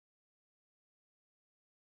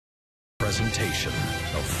presentation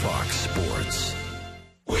of Fox Sports.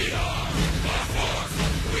 We are the Force.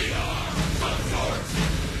 We are the Force.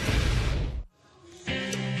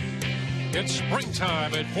 It's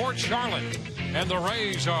springtime at Fort Charlotte, and the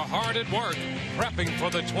Rays are hard at work prepping for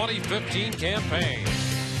the 2015 campaign.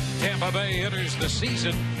 Tampa Bay enters the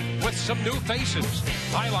season with some new faces,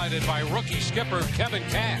 highlighted by rookie skipper Kevin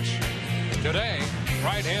Cash. Today,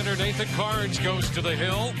 right-hander Nathan Carnes goes to the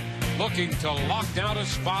hill, looking to lock down a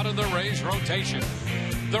spot in the Rays rotation.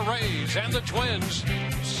 The Rays and the Twins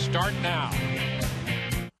start now.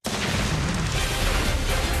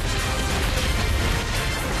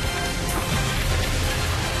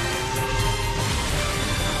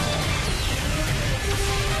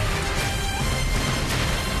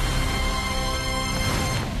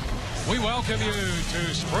 We welcome you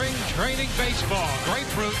to spring training baseball,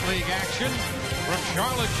 Grapefruit League action from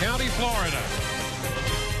Charlotte County, Florida.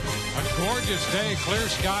 A gorgeous day, clear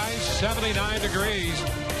skies, 79 degrees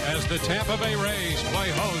as the Tampa Bay Rays play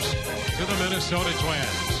host to the Minnesota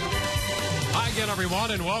Twins. Hi again,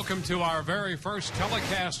 everyone, and welcome to our very first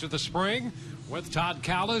telecast of the spring with Todd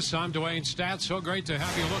Callis. I'm Dwayne Stats. So great to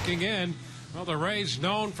have you looking in. Well, the Rays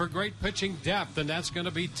known for great pitching depth, and that's going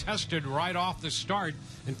to be tested right off the start.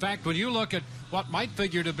 In fact, when you look at what might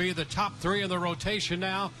figure to be the top three in the rotation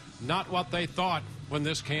now, not what they thought when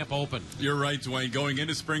this camp opened. You're right, Dwayne. Going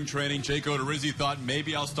into spring training, Jake Odorizzi thought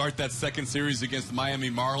maybe I'll start that second series against the Miami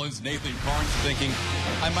Marlins. Nathan Carnes thinking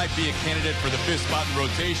I might be a candidate for the fifth spot in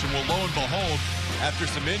rotation. Well, lo and behold, after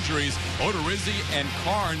some injuries, Odorizzi and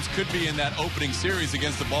Carnes could be in that opening series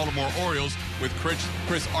against the Baltimore Orioles, with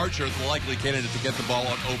Chris Archer the likely candidate to get the ball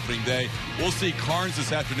on opening day. We'll see Carnes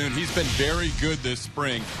this afternoon. He's been very good this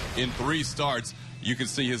spring in 3 starts. You can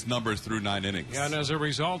see his numbers through 9 innings. And as a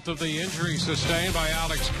result of the injury sustained by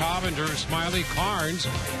Alex Covender, Smiley Carnes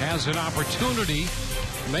has an opportunity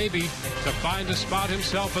maybe to find a spot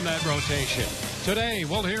himself in that rotation. Today,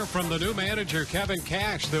 we'll hear from the new manager, Kevin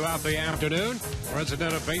Cash, throughout the afternoon.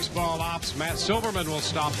 President of Baseball Ops, Matt Silverman, will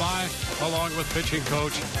stop by, along with pitching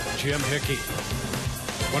coach Jim Hickey.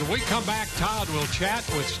 When we come back, Todd will chat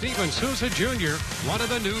with Steven Souza Jr., one of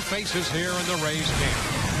the new faces here in the Rays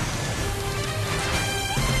camp.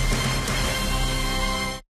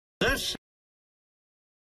 This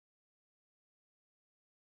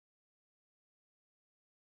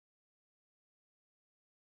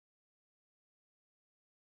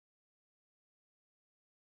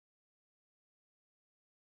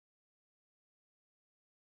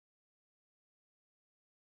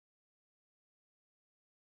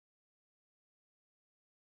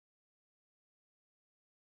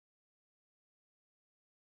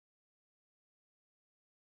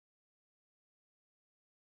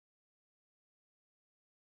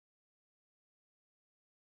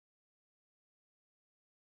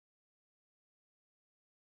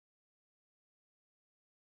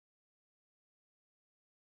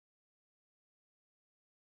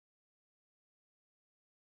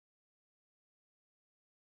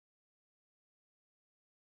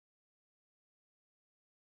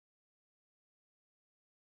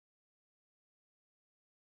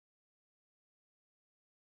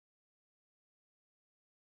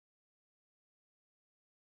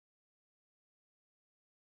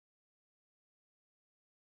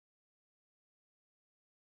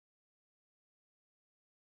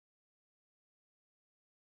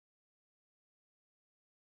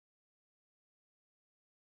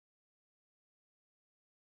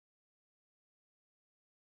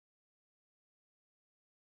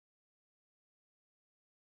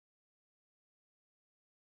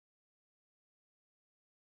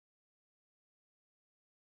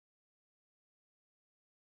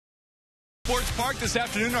Sports Park this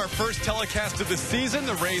afternoon, our first telecast of the season.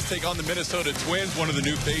 The Rays take on the Minnesota Twins, one of the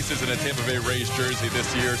new faces in a Tampa Bay Rays jersey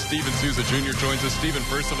this year. Steven Souza Jr. joins us. Steven,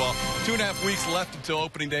 first of all, 2.5 weeks left until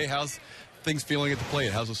opening day. How's things feeling at the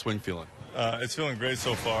plate? How's the swing feeling? It's feeling great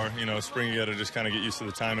so far. You know, spring, you got to just kind of get used to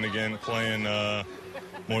the timing again, playing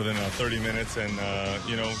more than 30 minutes and,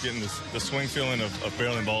 you know, getting the swing feeling of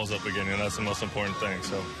barreling balls up again, and that's the most important thing.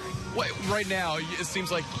 So. Right now, it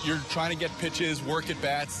seems like you're trying to get pitches, work at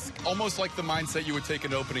bats, almost like the mindset you would take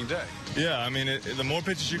into opening day. Yeah, I mean, the more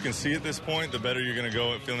pitches you can see at this point, the better you're going to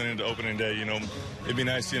go at feeling into opening day. You know, it'd be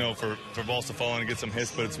nice, you know, for balls to fall in and get some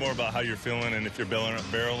hits, but it's more about how you're feeling and if you're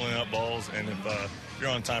barreling up balls and if you're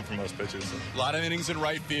on time for most pitches. So. A lot of innings in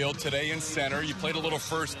right field today in center. You played a little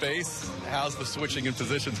first base. How's the switching in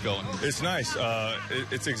positions going? It's nice.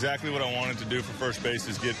 It's exactly what I wanted to do for first base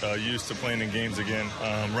is get used to playing in games again.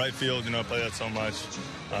 Right field, I play that so much.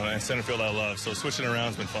 And center field I love. So switching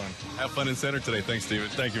around's been fun. Have fun in center today. Thanks, Steven.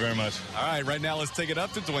 Thank you very much. All right, now let's take it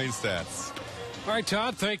up to Dwayne's stats. All right,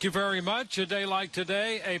 Todd, thank you very much. A day like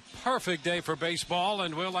today, a perfect day for baseball,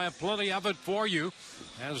 and we'll have plenty of it for you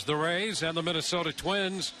as the Rays and the Minnesota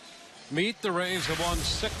Twins meet. The Rays have won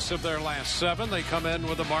 6 of their last 7. They come in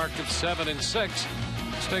with a mark of 7-6.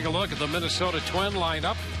 Let's take a look at the Minnesota Twin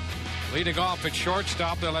lineup. Leading off at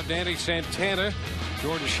shortstop, they'll have Danny Santana.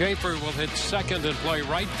 Jordan Schaefer will hit second and play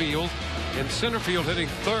right field. In center field, hitting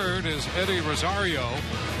third is Eddie Rosario.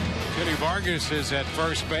 Kenny Vargas is at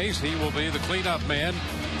first base. He will be the cleanup man.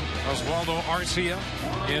 Oswaldo Arcia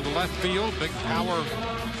in left field. Big power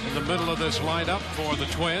in the middle of this lineup for the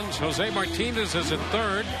Twins. Jose Martinez is at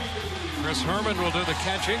third. Chris Herman will do the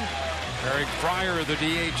catching. Eric Fryer, the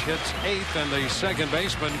DH, hits 8th, and the second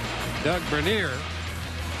baseman, Doug Bernier,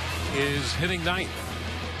 is hitting 9th.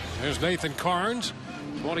 There's Nathan Carnes,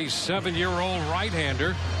 27-year-old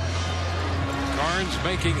right-hander. Carnes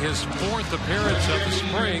making his 4th appearance of the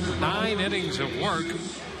spring. 9 innings of work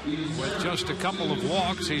with just a couple of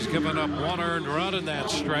walks. He's given up 1 earned run in that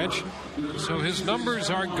stretch. So his numbers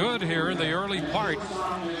are good here in the early part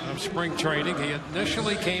of spring training. He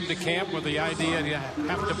initially came to camp with the idea you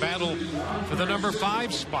have to battle for the number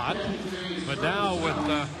 5 spot. But now with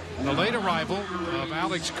the late arrival of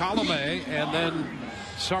Alex Colomé and then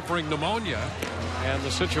suffering pneumonia and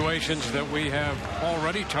the situations that we have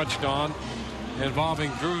already touched on involving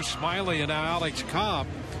Drew Smyly and now Alex Cobb,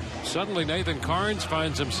 suddenly Nathan Carnes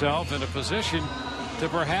finds himself in a position to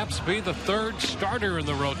perhaps be the 3rd starter in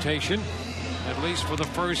the rotation, at least for the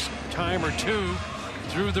first time or two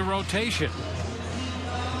through the rotation.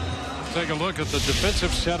 Let's take a look at the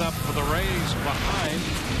defensive setup for the Rays behind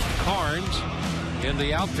Carnes. In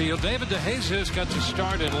the outfield, David DeJesus got to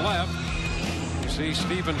start at left. You see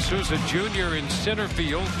Steven Souza Jr. in center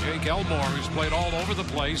field. Jake Elmore, who's played all over the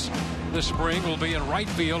place this spring, will be in right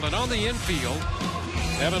field. And on the infield,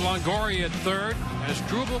 Evan Longoria at third, as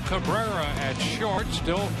Drupal Cabrera at short.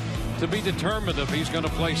 Still to be determined if he's going to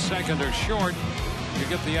play second or short. You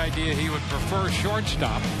get the idea he would prefer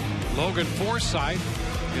shortstop. Logan Forsythe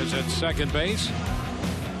is at second base.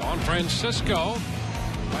 Juan Francisco,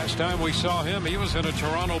 last time we saw him, he was in a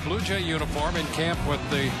Toronto Blue Jay uniform in camp with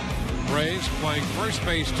the Rays, playing first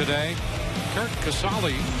base today. Kurt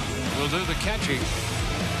Casale will do the catching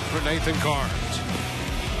for Nathan Carnes.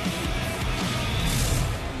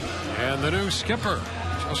 And the new skipper,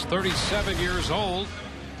 just 37 years old,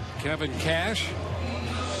 Kevin Cash,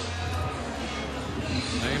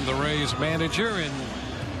 named the Rays manager in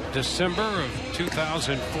December of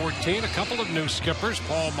 2014. A couple of new skippers,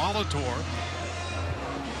 Paul Molitor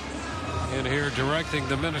in here directing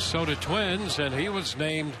the Minnesota Twins, and he was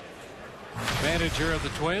named manager of the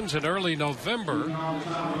Twins in early November.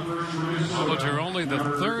 Molitor only the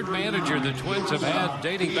 3rd manager the Twins have had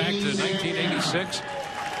dating back to 1986.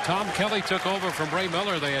 Tom Kelly took over from Ray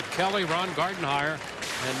Miller. They had Kelly, Ron Gardenhire,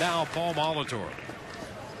 and now Paul Molitor.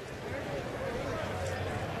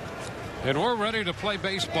 And we're ready to play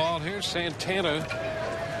baseball. Here's Santana.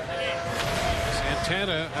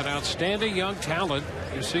 Santana, an outstanding young talent.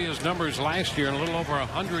 You see his numbers last year in a little over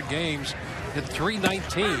 100 games, hit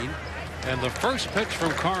 .319. And the first pitch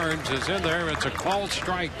from Carnes is in there. It's a called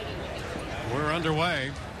strike. We're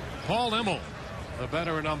underway. Paul Immel, the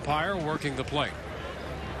veteran umpire, working the plate.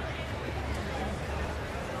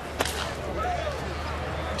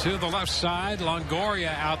 To the left side,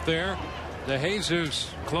 Longoria out there. DeJesus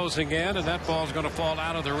closing in, and that ball's going to fall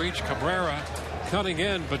out of the reach. Cabrera cutting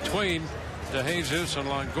in between DeJesus and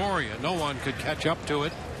Longoria. No one could catch up to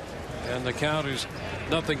it, and the count is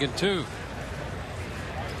 0-2.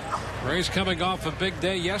 Rays coming off a big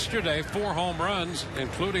day yesterday. 4 home runs,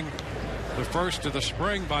 including the first of the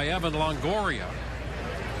spring by Evan Longoria.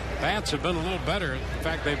 Bats have been a little better. In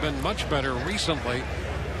fact, they've been much better recently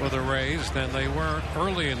for the Rays than they were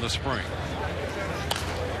early in the spring.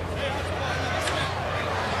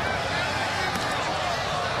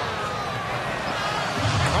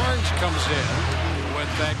 Carnes comes in with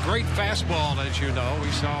that great fastball, as you know. We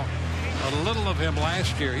saw a little of him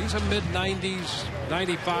last year. He's a mid-90s,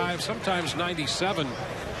 95, sometimes 97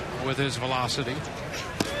 with his velocity.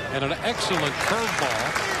 And an excellent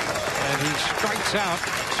curveball. And he strikes out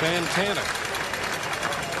Santana.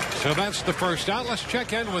 So that's the first out. Let's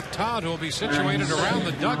check in with Todd, who will be situated around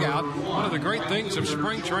the dugout. One of the great things of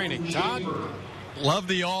spring training. Todd? Love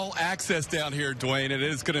the all access down here, Dwayne. It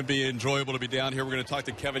is going to be enjoyable to be down here. We're going to talk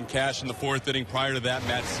to Kevin Cash in the 4th inning. Prior to that,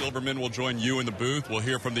 Matt Silverman will join you in the booth. We'll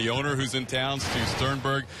hear from the owner who's in town, Stu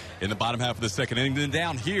Sternberg, in the bottom half of the 2nd inning. Then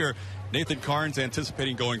down here, Nathan Karns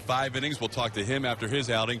anticipating going 5 innings. We'll talk to him after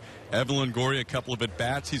his outing. Evan Longoria, a couple of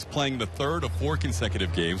at-bats. He's playing the 3rd of 4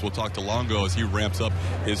 consecutive games. We'll talk to Longo as he ramps up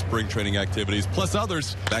his spring training activities, plus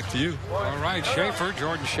others. Back to you. All right,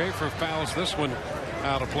 Jordan Schaefer fouls this one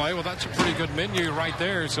out of play. Well, that's a pretty good menu right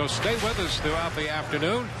there. So stay with us throughout the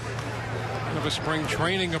afternoon. Kind of a spring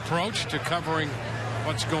training approach to covering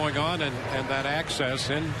what's going on and that access,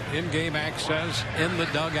 in-game access in the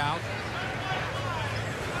dugout.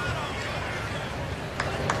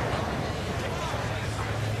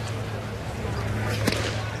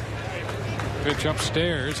 Pitch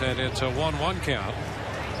upstairs, and it's a 1-1 count.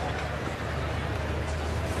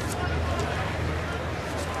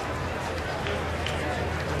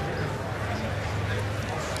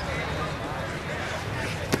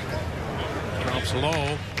 Drops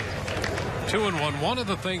low. 2-1. One of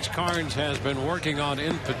the things Karns has been working on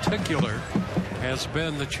in particular has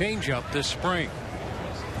been the changeup this spring.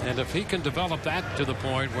 And if he can develop that to the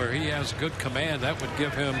point where he has good command, that would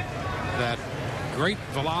give him that great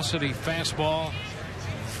velocity fastball,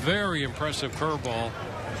 very impressive curveball,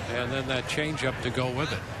 and then that changeup to go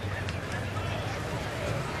with it.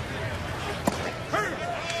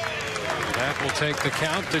 That will take the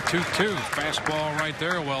count to 2-2. Fastball right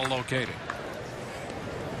there, well located.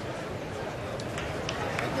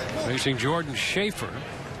 Facing Jordan Schaefer.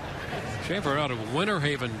 Schaefer out of Winter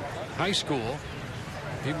Haven High School.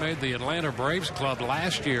 He made the Atlanta Braves club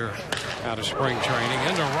last year out of spring training.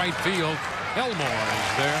 Into right field. Elmore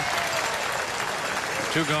is there.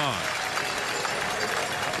 2 gone.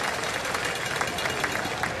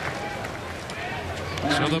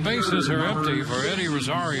 So the bases are empty for Eddie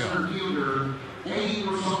Rosario.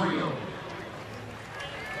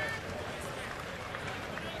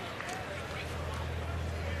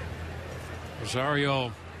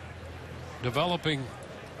 Rosario developing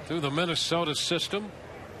through the Minnesota system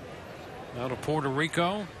out of Puerto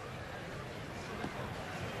Rico.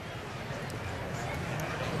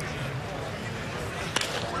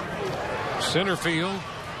 Center field,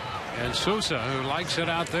 and Sousa, who likes it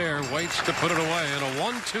out there, waits to put it away. And a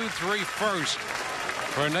 1-2-3 first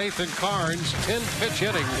for Nathan Karns. 10-pitch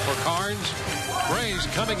inning for Karns. Braves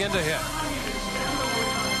coming in to hit.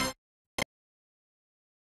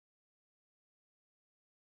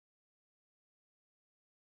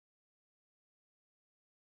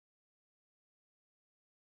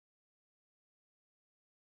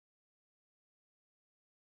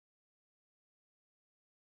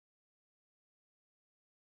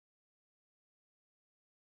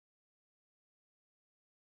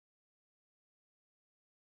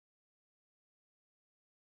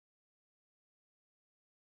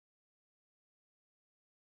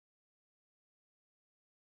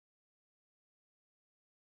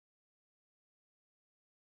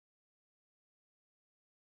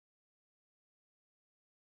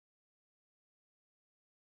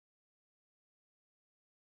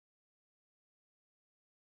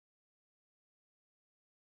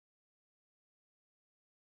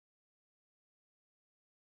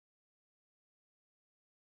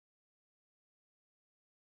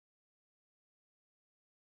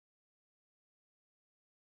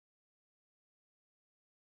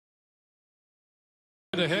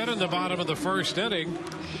 Ahead in the bottom of the 1st inning.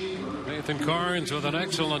 Nathan Karns with an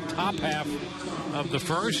excellent top half of the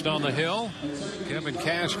 1st on the hill. Kevin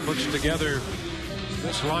Cash puts together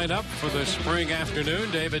this lineup for the spring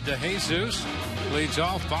afternoon. David DeJesus leads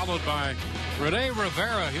off, followed by Rene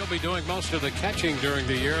Rivera. He'll be doing most of the catching during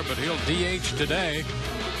the year, but he'll DH today.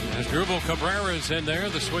 As Drupal Cabrera's in there,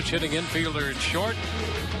 the switch hitting infielder at short,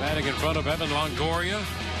 batting in front of Evan Longoria.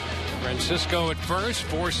 Francisco at first,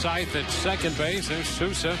 Forsythe at second base. There's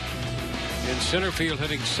Sousa in center field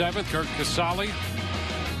hitting 7th. Kirk Casale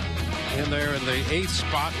in there in the 8th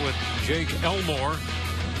spot with Jake Elmore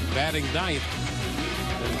batting 9th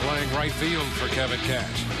and playing right field for Kevin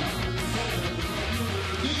Cash.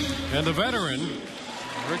 And the veteran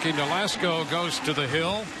Ricky Nolasco goes to the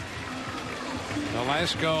hill.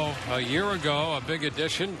 Nolasco a year ago, a big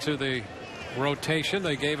addition to the rotation.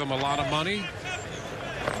 They gave him a lot of money,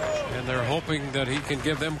 and they're hoping that he can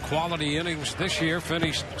give them quality innings this year.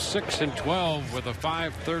 Finished 6-12 with a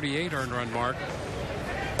 .538 earned run mark.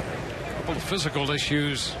 A couple of physical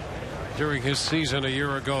issues during his season a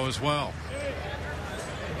year ago as well.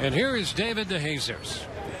 And here is David DeJesus.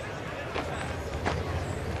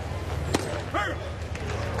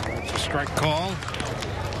 It's a strike call.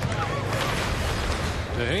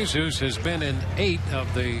 Jesus has been in 8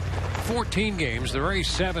 of the 14 games. The Rays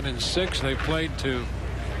 7-6. They played to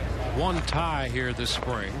 1 tie here this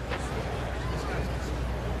spring.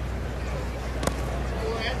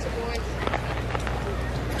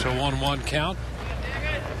 It's a 1-1 count.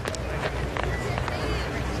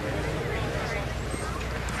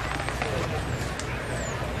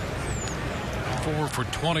 Four for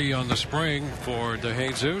 20 on the spring for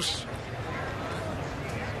DeJesus.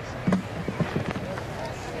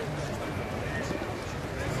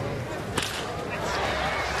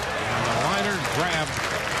 And the liner grabbed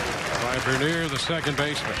by Bernier, the second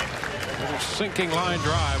baseman. Little sinking line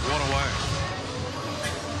drive, 1 away.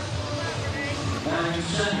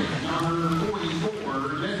 Number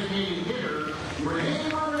 44, designated hitter,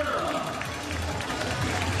 Rivera.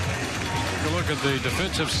 Take a look at the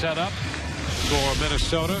defensive setup for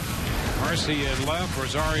Minnesota. Marcy in left,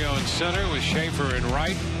 Rosario in center with Schaefer in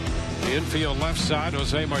right. The infield left side,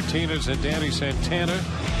 Jose Martinez and Danny Santana.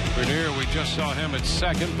 Bernier, we just saw him at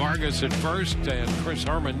second. Vargas at first, and Chris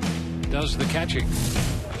Herman does the catching.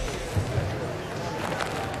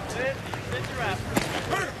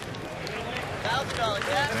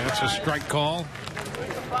 That's a strike call.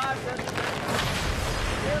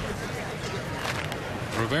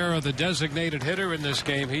 Rivera, the designated hitter in this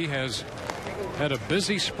game. He has had a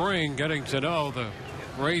busy spring getting to know the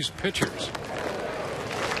Rays pitchers.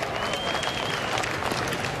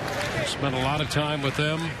 He spent a lot of time with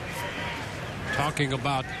them talking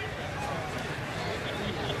about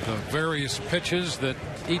the various pitches that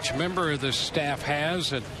each member of the staff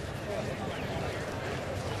has and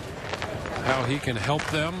how he can help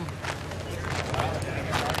them.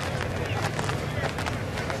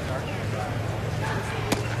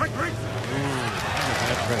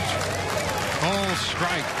 That pitch. Full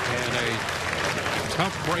strike and a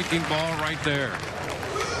tough breaking ball right there.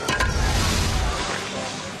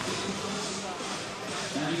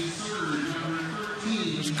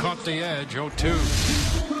 Just caught the edge.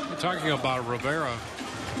 0-2. We're talking about Rivera.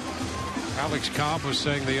 Alex Cobb was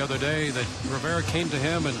saying the other day that Rivera came to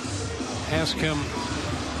him and asked him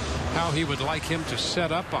how he would like him to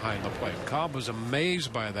set up behind the plate. Cobb was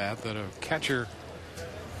amazed by that a catcher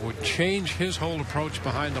would change his whole approach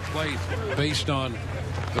behind the plate based on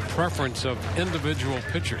the preference of individual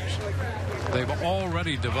pitchers. They've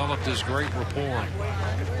already developed this great rapport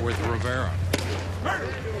with Rivera.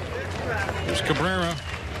 Here's Cabrera.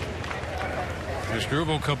 Here's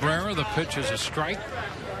Drupal Cabrera. The pitch is a strike.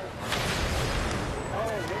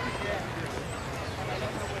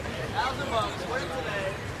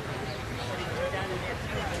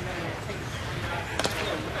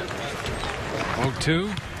 Oh, 2.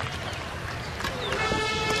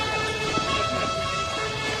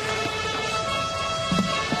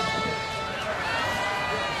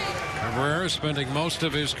 Cabrera spending most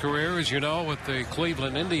of his career, as you know, with the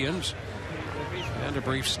Cleveland Indians, and a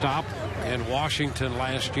brief stop in Washington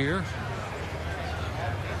last year.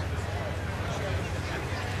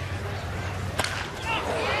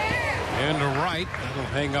 And to right, that'll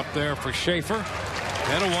hang up there for Schaefer.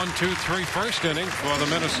 And a 1-2-3 first inning for the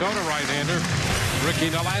Minnesota right-hander, Ricky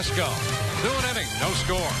Nolasco. 2 inning, no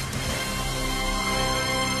score.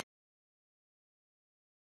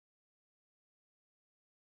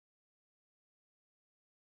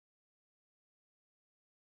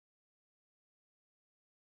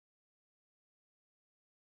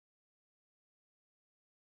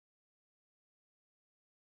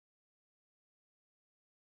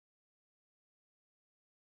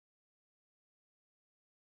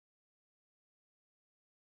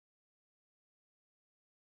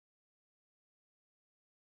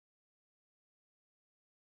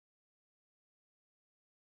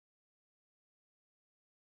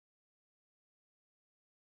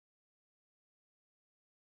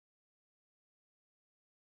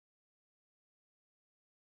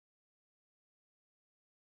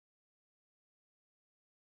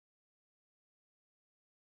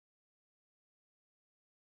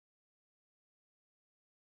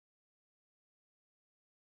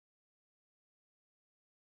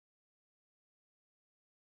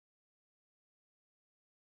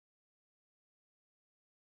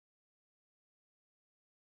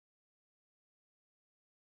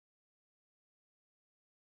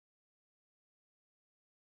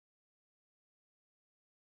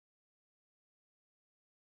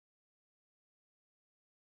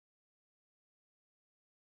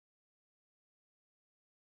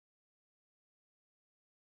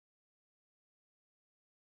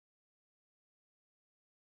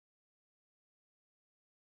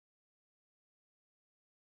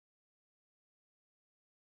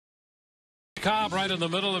 Cobb right in the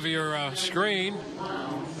middle of your screen.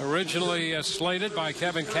 Originally slated by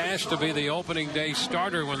Kevin Cash to be the opening day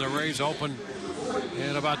starter when the Rays open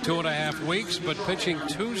in about 2.5 weeks, but pitching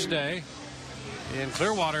Tuesday in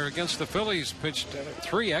Clearwater against the Phillies, pitched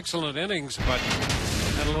 3 excellent innings, but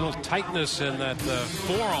had a little tightness in that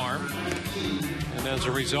forearm, and as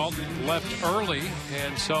a result left early.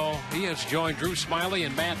 And so he has joined Drew Smyly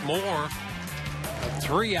and Matt Moore,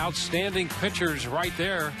 3 outstanding pitchers right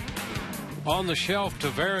there on the shelf to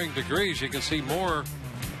varying degrees. You can see Moore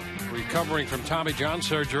recovering from Tommy John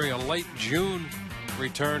surgery, a late June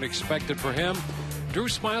return expected for him. Drew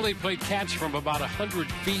Smyly played catch from about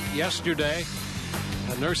 100 feet yesterday,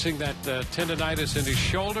 nursing that tendonitis in his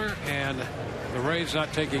shoulder, and the Rays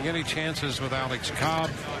not taking any chances with Alex Cobb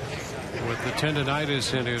with the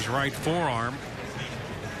tendonitis in his right forearm.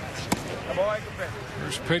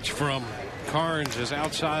 First pitch from Carnes is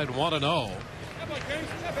outside 1-0.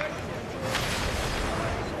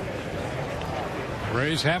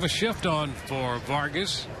 Rays have a shift on for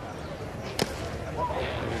Vargas.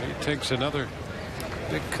 And he takes another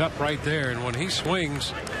big cut right there, and when he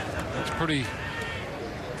swings, that's pretty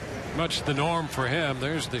much the norm for him.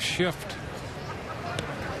 There's the shift.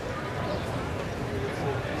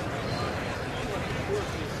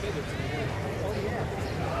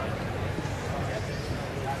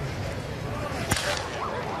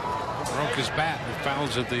 Broke his bat and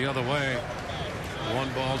fouls it the other way.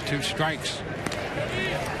 1 ball, 2 strikes.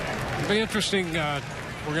 It'll be interesting.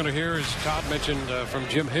 We're going to hear, as Todd mentioned, from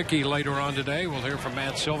Jim Hickey later on today. We'll hear from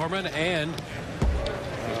Matt Silverman and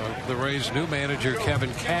the Rays' new manager,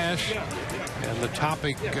 Kevin Cash. And the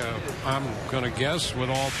topic, I'm going to guess, with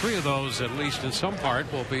all 3 of those, at least in some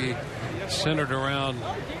part, will be centered around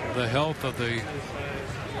the health of the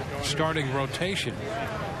starting rotation.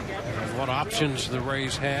 And what options the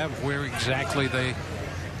Rays have, where exactly they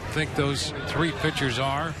think those 3 pitchers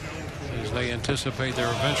are as they anticipate their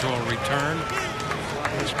eventual return.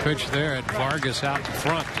 This pitch there at Vargas out in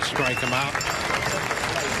front to strike him out.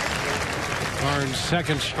 Carnes'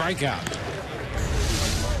 second strikeout.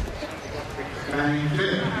 And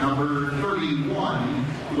fifth, number 31,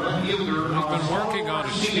 left fielder. He's been working on a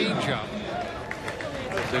changeup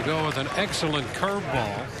to go with an excellent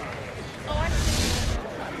curveball.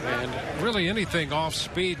 And really anything off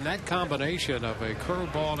speed, and that combination of a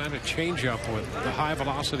curveball and a changeup with the high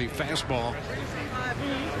velocity fastball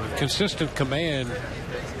with consistent command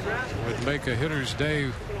would make a hitter's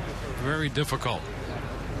day very difficult.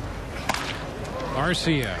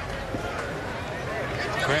 Arcia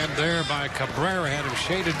grabbed there by Cabrera, had him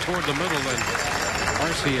shaded toward the middle, and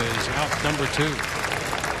Arcia is out number 2.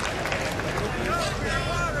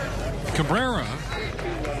 Cabrera,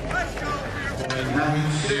 when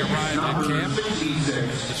he arrived at camp,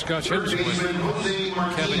 discussions with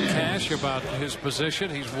Kevin Cash about his position.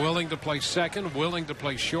 He's willing to play second, willing to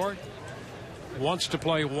play short, wants to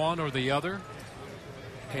play one or the other,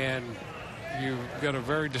 and you've got a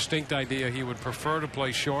very distinct idea he would prefer to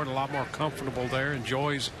play short, a lot more comfortable there,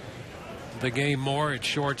 enjoys the game more at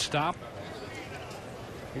shortstop.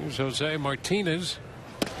 Here's Jose Martinez,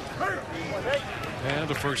 and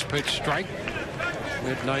the first pitch strike.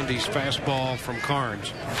 Mid-90s fastball from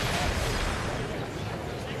Carnes.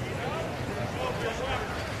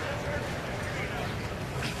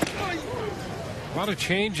 A lot of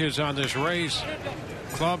changes on this Rays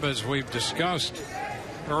club, as we've discussed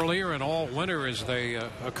earlier and all winter as they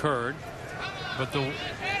occurred. But the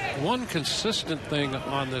one consistent thing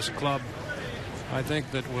on this club, I think,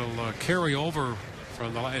 that will carry over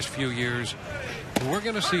from the last few years, we're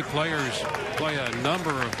going to see players play a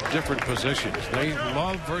number of different positions. They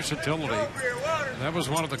love versatility. That was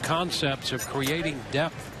one of the concepts of creating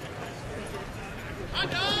depth.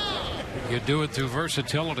 You do it through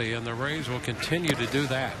versatility, and the Rays will continue to do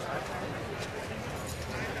that.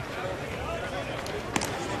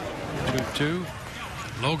 2-2.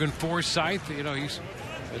 Logan Forsythe, you know, he's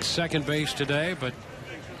at second base today, but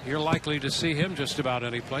you're likely to see him just about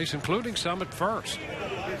any place, including some at first.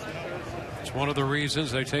 It's one of the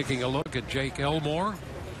reasons they're taking a look at Jake Elmore.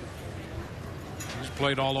 He's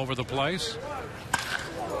played all over the place.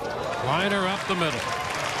 Liner up the middle.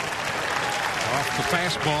 Off the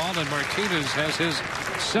fastball, and Martinez has his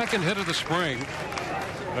second hit of the spring.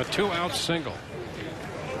 A 2-out single.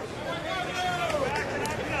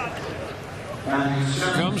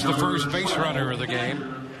 Here comes the first base runner of the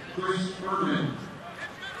game.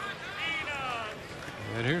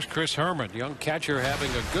 And here's Chris Herman, young catcher,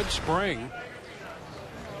 having a good spring.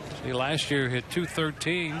 He last year hit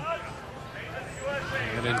 .213,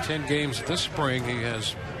 and in 10 games this spring he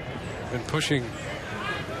has been pushing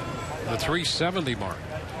the .370 mark.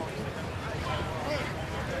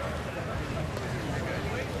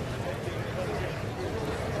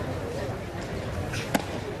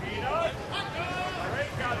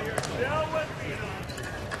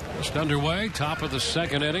 Just underway, top of the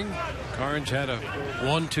second inning. Carnes had a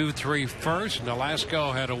 1-2-3 first.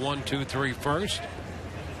 Nolasco had a 1-2-3 first.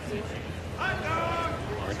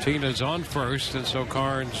 Martinez on first, and so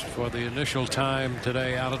Carnes for the initial time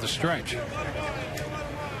today out of the stretch.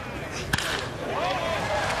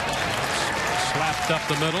 Slapped up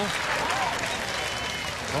the middle.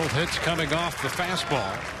 Both hits coming off the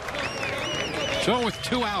fastball. So with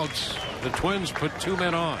 2 outs, the Twins put 2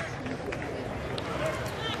 men on.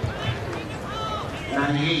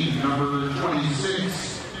 98, number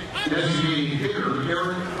 26, designated hitter,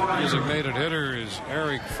 Eric Fryer. Designated hitter is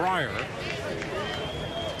Eric Fryer.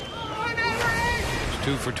 He's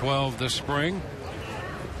 2 for 12 this spring.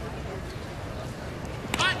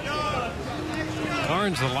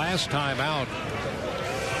 Carnes the last time out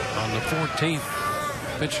on the 14th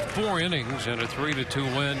pitched 4 innings and a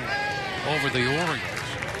 3-2 win over the Orioles.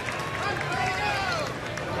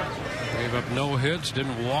 Gave up no hits,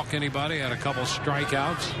 didn't walk anybody, had a couple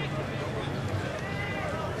strikeouts.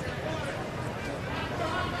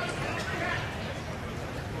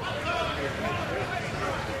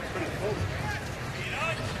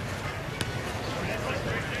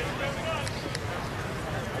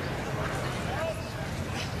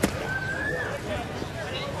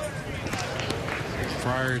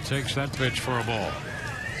 Fryer takes that pitch for a ball.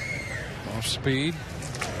 Off speed.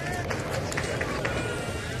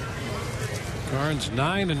 Carnes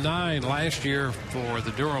 9-9 last year for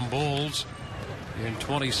the Durham Bulls in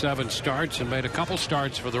 27 starts and made a couple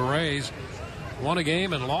starts for the Rays. Won a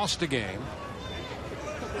game and lost a game.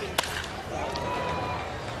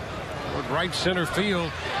 Toward right center field.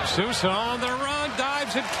 Sousa on the run,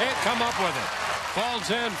 dives and can't come up with it. Falls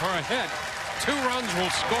in for a hit. 2 runs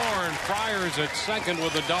will score, and Fryer's at second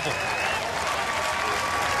with a double.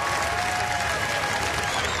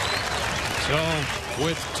 So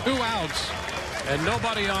with 2 outs and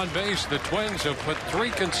nobody on base, the Twins have put 3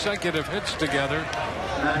 consecutive hits together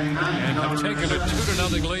and have taken a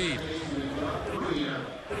 2-0 lead.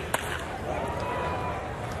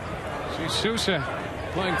 See Sousa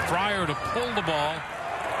playing Fryer to pull the ball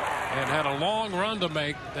and had a long run to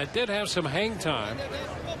make that did have some hang time.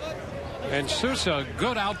 And Sousa, a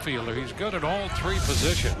good outfielder. He's good at all 3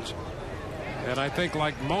 positions. And I think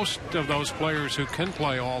like most of those players who can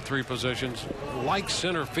play all 3 positions, like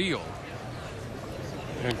center field.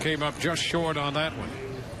 And came up just short on that one.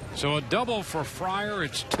 So a double for Fryer.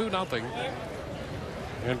 It's 2-0.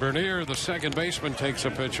 And Bernier, the second baseman, takes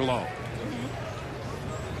a pitch low.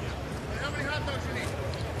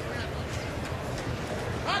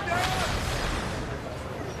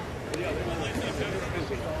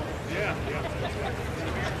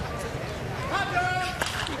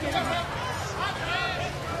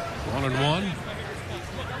 One and one.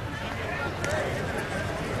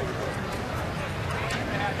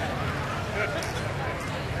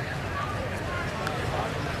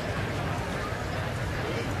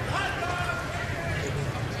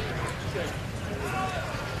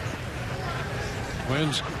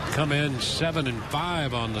 Twins come in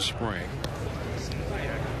 7-5 on the spring.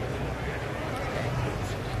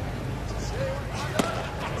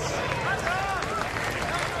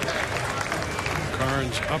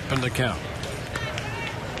 Carnes up in the count.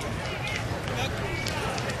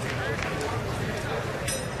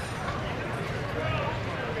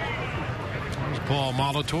 There's Paul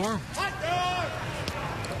Molitor. Hot dog!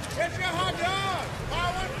 Get your hot dog!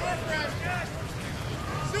 Buy one for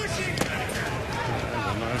Sushi! A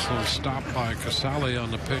nice little stop by Casale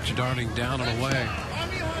on the pitch, darting down and away.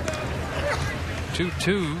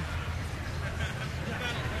 2-2.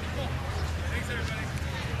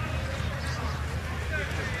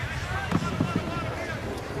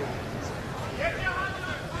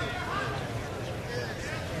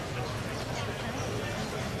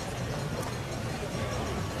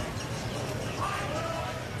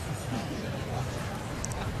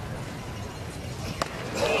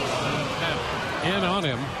 In on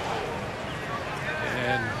him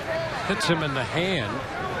and hits him in the hand.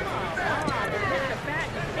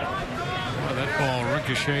 Well, that ball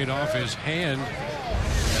ricocheted off his hand,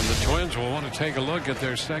 and the Twins will want to take a look at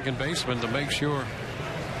their second baseman to make sure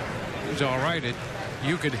he's all right.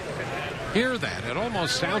 You could hear that. It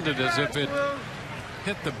almost sounded as if it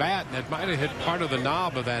hit the bat, and it might have hit part of the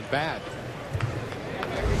knob of that bat.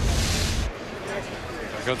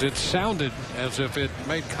 Because it sounded as if it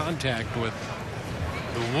made contact with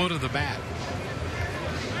the wood of the bat.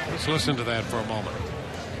 Let's listen to that for a moment.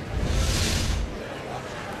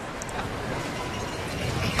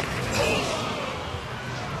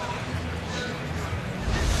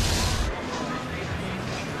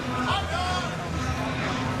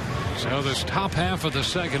 Now this top half of the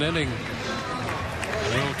second inning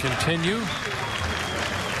will continue.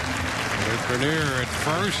 With Bernier at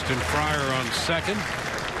first and Fryer on second.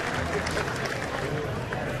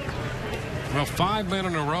 Well, 5 men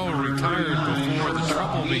in a row retired before the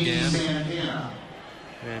trouble began.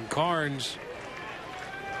 And Carnes,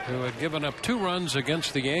 who had given up 2 runs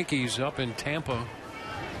against the Yankees up in Tampa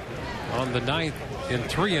on the 9th in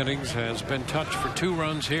 3 innings, has been touched for 2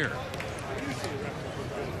 runs here.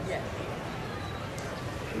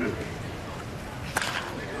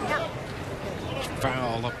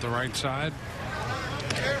 Foul up the right side.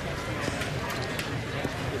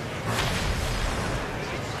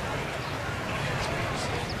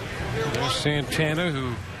 There's Santana,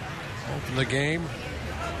 who opened the game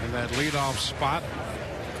in that leadoff spot.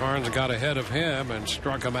 Carnes got ahead of him and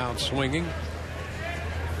struck him out swinging.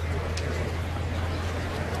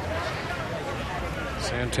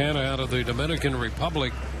 Santana out of the Dominican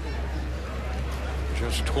Republic,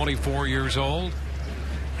 just 24 years old.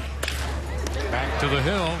 Back to the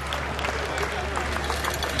hill.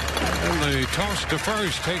 And the toss to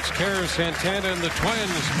first takes care of Santana and the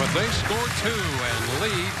Twins, but they score 2 and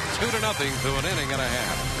lead 2-0 through an inning and a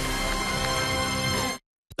half.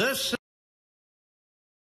 This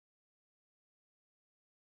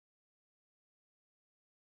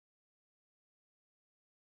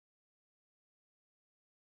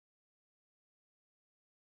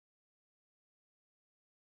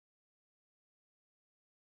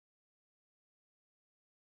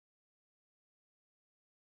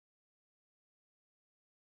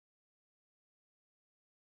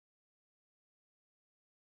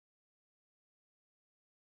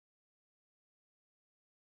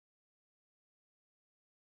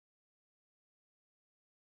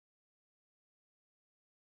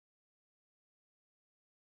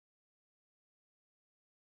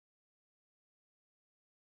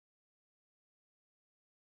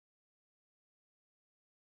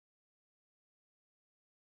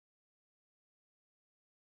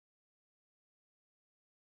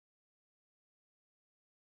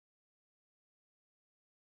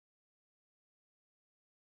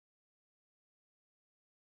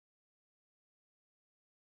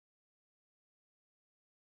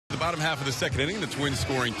The bottom half of the second inning, the Twins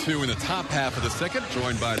scoring 2 in the top half of the second,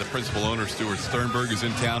 joined by the principal owner, Stuart Sternberg, who's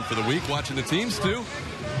in town for the week. Watching the teams, Stu.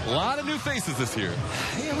 A lot of new faces this year.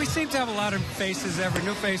 Yeah, we seem to have a lot of new faces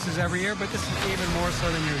every year, but this is even more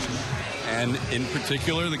so than usual. And in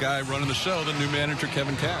particular, the guy running the show, the new manager,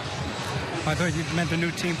 Kevin Cash. I thought you meant the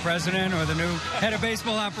new team president or the new head of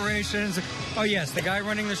baseball operations. Oh, yes, the guy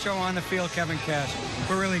running the show on the field, Kevin Cash.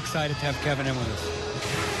 We're really excited to have Kevin in with us.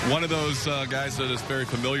 One of those guys that is very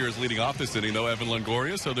familiar is leading off this inning, though, Evan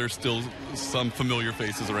Longoria, so there's still some familiar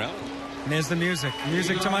faces around. And there's the music.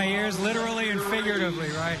 Music to my ears, literally and figuratively,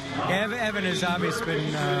 right? Evan has obviously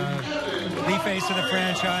been the face of the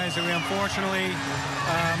franchise. And we unfortunately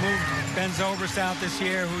moved Ben Zobrist out this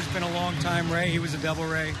year, who's been a long-time Ray. He was a double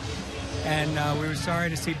Ray. And we were sorry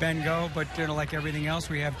to see Ben go, but like everything else,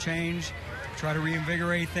 we have change. Try to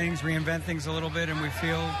reinvigorate things, reinvent things a little bit, and we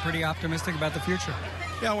feel pretty optimistic about the future.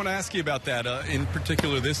 Yeah, I want to ask you about that. In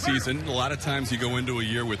particular this season, a lot of times you go into a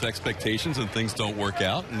year with expectations and things don't work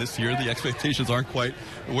out. And this year, the expectations aren't quite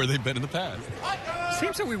where they've been in the past.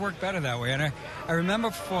 Seems that we work better that way. And I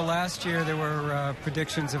remember for last year, there were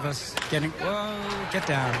predictions of us getting, whoa, get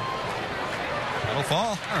down. That'll fall.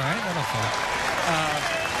 All right, that'll fall.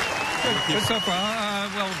 Good so far.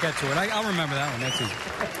 Well, we'll get to it. I'll remember that one. That's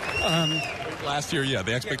easy. Last year, yeah,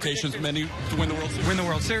 the expectations many to win the World Series. Win the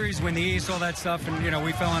World Series, win the East, all that stuff. And,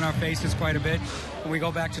 we fell on our faces quite a bit. And we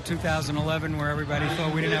go back to 2011 where everybody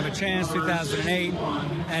thought we didn't have a chance, 2008,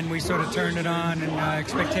 and we sort of turned it on, and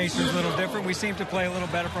expectations a little different. We seemed to play a little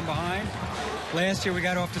better from behind. Last year, we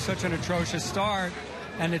got off to such an atrocious start,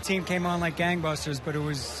 and the team came on like gangbusters, but it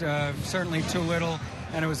was certainly too little,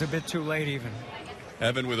 and it was a bit too late even.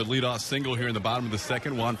 Evan with a leadoff single here in the bottom of the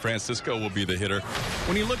second. Juan Francisco will be the hitter.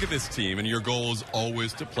 When you look at this team, and your goal is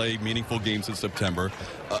always to play meaningful games in September,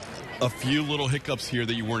 a few little hiccups here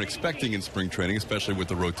that you weren't expecting in spring training, especially with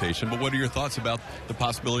the rotation. But what are your thoughts about the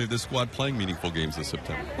possibility of this squad playing meaningful games this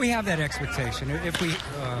September? We have that expectation. If we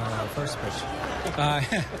first pitch.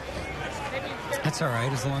 That's all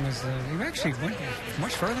right, as long as you actually went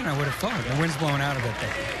much further than I would have thought. The wind's blowing out a bit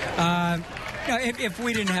there. If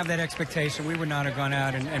we didn't have that expectation, we would not have gone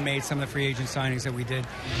out and made some of the free agent signings that we did.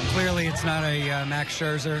 Clearly, it's not a Max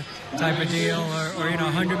Scherzer type of deal or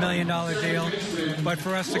 $100 million deal. But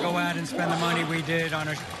for us to go out and spend the money we did on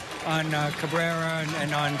Cabrera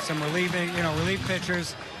and on some relief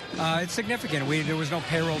pitchers, it's significant. There was no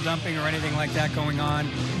payroll dumping or anything like that going on.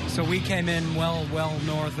 So we came in well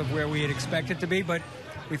north of where we had expected to be, but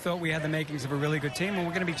we thought we had the makings of a really good team, and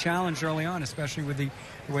we're going to be challenged early on, especially with the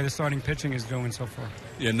way the starting pitching is doing so far.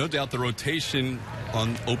 Yeah, no doubt the rotation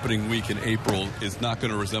on opening week in April is not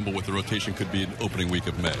going to resemble what the rotation could be in opening week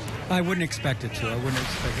of May. I wouldn't expect it to. I wouldn't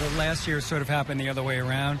expect it. Last year sort of happened the other way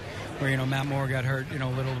around, where Matt Moore got hurt a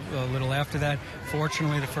little after that.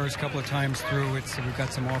 Fortunately, the first couple of times through, we've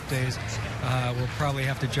got some off days. We'll probably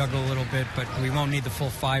have to juggle a little bit, but we won't need the full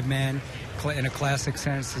 5-man in a classic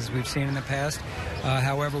sense as we've seen in the past.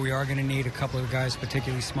 However, we are going to need a couple of guys,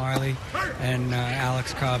 particularly Smiley and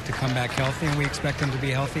Alex Cobb, to come back healthy, and we expect them to be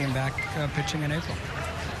healthy and back pitching in April.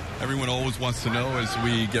 Everyone always wants to know, as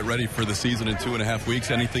we get ready for the season in 2.5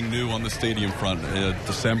 weeks, anything new on the stadium front?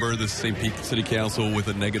 December, the St. Pete City Council with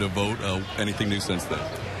a negative vote. Anything new since then?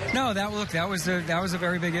 No, that was a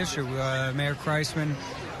very big issue. Mayor Kreisman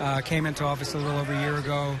came into office a little over a year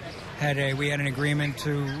ago. We had an agreement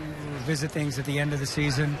to visit things at the end of the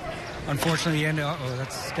season. Unfortunately,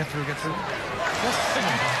 let's get through. How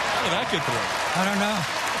did that get through? I don't know.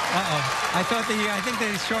 I think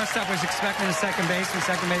the shortstop was expecting a second baseman,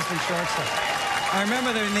 shortstop. I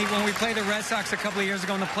remember when we played the Red Sox a couple of years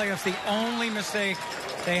ago in the playoffs, the only mistake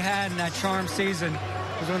they had in that charmed season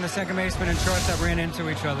was when the second baseman and shortstop ran into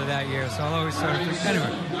each other that year. So I'll always sort of think,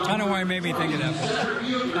 anyway, I don't know why it made me think of that.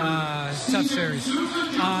 Tough series.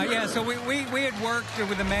 So we had worked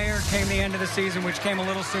with the mayor, came the end of the season, which came a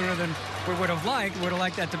little sooner than we would have liked. We would have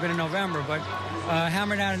liked that to have been in November, but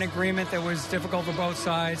hammered out an agreement that was difficult for both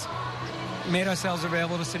sides, made ourselves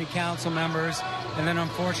available to city council members, and then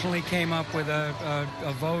unfortunately came up with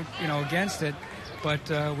a vote, against it.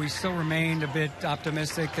 But we still remained a bit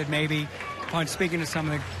optimistic that maybe, upon speaking to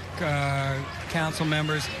some of the council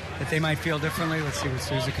members, that they might feel differently. Let's see what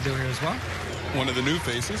Souza could do here as well. One of the new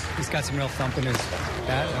faces. He's got some real thump in his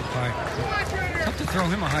bat. Tough to throw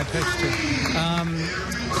him a high pitch, too.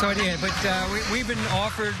 We've been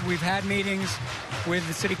offered, we've had meetings with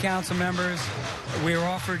the city council members. We were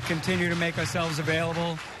offered continue to make ourselves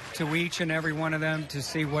available to each and every one of them to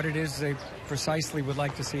see what it is they precisely would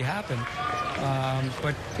like to see happen.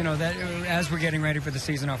 That as we're getting ready for the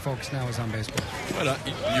season, our focus now is on baseball. But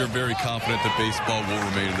you're very confident that baseball will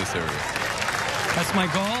remain in this area. That's my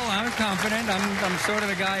goal. I'm confident. I'm sort of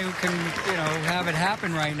the guy who can, have it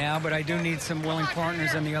happen right now, but I do need some willing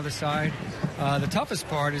partners on the other side. The toughest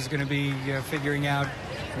part is going to be figuring out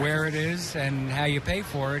where it is and how you pay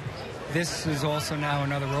for it. This is also now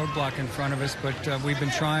another roadblock in front of us, but we've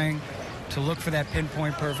been trying to look for that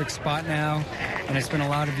pinpoint perfect spot now, and it's been a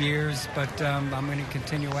lot of years, but I'm going to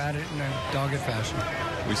continue at it in a dogged fashion.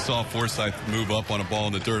 We saw Forsythe move up on a ball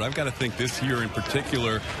in the dirt. I've got to think this year in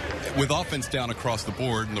particular, with offense down across the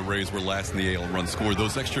board, and the Rays were last in the AL in runs scored,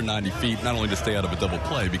 those extra 90 feet, not only to stay out of a double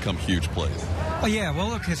play, become huge plays. Oh, yeah. Well,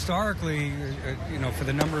 look, historically, for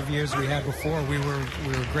the number of years we had before, we were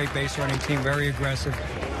a great base running team, very aggressive.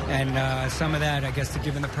 And some of that, I guess,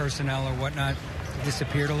 given the personnel or whatnot,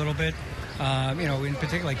 disappeared a little bit. In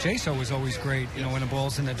particular, like Jaso was always great, when the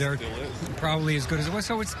ball's in the dirt, probably as good as it was.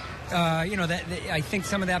 So it's, I think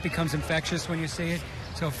some of that becomes infectious when you see it.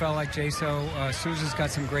 So it felt like Jaso. Souza's got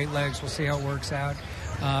some great legs. We'll see how it works out.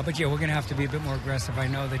 We're going to have to be a bit more aggressive. I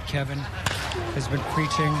know that Kevin has been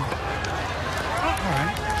preaching. All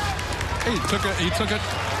right. Hey, he took a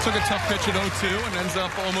tough pitch at 0-2 and ends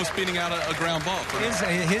up almost beating out a ground ball.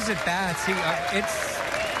 His at bats,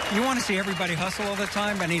 you want to see everybody hustle all the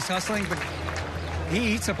time, and he's hustling, but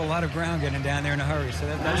he eats up a lot of ground getting down there in a hurry. So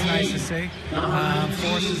that's nice to see.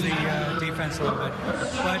 Forces the defense a little bit,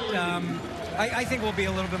 but I think we'll be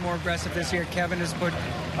a little bit more aggressive this year. Kevin has put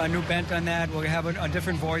a new bent on that. We'll have a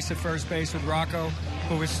different voice at first base with Rocco,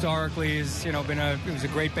 who historically has was a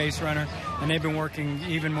great base runner, and they've been working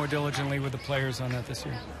even more diligently with the players on that this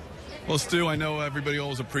year. Well, Stu, I know everybody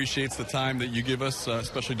always appreciates the time that you give us,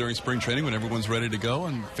 especially during spring training when everyone's ready to go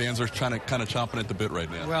and fans are kind of chomping at the bit right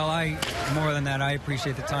now. Well, more than that, I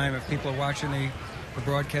appreciate the time. If people are watching the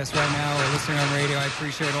broadcast right now or listening on radio, I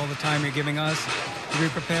appreciate all the time you're giving us. We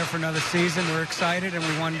prepare for another season. We're excited, and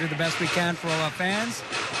we want to do the best we can for all our fans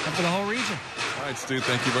and for the whole region. All right, Stu,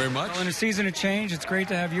 thank you very much. Well, in a season of change, it's great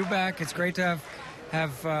to have you back. It's great to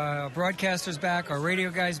have broadcasters back, our radio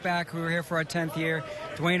guys back who were here for our 10th year.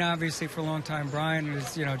 Dwayne, obviously, for a long time. Brian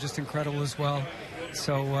is, just incredible as well.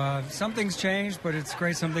 So some things changed, but it's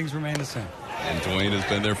great some things remain the same. And Dwayne has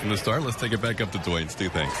been there from the start. Let's take it back up to Dwayne. Stu,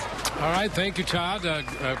 thanks. All right, thank you, Todd. A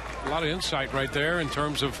lot of insight right there in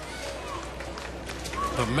terms of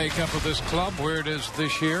the makeup of this club, where it is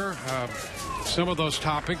this year. some of those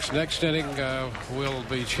topics. Next inning, we'll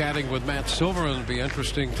be chatting with Matt Silver, and it'll be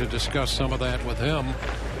interesting to discuss some of that with him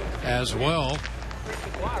as well.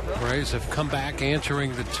 Rays have come back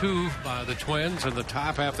answering the 2 by the Twins in the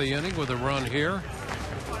top half of the inning with a run here.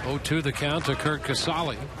 0-2 the count to Kurt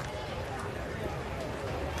Casale.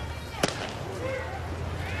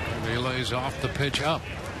 And he lays off the pitch up.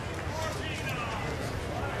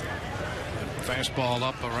 And fastball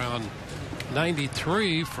up around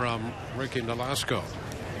 93 from Ricky Nolasco.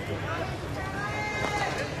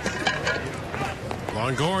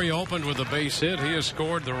 Longoria opened with a base hit. He has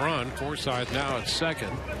scored the run. Forsythe now at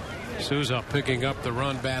second. Souza picking up the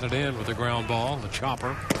run, batted in with the ground ball, the chopper.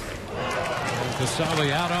 And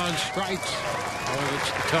Casale out on strikes. Oh,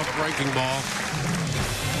 it's the tough breaking ball.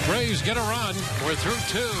 Rays get a run. We're through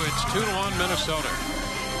 2. It's 2-1 Minnesota.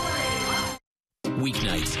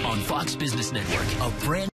 Weeknights on Fox Business Network. A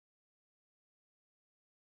brand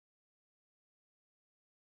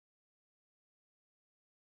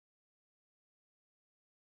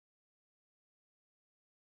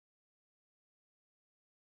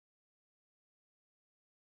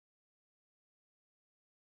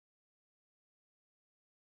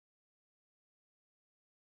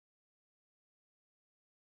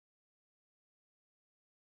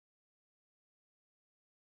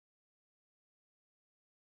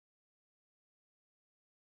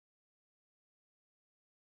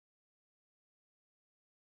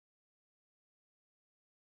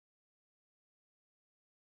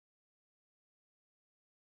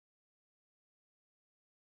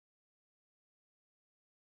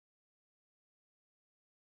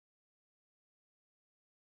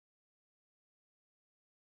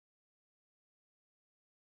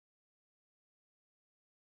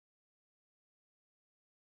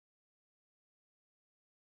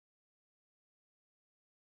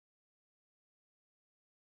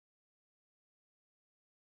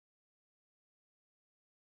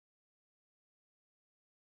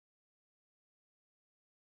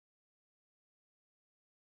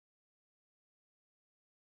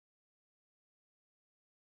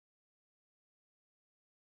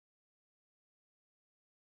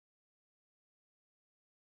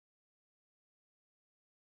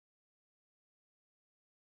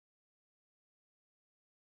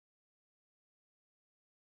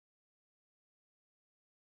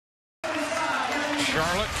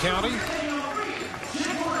Charlotte County.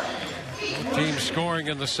 Team scoring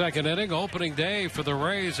in the second inning. Opening day for the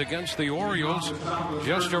Rays against the Orioles.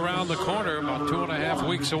 Just around the corner, about 2.5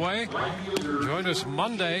 weeks away. Join us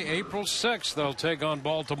Monday, April 6th. They'll take on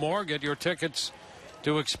Baltimore. Get your tickets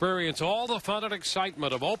to experience all the fun and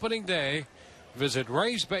excitement of opening day. Visit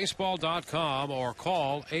RaysBaseball.com or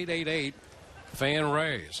call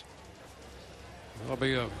 888-FAN-RAYS. It'll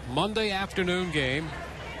be a Monday afternoon game.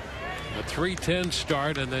 A 3:10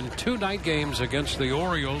 start, and then 2 night games against the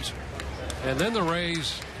Orioles, and then the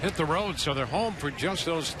Rays hit the road, so they're home for just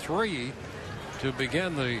those 3 to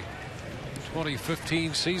begin the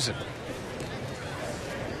 2015 season.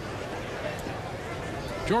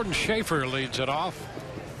 Jordan Schaefer leads it off,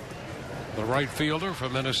 the right fielder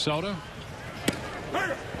from Minnesota.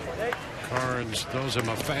 Carnes throws him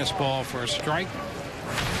a fastball for a strike.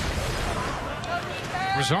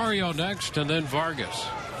 Rosario next, and then Vargas.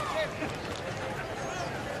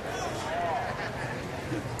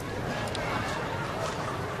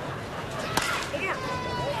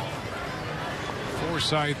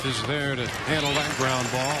 Forsythe is there to handle that ground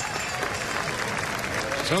ball.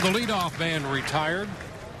 So the leadoff man retired.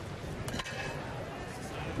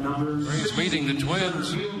 He's meeting the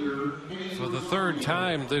Twins for the 3rd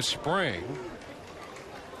time this spring.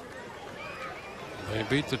 They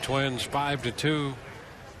beat the Twins 5-2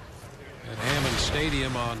 at Hammond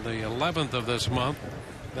Stadium on the 11th of this month.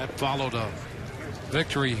 That followed a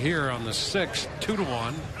victory here on the 6th,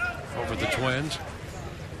 2-1 over the Twins.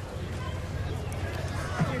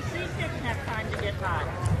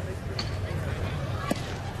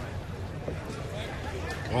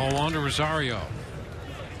 0-1 to Rosario.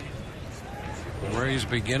 The Rays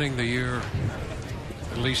beginning the year,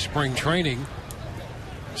 at least spring training,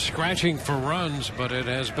 scratching for runs, but it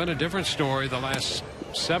has been a different story the last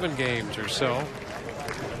 7 games or so.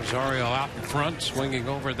 Rosario out in front, swinging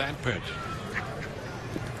over that pitch.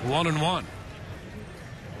 1-1.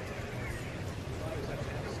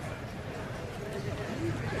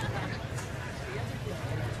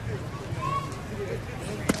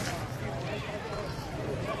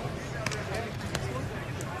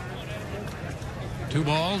 Two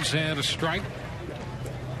balls and a strike.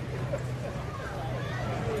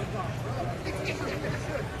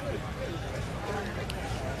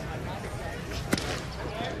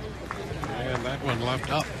 And That one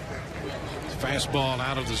left up. Fastball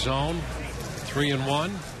out of the zone.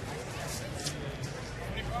 3-1.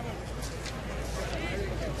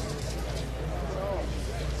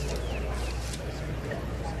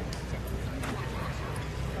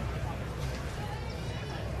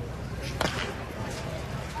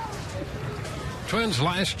 Twins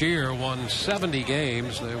last year won 70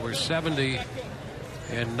 games. They were 70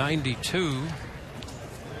 and 92.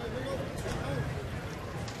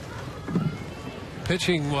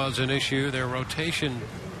 Pitching was an issue. Their rotation,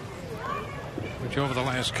 which over the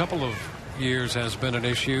last couple of years has been an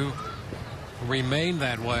issue, remained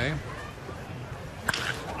that way.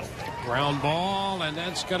 Ground ball, and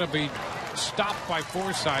that's going to be stopped by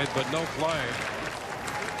Forsythe, but no play.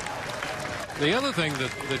 The other thing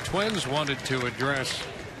that the Twins wanted to address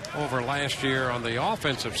over last year on the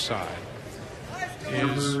offensive side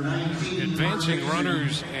is advancing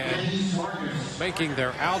runners and making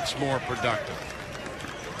their outs more productive.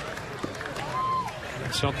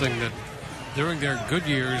 It's something that during their good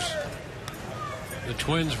years, the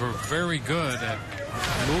Twins were very good at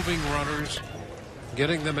moving runners,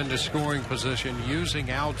 getting them into scoring position,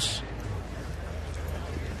 using outs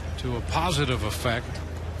to a positive effect.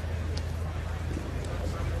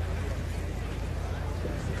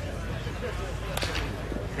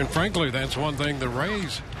 And frankly, that's one thing the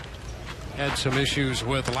Rays had some issues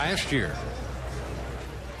with last year.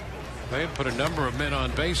 They had put a number of men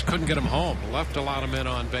on base, couldn't get them home, left a lot of men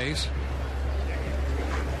on base.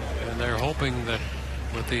 And they're hoping that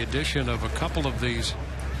with the addition of a couple of these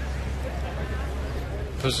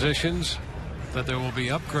positions, that there will be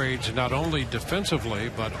upgrades not only defensively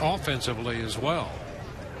but offensively as well.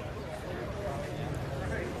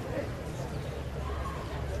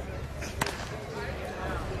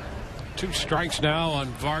 2 strikes now on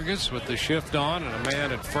Vargas with the shift on and a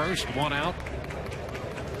man at first, 1 out.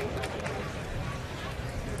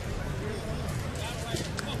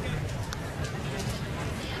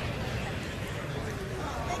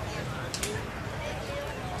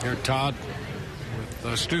 Here Todd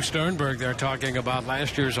with Stu Sternberg. They're talking about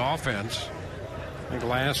last year's offense. I think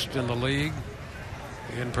last in the league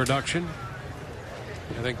in production.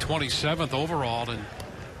 I think 27th overall in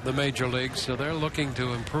the major leagues. So they're looking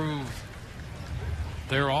to improve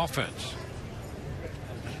their offense.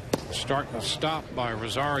 Start and stop by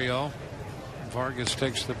Rosario. Vargas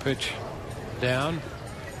takes the pitch down.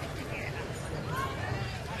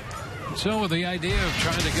 So with the idea of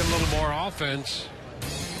trying to get a little more offense,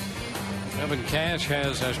 Evan Cash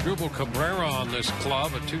has Asdrubal Cabrera on this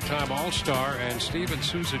club, a 2-time All-Star, and Steven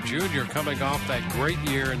Souza Jr. coming off that great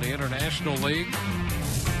year in the International League.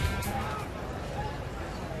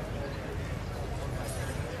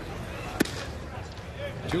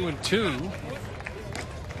 Two and 2.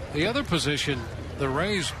 The other position, the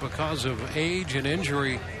Rays, because of age and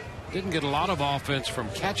injury, didn't get a lot of offense from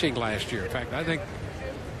catching last year. In fact, I think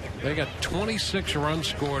they got 26 runs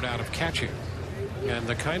scored out of catching. And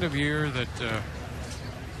the kind of year that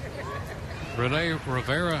Rene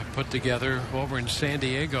Rivera put together over in San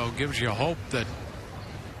Diego gives you hope that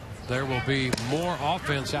there will be more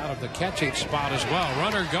offense out of the catching spot as well.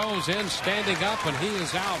 Runner goes in, standing up, and he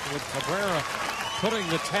is out with Cabrera putting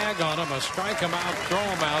the tag on him. A strike him out, throw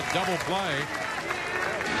him out, double play.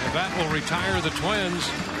 And that will retire the Twins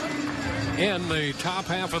in the top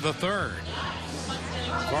half of the third.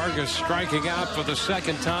 Vargas striking out for the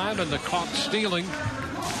second time, and the caught stealing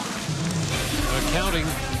accounting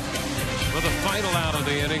for the final out of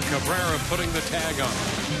the inning. Cabrera putting the tag on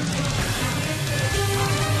him.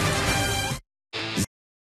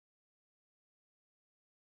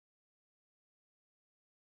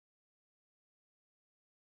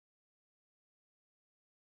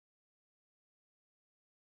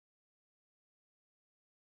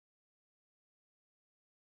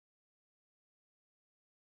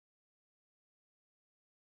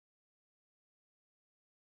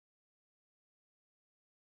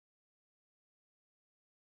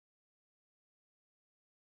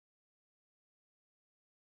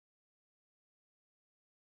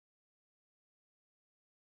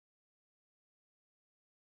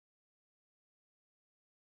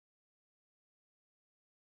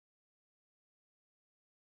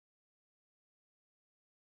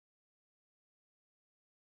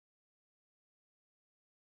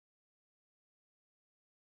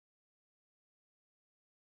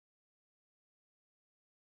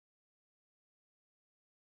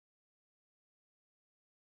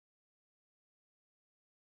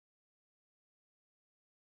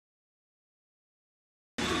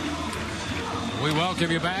 We welcome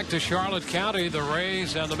you back to Charlotte County. The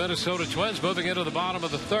Rays and the Minnesota Twins moving into the bottom of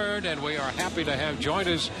the third, and we are happy to have join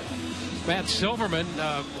us Matt Silverman,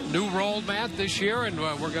 new role, Matt, this year, and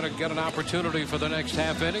we're going to get an opportunity for the next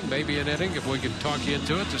half inning, maybe an inning, if we can talk you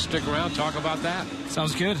into it, to stick around, talk about that.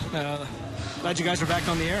 Sounds good. Glad you guys are back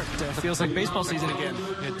on the air. It feels like baseball season again.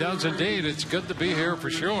 It does indeed. It's good to be here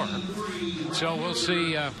for sure. So we'll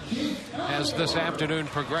see as this afternoon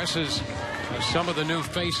progresses some of the new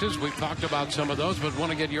faces. We've talked about some of those, but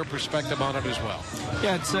want to get your perspective on it as well.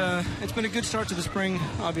 Yeah, it's been a good start to the spring.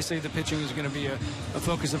 Obviously, the pitching is going to be a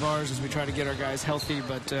focus of ours as we try to get our guys healthy.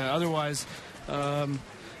 But otherwise,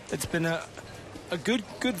 it's been a good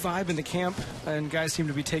vibe in the camp, and guys seem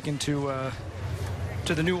to be taken to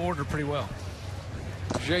the new order pretty well.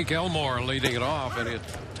 Jake Elmore leading it off, and he'll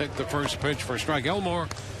take the first pitch for a strike. Elmore,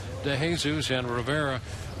 DeJesus, and Rivera.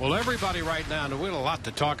 Well, everybody right now, and we have a lot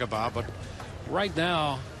to talk about, but right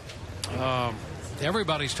now,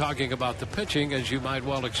 everybody's talking about the pitching, as you might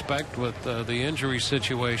well expect with the injury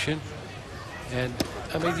situation. And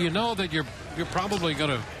I mean, you know that you're probably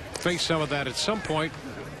going to face some of that at some point.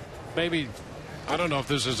 Maybe, I don't know if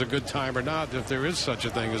this is a good time or not, if there is such a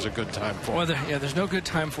thing as a good time for it. Well, there's no good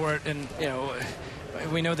time for it, and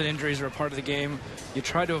we know that injuries are a part of the game. You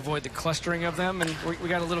try to avoid the clustering of them, and we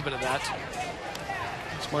got a little bit of that.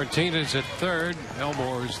 It's Martinez at third.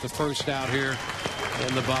 Elmore is the first out here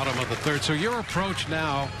in the bottom of the third. So your approach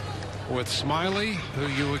now with Smiley, who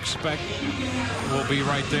you expect will be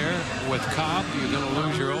right there. With Cobb, you're going to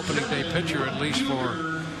lose your opening day pitcher at least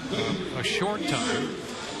for a short time.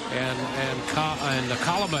 And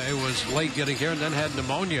Colomé was late getting here and then had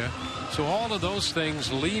pneumonia. So all of those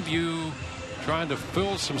things leave you trying to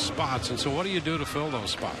fill some spots. And so what do you do to fill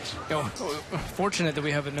those spots? Fortunate that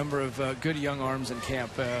we have a number of good young arms in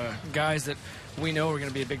camp, guys that we know are going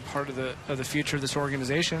to be a big part of the future of this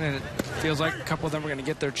organization, and it feels like a couple of them are going to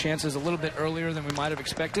get their chances a little bit earlier than we might have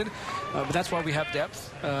expected. But that's why we have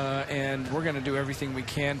depth, and we're going to do everything we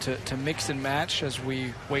can to mix and match as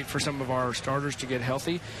we wait for some of our starters to get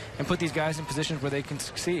healthy and put these guys in positions where they can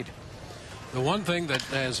succeed. The one thing that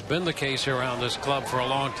has been the case around this club for a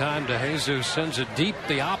long time, DeJesus sends it deep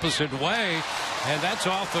the opposite way, and that's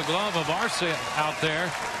off the glove of Arce out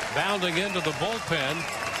there, bounding into the bullpen.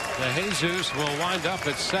 DeJesus will wind up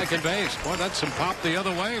at second base. Boy, that's some pop the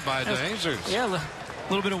other way by DeJesus. Yeah, a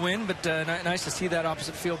little bit of wind, but nice to see that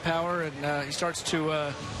opposite field power, and he starting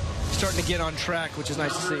to get on track, which is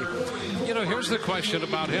nice to see. You know, here's the question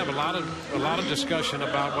about him. A lot of discussion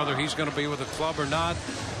about whether he's going to be with the club or not.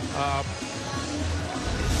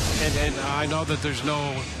 And I know that there's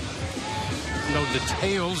no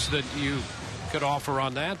details that you could offer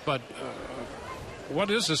on that, but what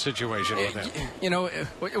is the situation with him? You know,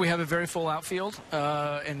 we have a very full outfield,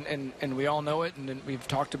 and we all know it, and we've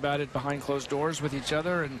talked about it behind closed doors with each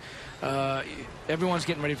other, and everyone's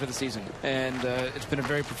getting ready for the season. And it's been a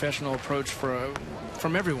very professional approach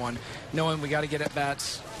from everyone, knowing we got to get at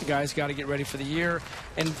bats. The guys got to get ready for the year,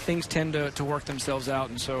 and things tend to work themselves out.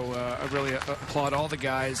 And so I really applaud all the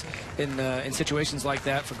guys in situations like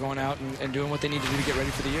that for going out and doing what they need to do to get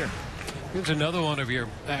ready for the year. Here's another one of your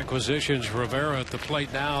acquisitions, Rivera at the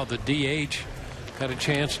plate now, the DH. Had a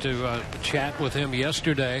chance to chat with him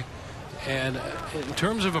yesterday. And in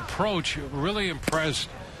terms of approach, really impressed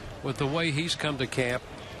with the way he's come to camp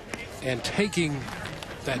and taking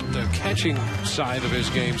that catching side of his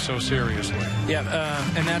game so seriously. Yeah,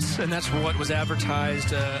 and that's what was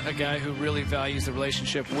advertised. A guy who really values the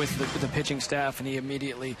relationship with the pitching staff, and he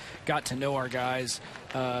immediately got to know our guys.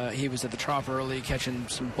 He was at the Trop early, catching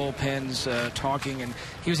some bullpens, talking, and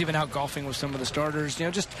he was even out golfing with some of the starters. You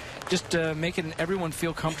know, just making everyone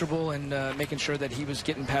feel comfortable and making sure that he was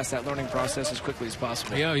getting past that learning process as quickly as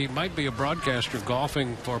possible. Yeah, he might be a broadcaster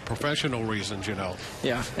golfing for professional reasons, you know.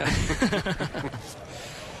 Yeah.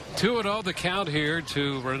 2-0 the count here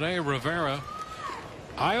to Rene Rivera.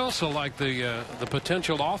 I also like the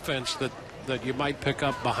potential offense that you might pick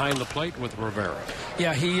up behind the plate with Rivera.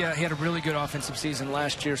 Yeah, he had a really good offensive season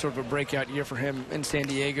last year, sort of a breakout year for him in San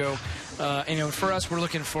Diego. And, you know, for us, we're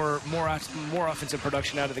looking for more offensive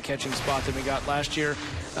production out of the catching spot than we got last year.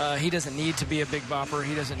 He doesn't need to be a big bopper.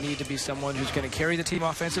 He doesn't need to be someone who's going to carry the team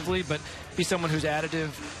offensively, but be someone who's additive.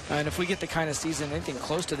 And if we get the kind of season, anything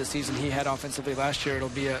close to the season he had offensively last year, it'll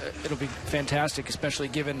be fantastic, especially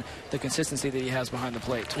given the consistency that he has behind the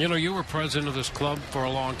plate. You know, you were president of this club for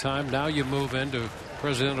a long time. Now you move into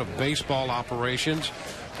president of baseball operations.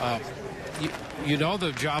 You know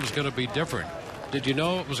the job's going to be different. Did you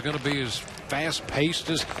know it was going to be as fast-paced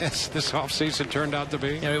as this offseason turned out to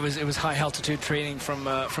be? You know, it was high-altitude training from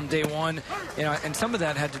day one. You know, and some of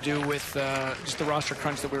that had to do with just the roster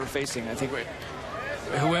crunch that we were facing. I think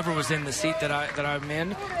whoever was in the seat that I'm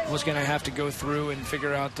in was going to have to go through and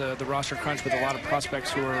figure out the roster crunch with a lot of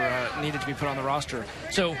prospects who are needed to be put on the roster.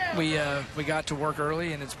 So we got to work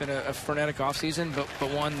early, and it's been a frenetic offseason, but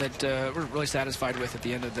one that we're really satisfied with at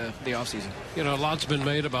the end of the offseason. You know, a lot's been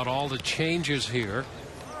made about all the changes here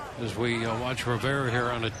as we watch Rivera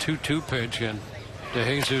here on a 2-2 pitch, and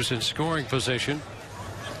DeJesus in scoring position.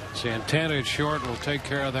 Santana at short will take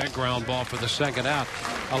care of that ground ball for the second out.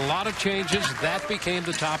 A lot of changes. That became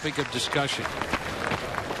the topic of discussion.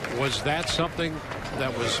 Was that something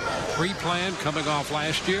that was pre-planned coming off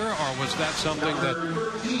last year, or was that something that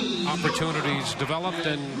opportunities developed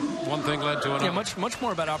and one thing led to another? Yeah, much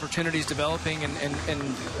more about opportunities developing and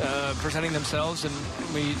presenting themselves, and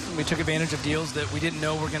we took advantage of deals that we didn't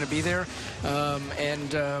know were going to be there.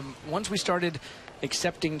 Once we started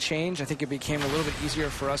accepting change, I think it became a little bit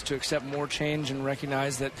easier for us to accept more change and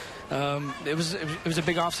recognize that it was a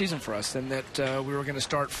big offseason for us, and that we were going to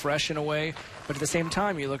start fresh in a way. But at the same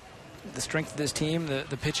time, you look, the strength of this team,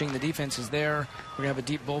 the pitching, the defense is there. We're going to have a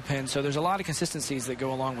deep bullpen, so there's a lot of consistencies that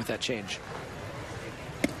go along with that change.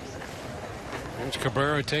 There's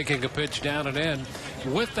Cabrera taking a pitch down and in.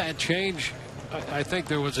 With that change, I think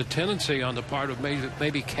there was a tendency on the part of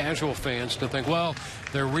maybe casual fans to think, well,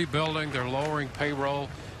 they're rebuilding, they're lowering payroll.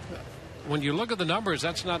 When you look at the numbers,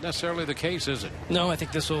 that's not necessarily the case, is it? No, I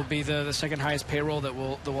think this will be the second highest payroll that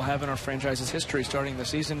we'll have in our franchise's history starting the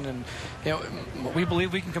season, and we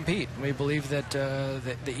believe we can compete. We believe that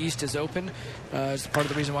the East is open. It's part of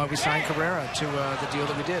the reason why we signed Cabrera to the deal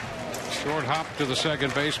that we did. Short hop to the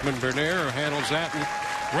second baseman. Bernier handles that. And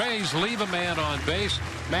Rays leave a man on base.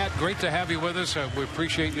 Matt, great to have you with us. We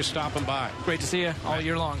appreciate you stopping by. Great to see you all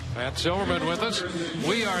year long. Matt Silverman with us.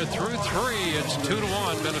 We are through 3. It's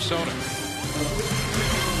 2-1 Minnesota.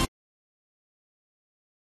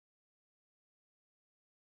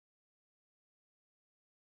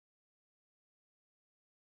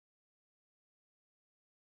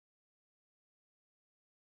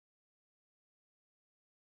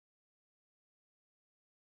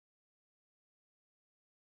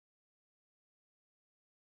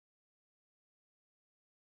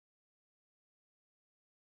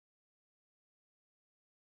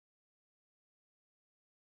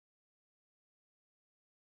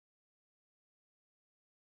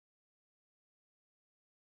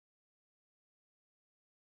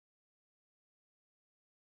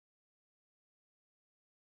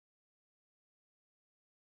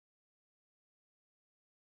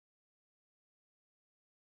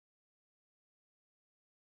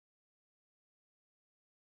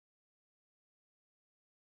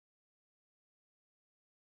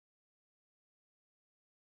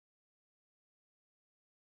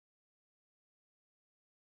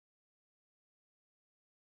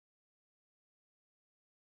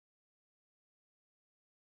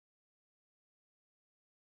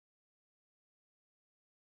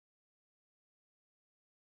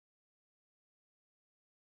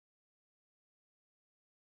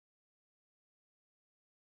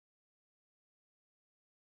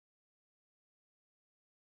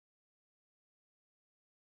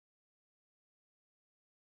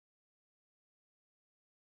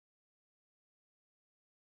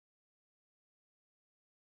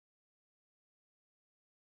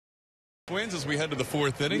 Twins as we head to the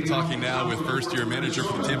 4th inning, talking now with first-year manager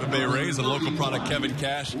for the Tampa Bay Rays and local product Kevin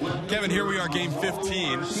Cash. Kevin, here we are, game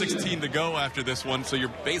 15, 16 to go after this one, so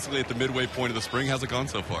you're basically at the midway point of the spring. How's it gone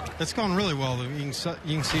so far? It's gone really well. You can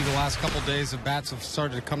see the last couple of days the bats have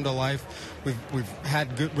started to come to life. We've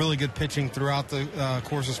had really good pitching throughout the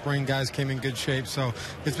course of spring. Guys came in good shape, so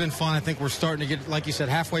it's been fun. I think we're starting to get, like you said,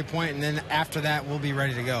 halfway point, and then after that we'll be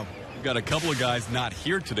ready to go. We've got a couple of guys not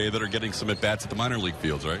here today that are getting some at-bats at the minor league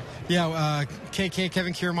fields, right? Yeah, Kevin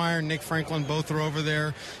Kiermaier and Nick Franklin both are over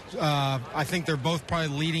there. I think they're both probably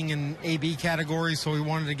leading in AB categories, so we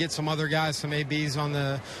wanted to get some other guys, some ABs on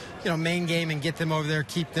the main game and get them over there,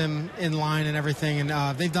 keep them in line and everything,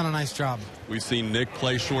 and they've done a nice job. We've seen Nick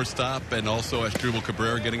play shortstop and also Asdrubal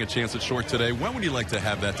Cabrera getting a chance at short today. When would you like to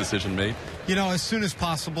have that decision made? As soon as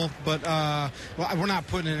possible, but we're not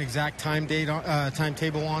putting an exact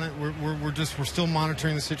timetable on it. We're still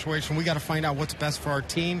monitoring the situation. We got to find out what's best for our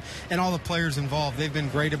team and all the players involved. They've been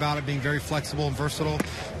great about it, being very flexible and versatile,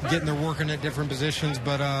 getting their working at different positions,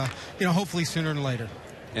 but hopefully sooner than later.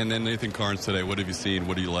 And then Nathan Carnes today, what have you seen?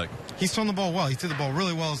 What do you like? He's thrown the ball well. He threw the ball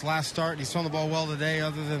really well his last start. He's thrown the ball well today,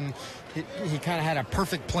 other than he kind of had a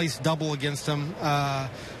perfect place double against him.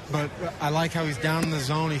 But I like how he's down in the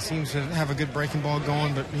zone. He seems to have a good breaking ball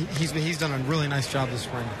going, but he's done a really nice job this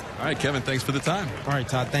spring. All right, Kevin, thanks for the time. All right,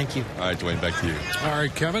 Todd, thank you. All right, Dwayne, back to you. All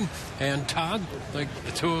right, Kevin and Todd, like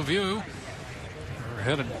the two of you are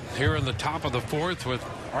We're headed here in the top of the fourth with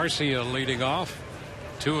Arcia leading off.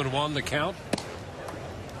 2-1 the count.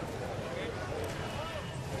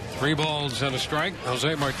 3 balls and a strike.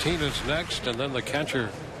 Jose Martinez next, and then the catcher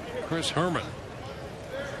Chris Herman.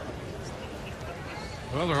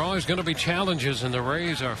 Well, there are always going to be challenges, and the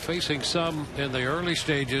Rays are facing some in the early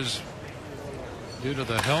stages due to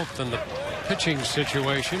the health and the pitching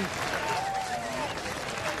situation.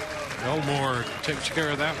 Elmore takes care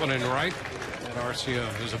of that one in right, and Arcia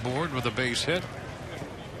is aboard with a base hit.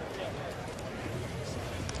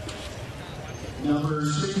 Number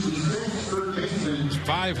 66, third baseman.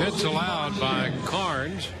 5 hits allowed by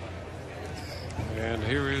Carnes, and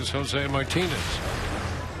here is Jose Martinez.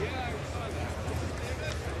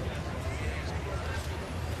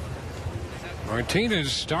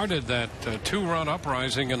 Martinez started that 2-run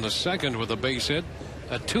uprising in the second with a base hit,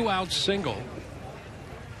 a 2-out single.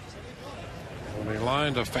 And he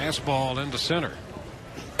lined a fastball into center.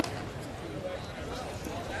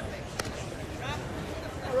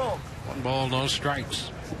 One ball, no strikes.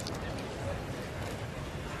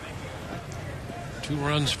 2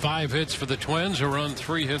 runs, 5 hits for the Twins. A run,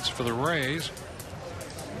 3 hits for the Rays.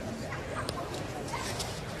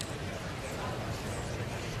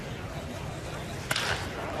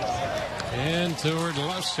 And toward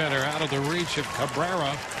left center, out of the reach of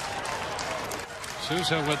Cabrera.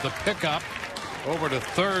 Souza with the pickup. Over to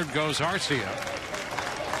third goes Arcia.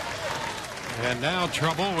 And now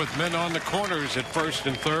trouble with men on the corners at first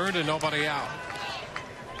and third, and nobody out.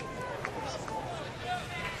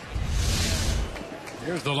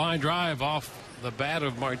 Here's the line drive off the bat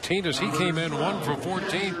of Martinez. He came in 1 for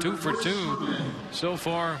 14, 2 for 2 so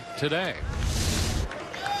far today.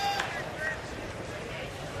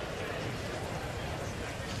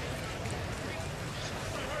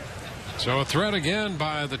 So a threat again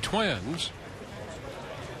by the Twins,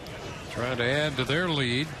 trying to add to their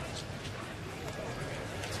lead.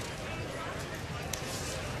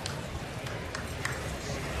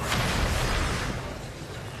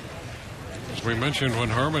 As we mentioned, when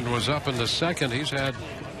Herman was up in the second, he's had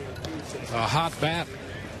a hot bat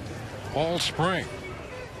all spring.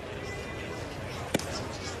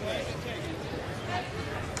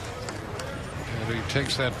 And he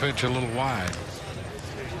takes that pitch a little wide.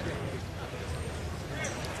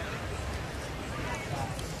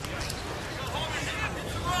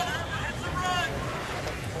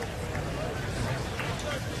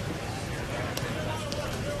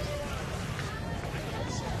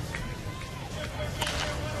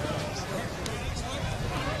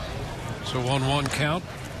 So 1-1 count.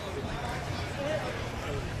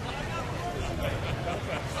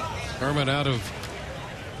 Herman out of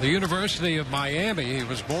the University of Miami. He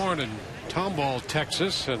was born in Tomball,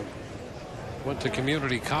 Texas, and went to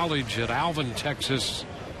community college at Alvin, Texas.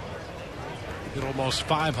 Hit almost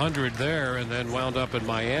 500 there, and then wound up in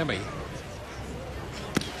Miami.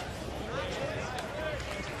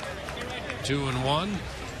 2-1.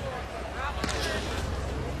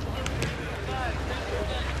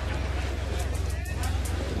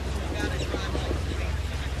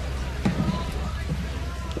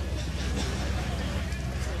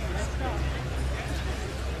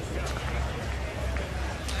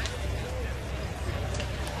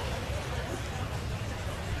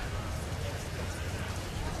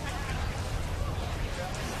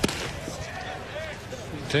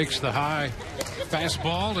 Takes the high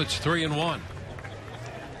fastball. It's 3-1.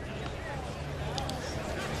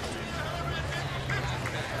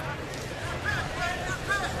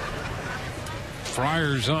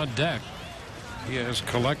 Fryer's on deck. He has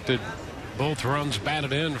collected both runs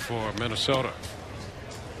batted in for Minnesota.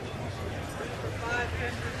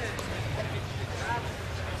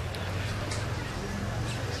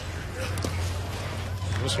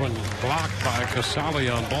 This one blocked by Casale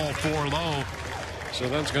on ball 4 low. So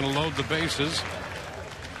that's going to load the bases.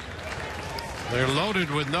 They're loaded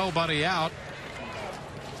with nobody out.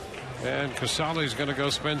 And Casale's going to go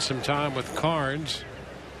spend some time with Carnes.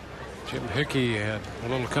 Jim Hickey had a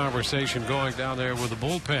little conversation going down there with the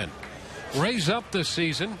bullpen. Rays up this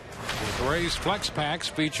season with Rays Flex Packs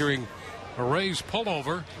featuring a Rays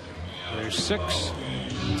pullover. There's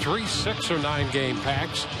 3, 6, or 9 game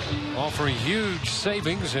packs offering huge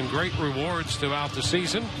savings and great rewards throughout the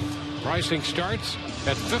season. Pricing starts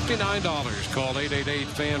at $59. Call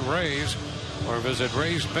 888-FAN-RAYS or visit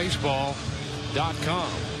RaysBaseball.com.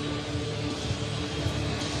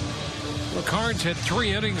 Well, Carnes had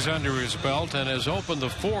 3 innings under his belt and has opened the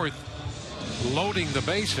 4th loading the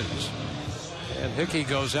bases. And Hickey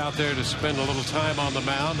goes out there to spend a little time on the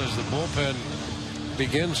mound as the bullpen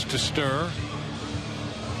begins to stir.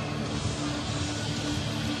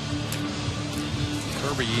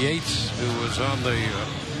 Kirby Yates, who was on the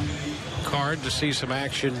card to see some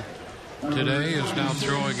action today, is now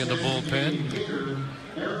throwing in the bullpen.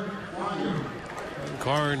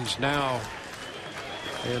 Carnes now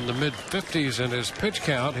in the mid-50s in his pitch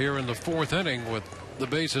count here in the 4th inning with the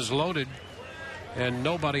bases loaded and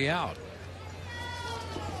nobody out.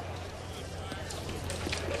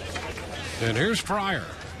 And here's Pryor.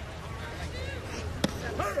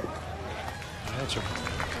 That's a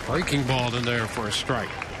breaking ball in there for a strike.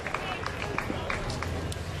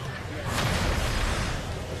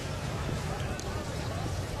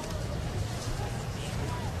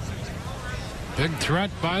 Big threat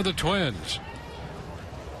by the Twins.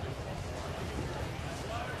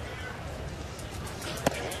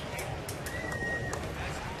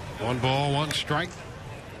 One ball, one strike.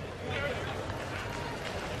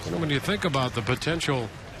 You know, when you think about the potential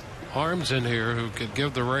arms in here who could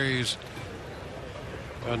give the Rays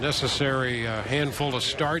a necessary handful of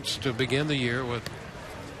starts to begin the year, with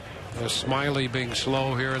Smiley being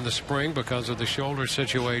slow here in the spring because of the shoulder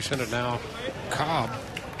situation, and now Cobb.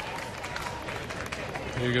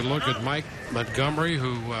 You can look at Mike Montgomery,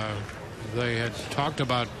 who they had talked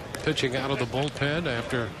about pitching out of the bullpen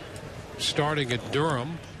after starting at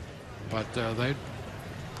Durham, but they'd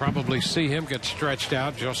probably see him get stretched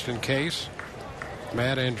out just in case.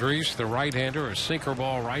 Matt Andriese, the right-hander, a sinker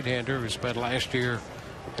ball right-hander who spent last year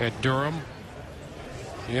at Durham.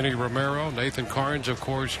 Yenny Romero, Nathan Carnes, of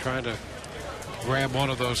course, trying to grab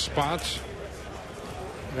one of those spots.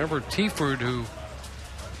 Remember Tiford, who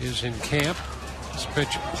is in camp. This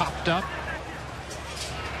pitch popped up.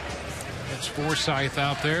 That's Forsythe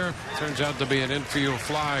out there. Turns out to be an infield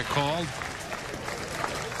fly called.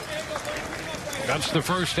 That's the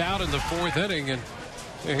first out in the 4th inning, and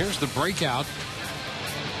here's the breakout.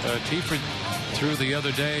 Tiford threw the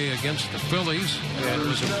other day against the Phillies and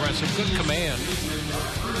was impressive. Good command.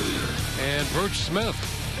 And Birch Smith.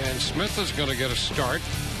 And Smith is going to get a start.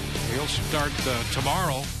 He'll start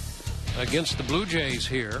tomorrow against the Blue Jays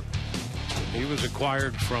here. He was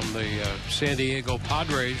acquired from the San Diego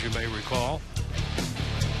Padres, you may recall.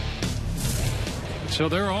 So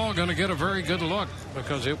they're all going to get a very good look,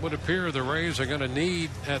 because it would appear the Rays are going to need,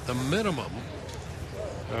 at the minimum,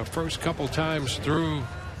 first couple times through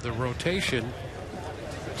the rotation,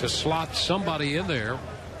 to slot somebody in there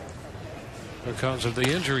because of the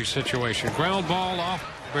injury situation. Ground ball off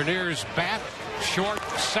Bernier's bat, short,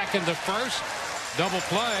 second to first, double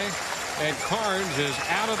play, and Carnes is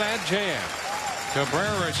out of that jam.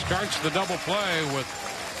 Cabrera starts the double play with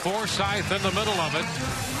Forsythe in the middle of it.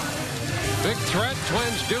 Big threat.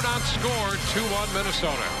 Twins do not score. 2-1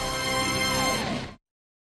 Minnesota.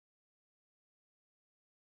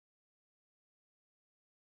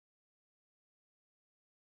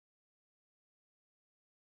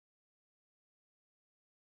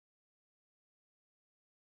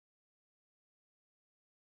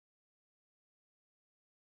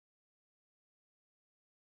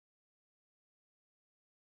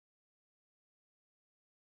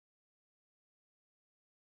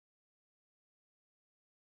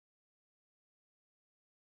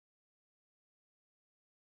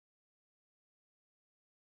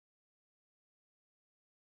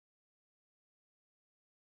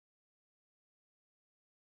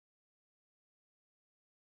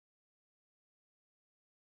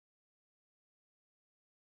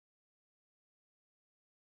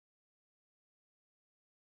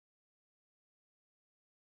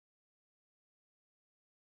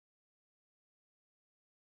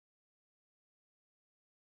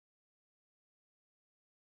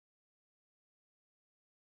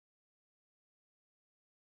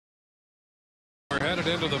 We're headed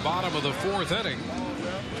into the bottom of the 4th inning.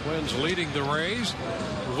 Twins leading the Rays.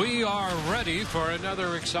 We are ready for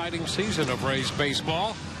another exciting season of Rays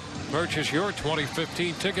baseball. Purchase your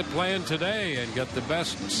 2015 ticket plan today and get the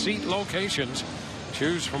best seat locations.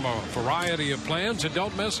 Choose from a variety of plans and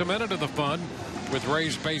don't miss a minute of the fun with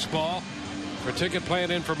Rays baseball. For ticket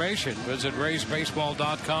plan information, visit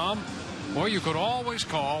raysbaseball.com, or you could always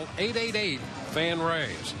call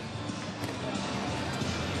 888-FAN-RAYS.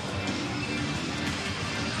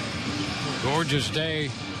 Gorgeous day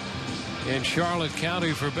in Charlotte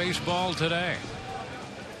County for baseball today.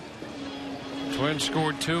 Twins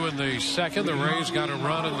scored 2 in the 2nd. The Rays got a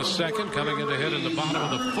run in the 2nd, coming in to hit in the bottom of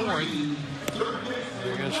the 4th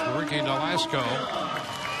against Ricky Nolasco.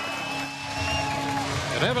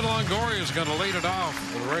 And Evan Longoria is going to lead it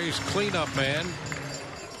off, the Rays cleanup man.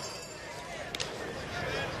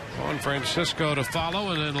 Juan Francisco to follow,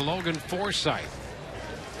 and then Logan Forsythe.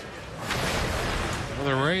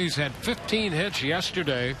 The Rays had 15 hits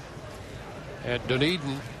yesterday at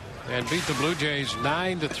Dunedin. and beat the Blue Jays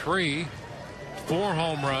 9-3. 4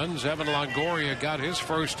 home runs. Evan Longoria got his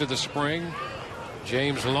first of the spring.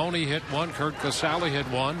 James Loney hit 1. Kurt Casale hit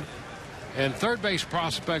 1. And third base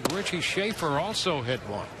prospect Richie Schaefer also hit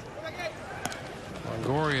 1.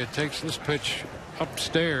 Longoria takes this pitch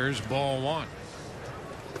upstairs, ball 1.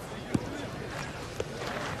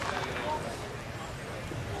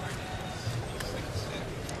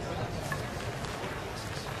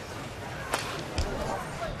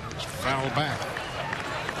 Foul back.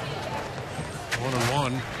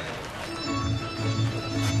 1-1.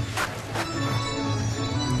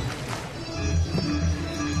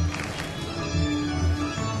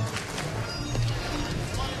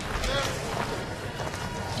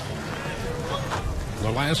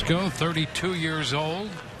 Velasco, 32 years old.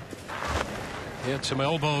 He had some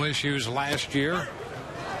elbow issues last year.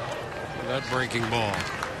 That breaking ball.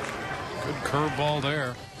 Good curveball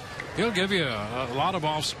there. He'll give you a lot of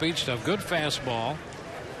off-speed stuff. Good fastball.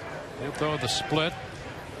 He'll throw the split.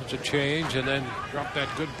 It's a change, and then drop that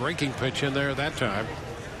good breaking pitch in there that time.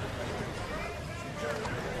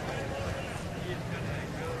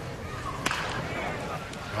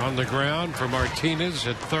 On the ground for Martinez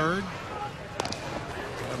at third.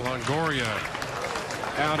 And Longoria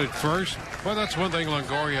out at first. Well, that's one thing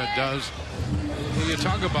Longoria does. When you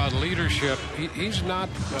talk about leadership, he's not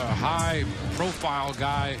a high-profile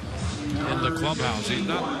guy in the clubhouse. He's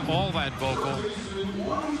not all that vocal.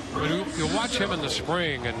 But you watch him in the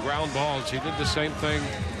spring and ground balls. He did the same thing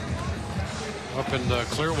up in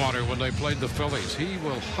Clearwater when they played the Phillies. He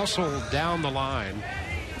will hustle down the line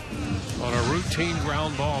on a routine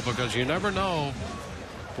ground ball because you never know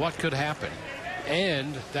what could happen.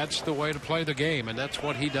 And that's the way to play the game, and that's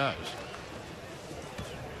what he does.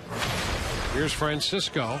 Here's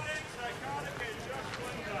Francisco.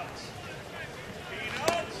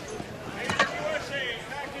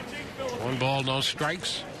 One ball, no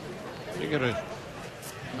strikes. You get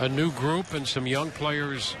a new group and some young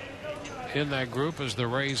players in that group, as the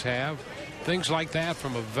Rays have. Things like that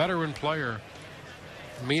from a veteran player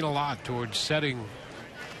mean a lot towards setting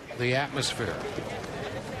the atmosphere.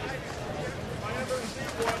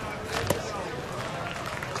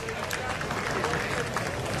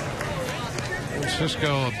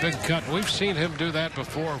 Francisco, a big cut. We've seen him do that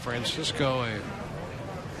before. Francisco, a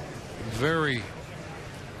very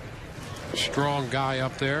strong guy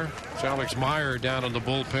up there. It's Alex Meyer down in the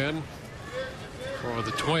bullpen for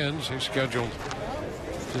the Twins. He's scheduled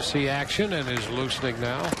to see action and is loosening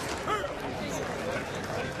now.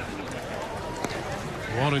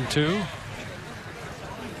 1-2.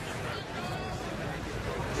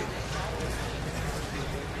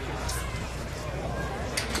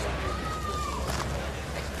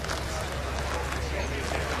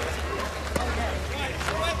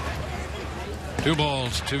 Two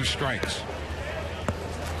balls, 2 strikes.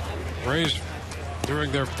 Rays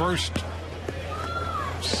during their first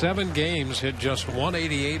 7 games hit just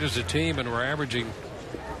 188 as a team and were averaging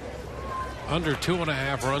under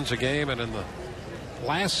 2.5 runs a game, and in the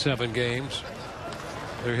last 7 games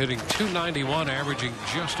they're hitting 291, averaging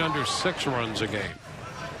just under 6 runs a game.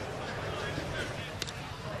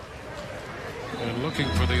 And looking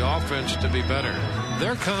for the offense to be better.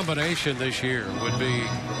 Their combination this year would be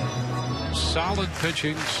solid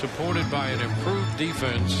pitching supported by an improved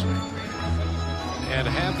defense and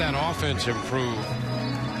have that offense improve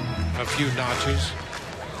a few notches.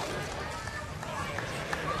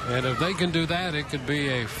 And if they can do that, it could be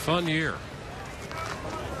a fun year.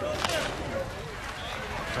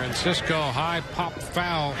 Francisco, high pop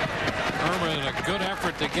foul. Herman, a good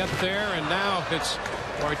effort to get there, and now it's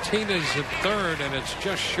Martinez at third, and it's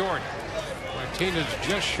just short. Martinez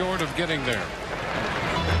just short of getting there.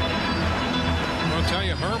 I'll tell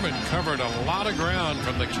you, Herman covered a lot of ground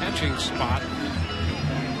from the catching spot.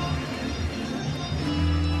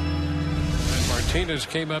 And Martinez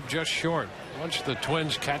came up just short. Watch the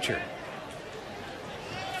Twins catcher.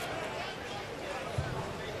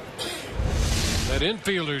 That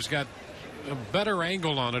infielder's got a better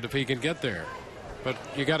angle on it if he can get there. But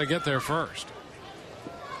you got to get there first.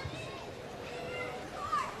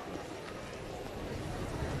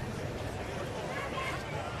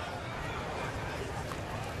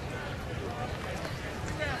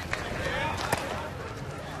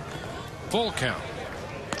 Full count.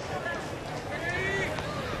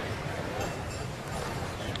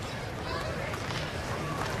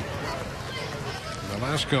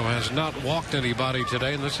 Velasco has not walked anybody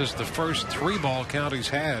today, and this is the first 3-ball count he's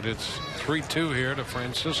had. It's 3-2 here to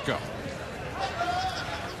Francisco.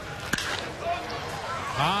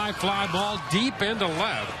 High fly ball deep into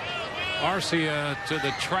left. Arcia to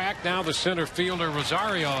the track. Now the center fielder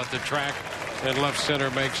Rosario at the track, and left center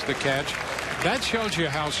makes the catch. That shows you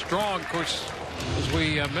how strong. Of course, as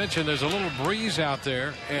we mentioned, there's a little breeze out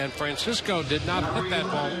there, and Francisco did not hit that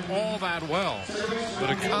ball all that well.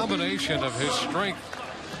 But a combination of his strength,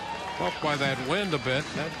 helped by that wind a bit,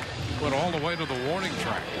 that went all the way to the warning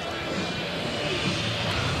track.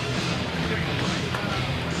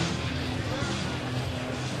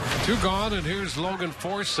 Two gone, and here's Logan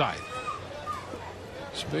Forsythe.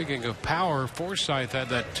 Speaking of power, Forsythe had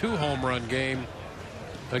that 2-home run game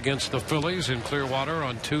against the Phillies in Clearwater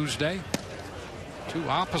on Tuesday. 2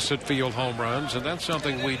 opposite field home runs, and that's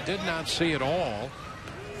something we did not see at all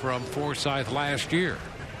from Forsythe last year.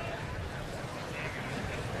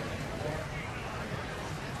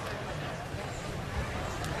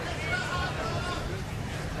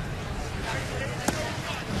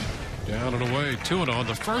 Down and away, 2-0.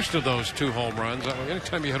 The first of those 2 home runs.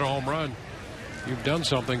 Anytime you hit a home run, you've done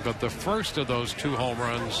something. But the first of those 2 home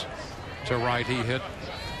runs to right he hit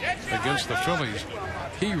against the Phillies,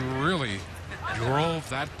 he really drove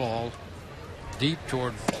that ball deep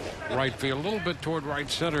toward right field, a little bit toward right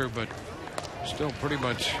center, but still pretty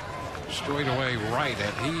much straight away right,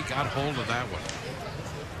 and he got hold of that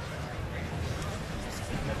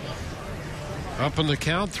one. Up in the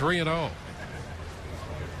count, 3-0.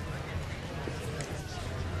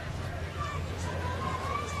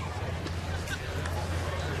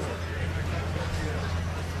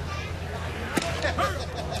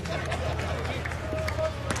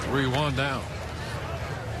 One down.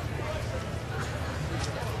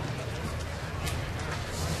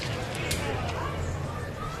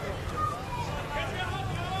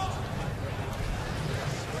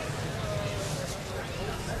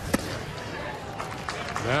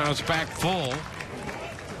 Now it's back full.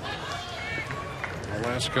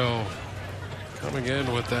 Velasco coming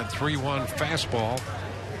in with that 3-1 fastball.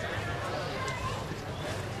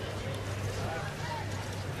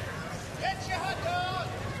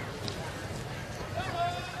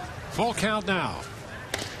 Full count now.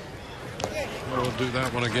 We'll do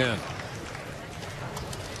that one again.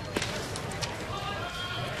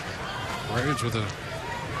 Braves with a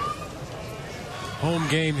home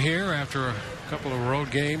game here after a couple of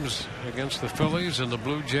road games against the Phillies and the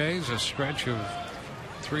Blue Jays. A stretch of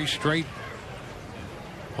 3 straight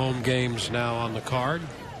home games now on the card.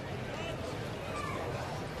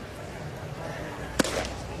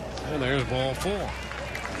 And there's ball 4.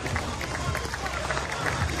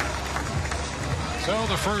 So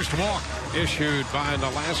the first walk issued by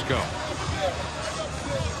Nolasco.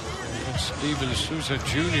 Steven Souza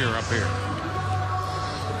Jr. up here.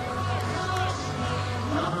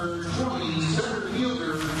 Number 20, center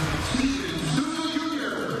fielder, Steven Souza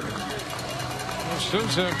Jr.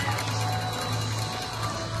 Souza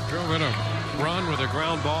drove in a run with a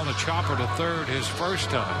ground ball to chopper to third his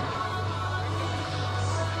first time.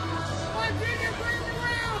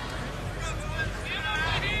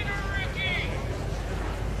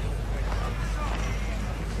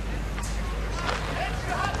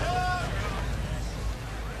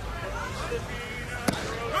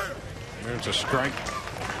 There's a strike.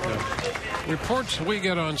 Reports we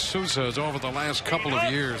get on Souza is over the last couple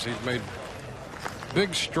of years he's made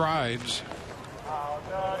big strides.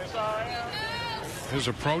 His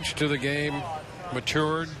approach to the game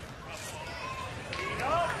matured.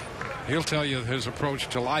 He'll tell you his approach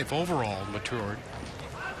to life overall matured.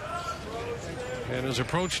 And his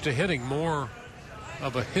approach to hitting more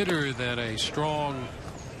of a hitter than a strong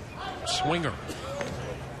swinger.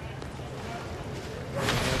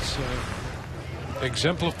 That's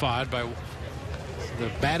exemplified by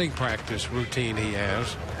the batting practice routine he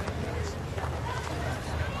has.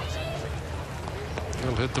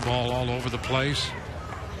 He'll hit the ball all over the place,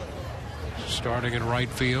 starting in right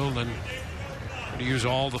field and use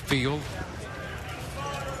all the field.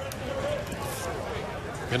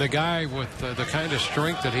 And a guy with the kind of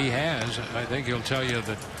strength that he has, I think he'll tell you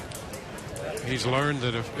that he's learned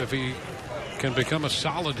that if he can become a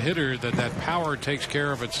solid hitter, that power takes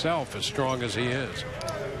care of itself, as strong as he is.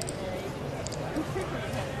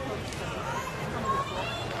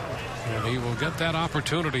 And he will get that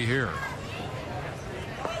opportunity here.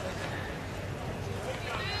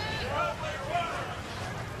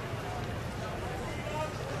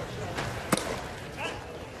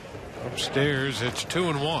 Upstairs, it's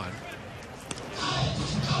 2-1.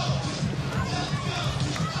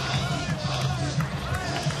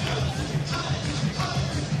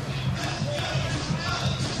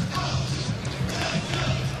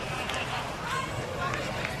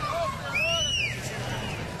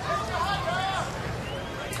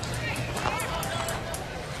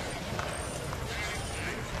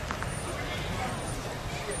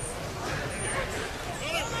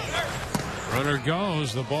 Runner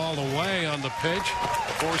goes, the ball away on the pitch.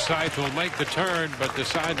 Forsythe will make the turn, but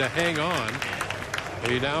decide to hang on.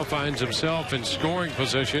 He now finds himself in scoring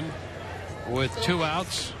position with 2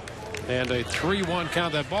 outs and a 3-1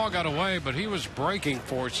 count. That ball got away, but he was breaking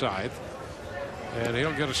Forsythe, and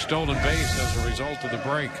he'll get a stolen base as a result of the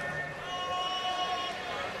break.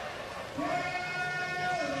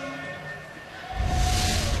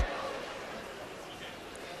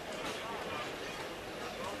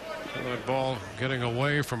 That ball getting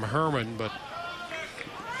away from Herman, but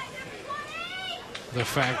the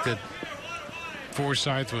fact that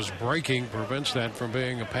Forsythe was breaking prevents that from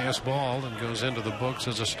being a pass ball and goes into the books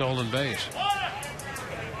as a stolen base.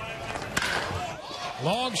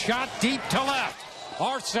 Long shot deep to left.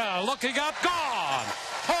 Arce looking up, gone.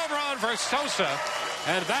 Home run for Sosa,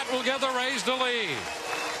 and that will give the Rays the lead.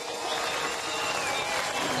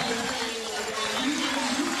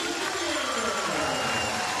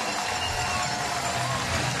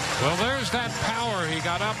 Well, there's that power. He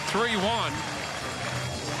got up 3-1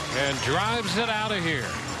 and drives it out of here.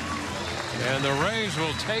 And the Rays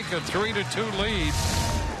will take a 3-2 lead.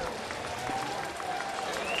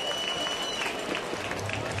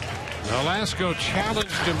 Nolasco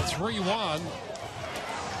challenged him 3-1.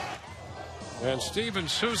 And Steven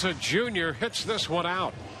Souza Jr. hits this one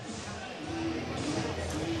out.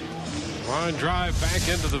 Line drive back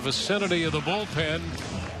into the vicinity of the bullpen.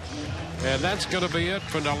 And that's going to be it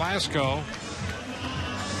for Nolasco.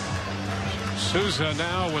 Souza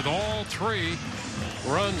now with all 3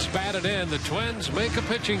 runs batted in. The Twins make a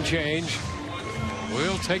pitching change.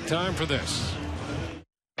 We'll take time for this.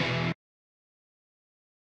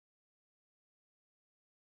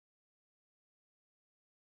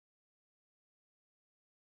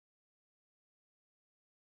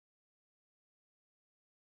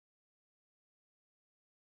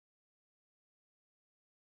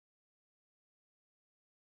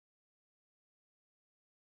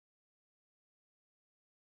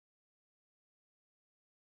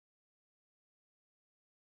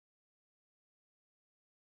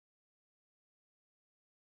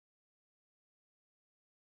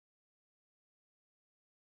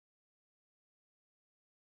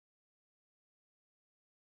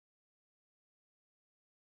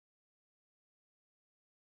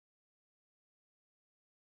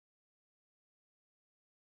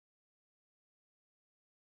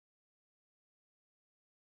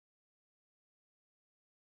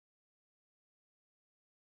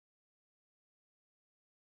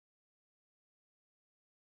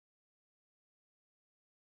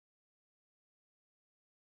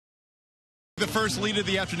 The first lead of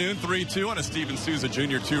the afternoon, 3-2 on a Steven Souza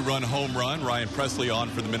Jr. 2-run home run. Ryan Presley on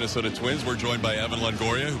for the Minnesota Twins. We're joined by Evan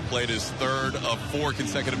Longoria, who played his 3rd of 4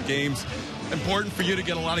 consecutive games. Important for you to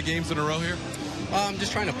get a lot of games in a row here? I'm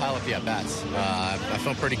just trying to pile up the at-bats. I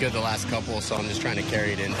felt pretty good the last couple, so I'm just trying to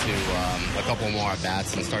carry it into a couple more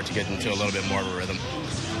at-bats and start to get into a little bit more of a rhythm.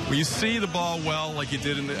 When you see the ball well, like you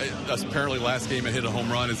did in the apparently last game, it hit a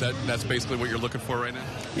home run. That's basically what you're looking for right now?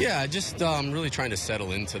 Yeah, just really trying to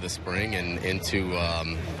settle into the spring and into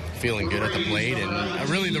feeling good at the plate. And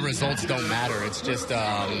really, the results don't matter. It's just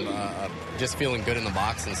feeling good in the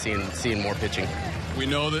box and seeing more pitching. We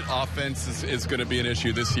know that offense is going to be an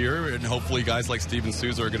issue this year, and hopefully guys like Steven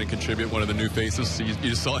Souza are going to contribute. One of the new faces. So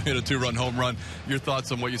you saw him hit a 2-run home run. Your thoughts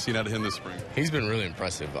on what you've seen out of him this spring? He's been really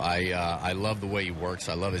impressive. I love the way he works.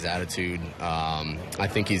 I love his attitude. I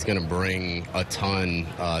think he's going to bring a ton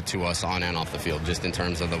to us on and off the field, just in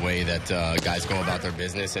terms of the way that guys go about their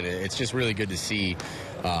business. And it's just really good to see.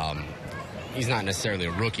 He's not necessarily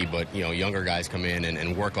a rookie, but younger guys come in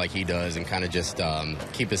and work like he does, and kind of just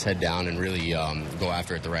keep his head down and really go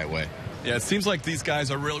after it the right way. Yeah, it seems like these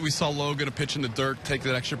guys are really. We saw Logan a pitch in the dirt, take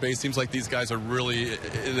that extra base. Seems like these guys are really.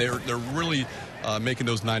 They're really making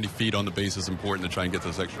those 90 feet on the base is important to try and get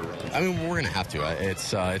those extra runs. I mean, we're going to have to.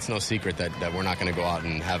 It's no secret that we're not going to go out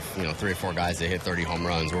and have 3 or 4 guys that hit 30 home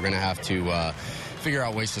runs. We're going to have to figure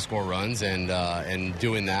out ways to score runs, and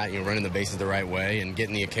doing that, running the bases the right way and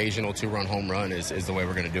getting the occasional 2-run home run is the way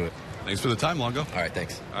we're going to do it. Thanks for the time, Longo. All right,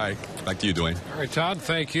 thanks. All right, back to you, Dwayne. All right, Todd,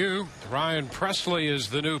 thank you. Ryan Presley is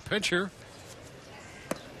the new pitcher.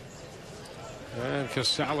 And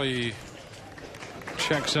Casale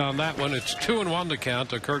checks on that one. It's 2-1 to count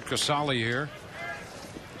to Kurt Casale here.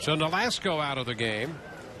 So Nolasco out of the game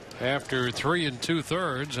after 3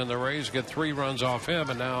 2/3, and the Rays get 3 runs off him,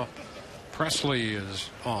 and now Presley is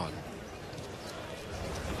on.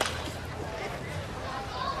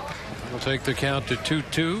 We'll take the count to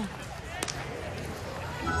 2-2.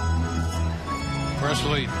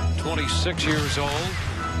 Presley, 26 years old,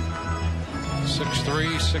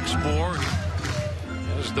 6'3", 6'4",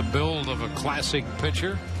 This is the build of a classic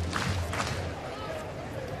pitcher.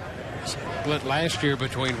 Split last year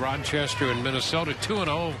between Rochester and Minnesota,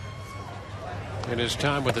 2-0 in his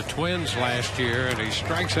time with the Twins last year, and he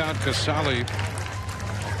strikes out Casali.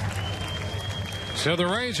 So the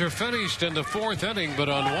Rays are finished in the 4th inning, but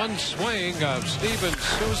on one swing of Steven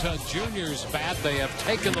Souza Jr.'s bat, they have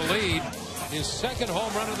taken the lead. His second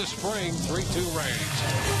home run of the spring, 3-2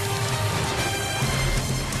 Rays.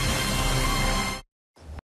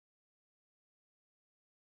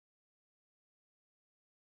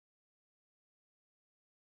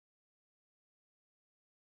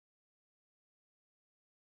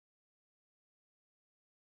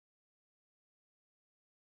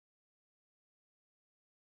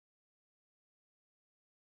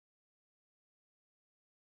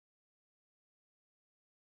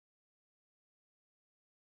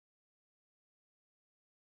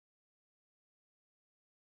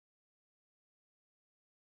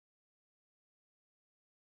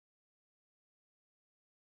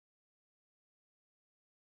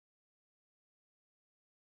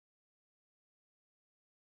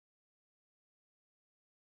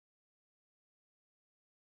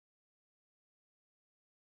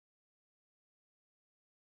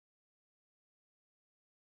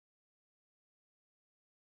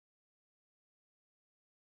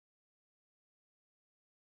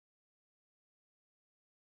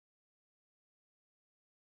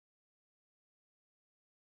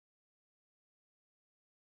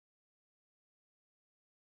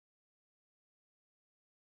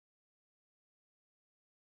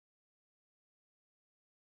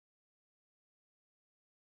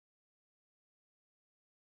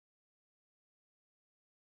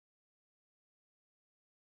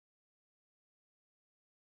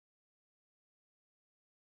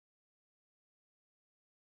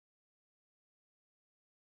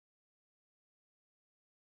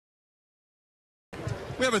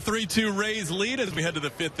 We have a 3-2 Rays lead as we head to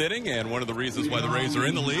the 5th inning, and one of the reasons why the Rays are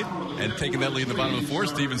in the lead and taking that lead in the bottom of the 4th,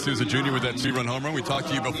 Steven Souza Jr. with that 2-run home run. We talked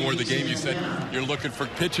to you before the game. You said you're looking for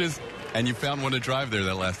pitches, and you found one to drive there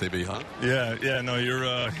that last AB, huh? Yeah. No,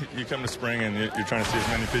 you come to spring and you're trying to see as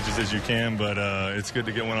many pitches as you can, but it's good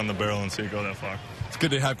to get one on the barrel and see it go that far. It's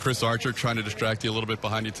good to have Chris Archer trying to distract you a little bit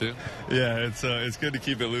behind you, too. Yeah, it's good to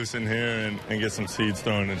keep it loose in here and get some seeds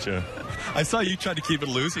thrown at you. I saw you tried to keep it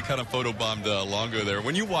loose. You kind of photobombed Longo there.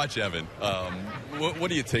 When you watch Evan, what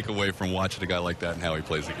do you take away from watching a guy like that and how he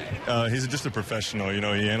plays the game? He's just a professional. You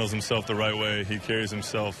know, he handles himself the right way. He carries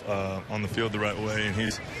himself on the field the right way, and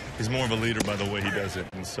he's more of a leader by the way he does it.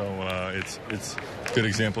 And so it's a good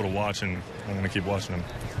example to watch, and I'm going to keep watching him.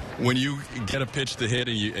 When you get a pitch to hit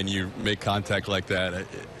and you make contact like that,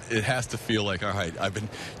 it has to feel like, all right,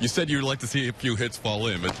 you said you'd like to see a few hits fall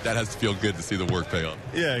in, but that has to feel good to see the work pay off.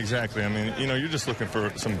 Yeah, exactly. I mean, you know, you're just looking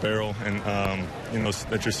for some barrel and, you know,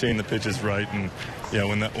 that you're seeing the pitches right. And, yeah,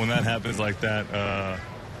 when that happens like that,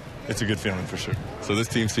 it's a good feeling for sure. So this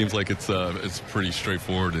team seems like it's pretty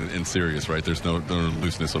straightforward and serious, right? There's no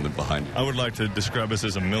looseness on the behind you. I would like to describe us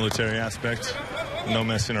as a military aspect. No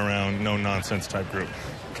messing around, no nonsense type group.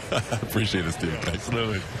 Appreciate it, Steve.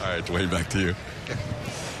 Absolutely. All right, Dwayne, back to you.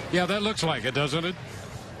 Yeah, that looks like it, doesn't it?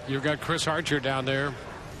 You've got Chris Archer down there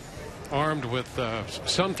armed with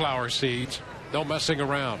sunflower seeds. No messing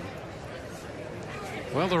around.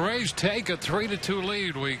 Well, the Rays take a 3-2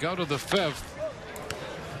 lead. We go to the 5th.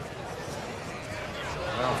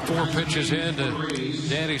 4 pitches in to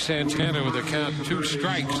Danny Santana with a count 2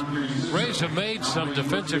 strikes. Rays have made some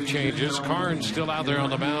defensive changes. Karn's still out there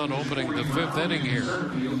on the mound opening the 5th inning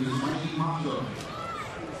here.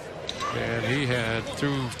 And he had,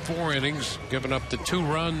 through 4 innings, given up the 2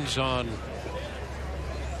 runs on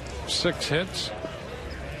 6 hits.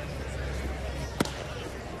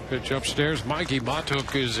 Pitch upstairs. Mikey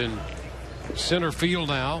Matuk is in center field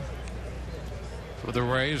now for the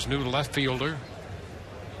Rays. New left fielder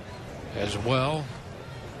as well.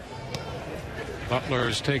 Butler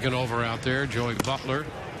has taken over out there. Joey Butler.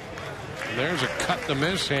 And there's a cut to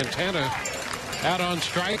miss. Santana out on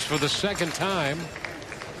strikes for the 2nd time.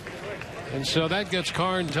 And so that gets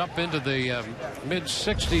Karns up into the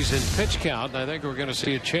mid-60s in pitch count. I think we're going to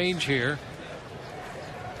see a change here.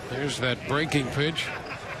 There's that breaking pitch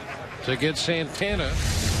to get Santana.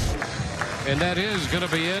 And that is going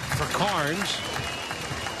to be it for Karns.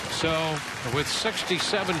 So with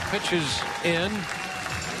 67 pitches in,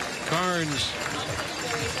 Karns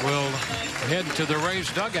will head to the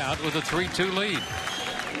Rays dugout with a 3-2 lead.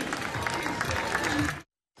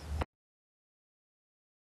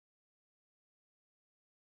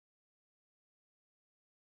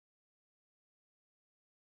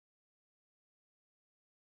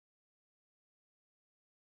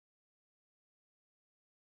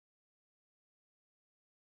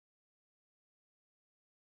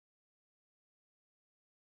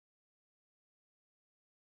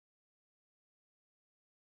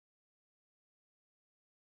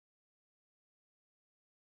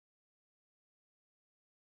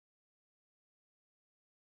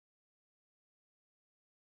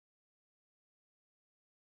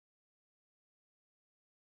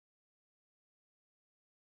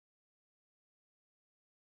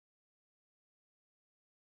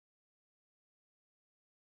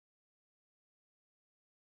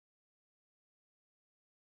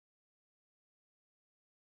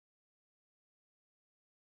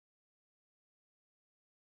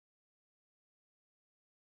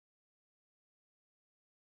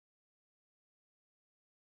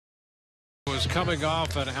 is coming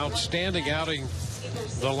off an outstanding outing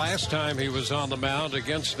the last time he was on the mound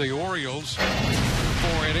against the Orioles.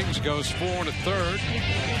 4 innings, goes 4 1/3,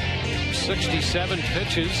 67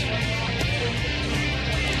 pitches.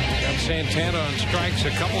 Got Santana on strikes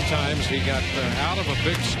a couple times. He got out of a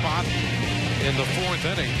big spot in the 4th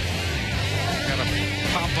inning. Got a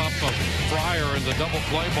pop-up of Fryer in the double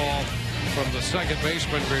play ball from the second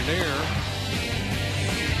baseman Grenier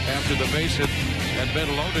after the base had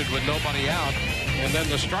been loaded with nobody out. And then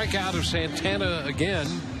the strikeout of Santana again.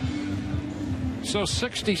 So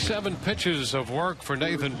 67 pitches of work for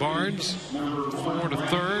Nathan Barnes. 4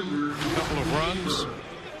 1/3, a couple of runs,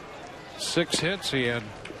 6 hits. He had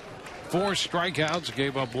 4 strikeouts,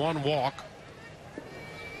 gave up 1 walk.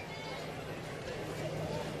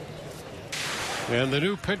 And the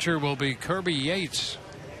new pitcher will be Kirby Yates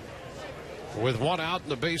with 1 out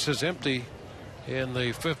and the bases empty in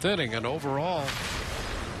the 5th inning. And overall,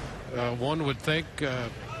 one would think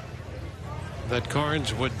that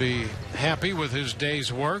Carnes would be happy with his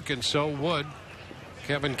day's work, and so would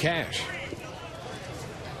Kevin Cash.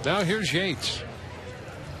 Now here's Yates.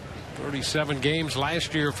 37 games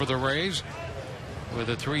last year for the Rays with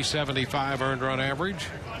a .375 earned run average.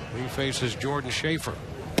 He faces Jordan Schaefer.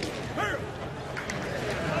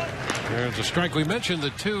 There's a strike. We mentioned the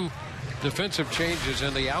 2 defensive changes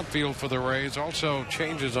in the outfield for the Rays. Also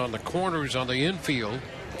changes on the corners on the infield.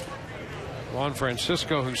 Juan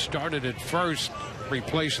Francisco, who started at first,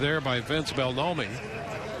 replaced there by Vince Belnomi.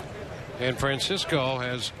 And Francisco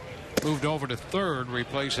has moved over to third,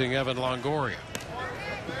 replacing Evan Longoria.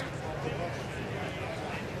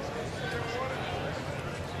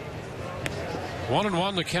 One and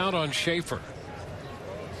one the count on Schaefer.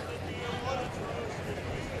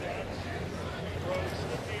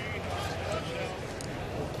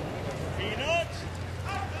 Peanuts.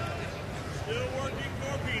 Still working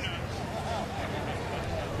for Peanuts.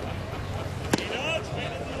 Peanuts,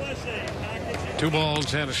 made in the USA. 2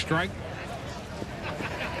 balls and a strike.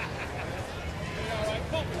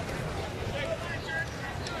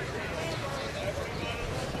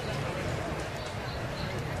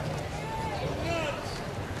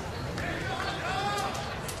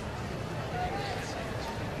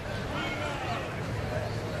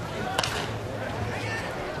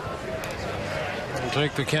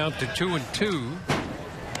 Take the count to 2-2.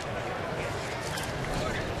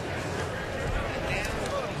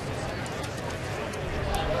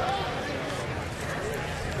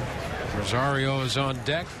 Rosario is on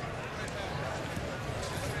deck.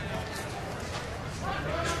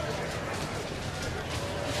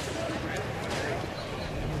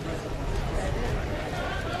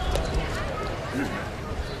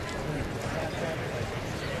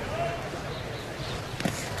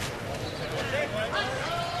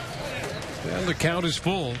 And the count is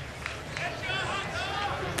full.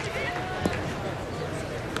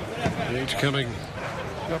 Yates coming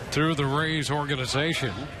up through the Rays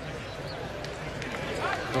organization.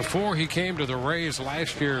 Before he came to the Rays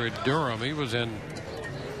last year at Durham, he was in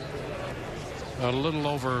a little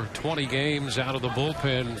over 20 games out of the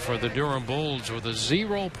bullpen for the Durham Bulls with a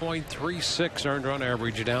 0.36 earned run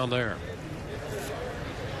average down there.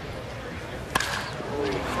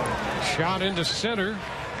 Shot into center.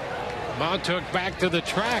 Montook back to the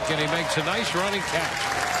track, and he makes a nice running catch.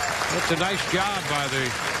 That's a nice job by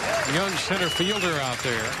the young center fielder out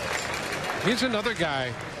there. He's another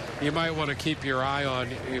guy you might want to keep your eye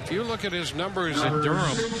on. If you look at his numbers in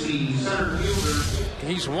Durham,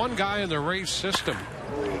 he's one guy in the Rays system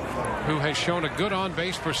who has shown a good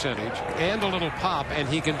on-base percentage and a little pop, and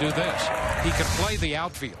he can do this. He can play the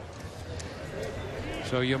outfield.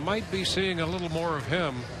 So you might be seeing a little more of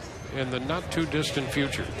him in the not-too-distant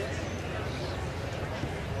future.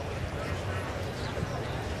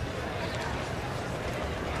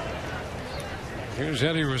 Here's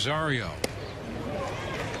Eddie Rosario.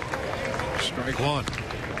 Strike 1.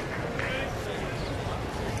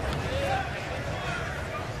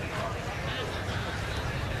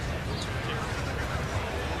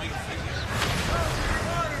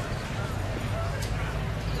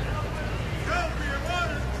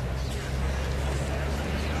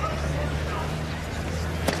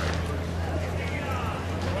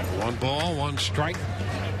 One ball, 1 strike.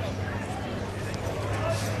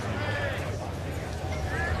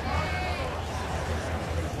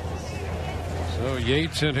 So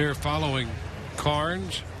Yates in here following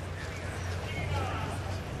Carnes.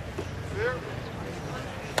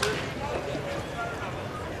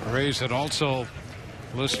 Rays had also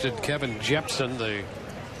listed Kevin Jepson, the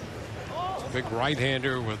big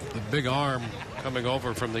right-hander with the big arm coming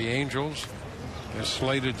over from the Angels. Is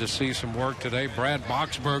slated to see some work today. Brad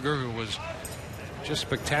Boxberger, who was just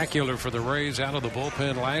spectacular for the Rays out of the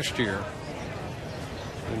bullpen last year.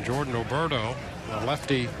 And Jordan Alberto, a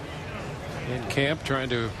lefty in camp, trying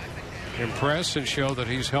to impress and show that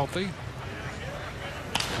he's healthy.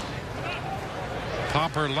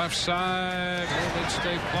 Popper left side. Will it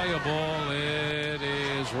stay playable? It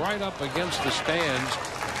is right up against the stands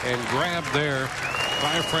and grabbed there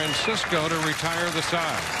by Francisco to retire the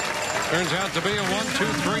side. Turns out to be a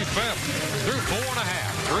 1-2-3 fifth through 4.5.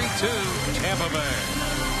 3-2 Tampa Bay.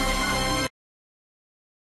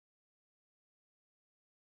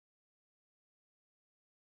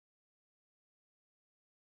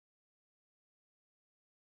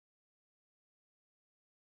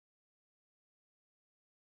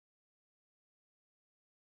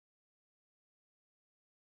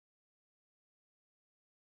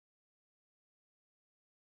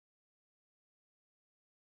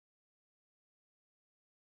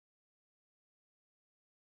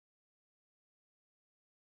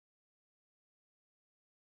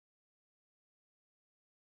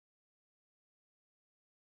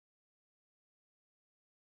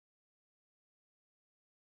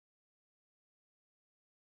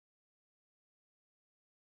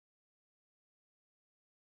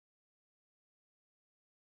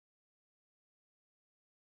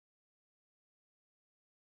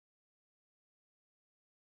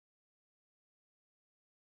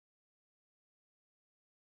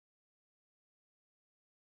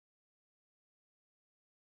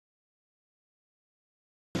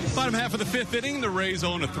 Bottom half of the fifth inning, the Rays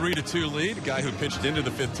own a 3-2 lead. A guy who pitched into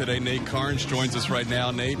the fifth today, Nate Carnes, joins us right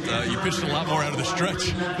now. Nate, you pitched a lot more out of the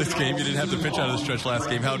stretch this game. You didn't have to pitch out of the stretch last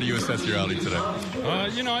game. How do you assess your outing today?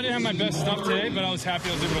 You know, I didn't have my best stuff today, but I was happy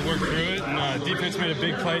I was able to work through it. And defense made a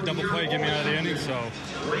big play, double play, get me out of the inning. So,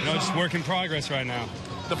 you know, just work in progress right now.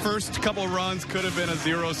 The first couple of runs could have been a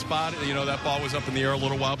zero spot. You know, that ball was up in the air a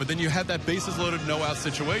little while, but then you had that bases loaded, no out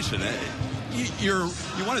situation. You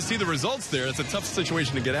want to see the results there. It's a tough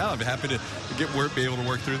situation to get out of. Happy to be able to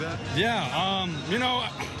work through that. Yeah, you know,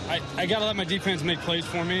 I got to let my defense make plays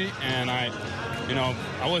for me, and I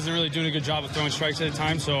wasn't really doing a good job of throwing strikes at the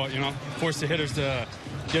time, so, you know, forced the hitters to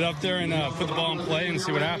get up there and put the ball in play and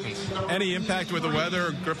see what happens. Any impact with the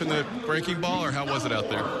weather, gripping the breaking ball, or how was it out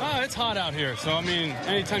there? It's hot out here, so, I mean,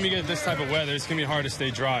 anytime you get this type of weather, it's going to be hard to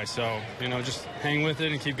stay dry, so, you know, just hang with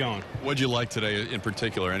it and keep going. What did you like today in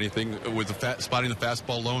particular? Anything with spotting the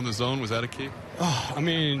fastball low in the zone? Was that a key? Oh, I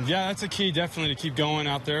mean, yeah, that's a key, definitely, to keep going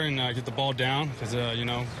out there and get the ball down, because, you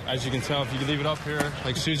know, as you can tell, if you can leave it up here,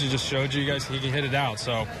 like Susie just showed you guys, he can hit it out,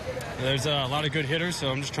 so there's a lot of good hitters, so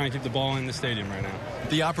I'm just trying to keep the ball in the stadium right now.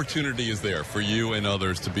 The opportunity is there for you and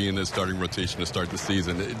others to be in this starting rotation to start the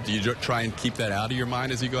season. Do you try and keep that out of your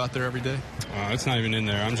mind as you go out there every day? It's not even in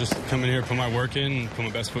there. I'm just coming here, put my work in, and put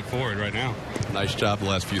my best foot forward right now. Nice job the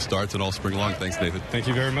last few starts and all spring long. Thanks, Nathan. Thank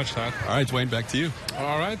you very much, Todd. All right, Dwayne, back to you.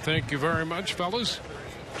 All right, thank you very much, fellas.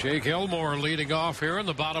 Jake Elmore leading off here in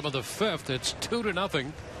the bottom of the fifth. It's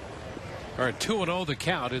 2-0. Or 2-0 the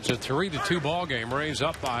count. It's a 3-2 ball game. Rays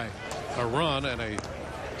up by a run and a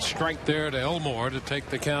strike there to Elmore to take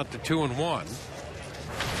the count to 2-1.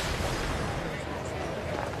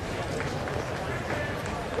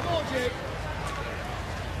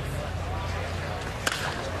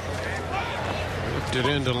 Whipped it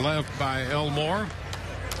into left by Elmore.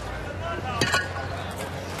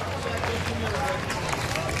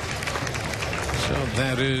 So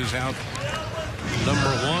that is out number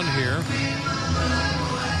one here.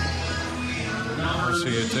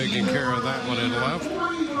 Garcia taking care of that one in left.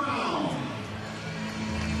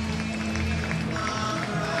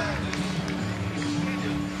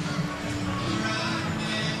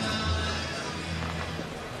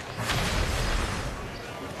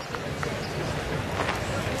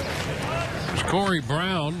 There's Corey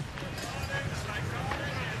Brown.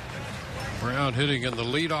 Brown hitting in the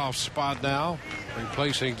leadoff spot now,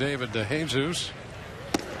 replacing David DeJesus.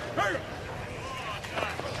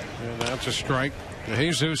 And that's a strike.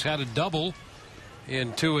 DeJesus had a double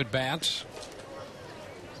in 2 at-bats.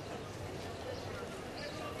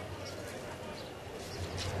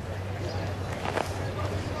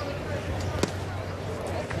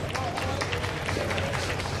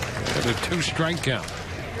 And a 2-strike count.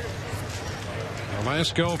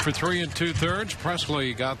 Last go for 3 2/3.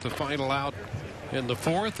 Presley got the final out in the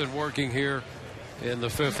 4th and working here in the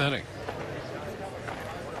 5th inning.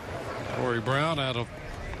 Corey Brown out of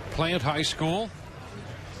Plant High School.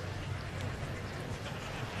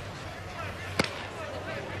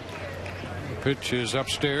 The pitch is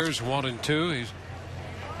upstairs, 1-2. He's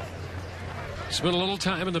spent a little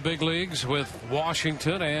time in the big leagues with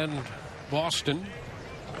Washington and Boston.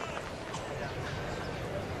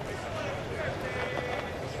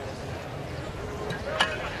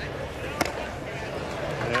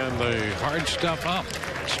 Hard stuff up.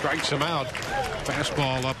 Strikes him out.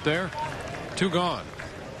 Fastball up there. 2 gone.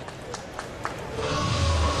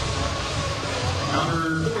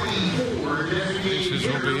 Bases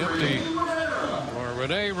will be empty for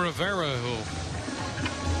Rene Rivera,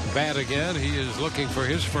 who'll bat again. He is looking for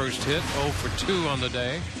his first hit. 0 for 2 on the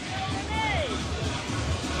day.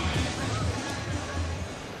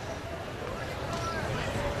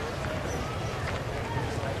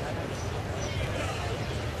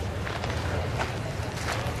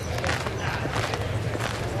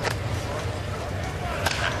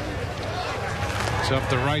 Up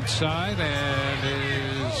the right side and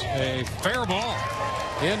is a fair ball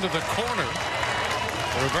into the corner.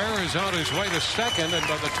 Rivera is on his way to second, and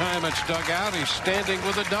by the time it's dug out, he's standing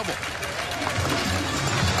with a double.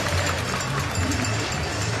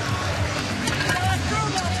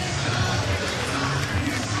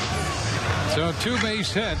 So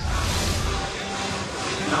 2-base hit.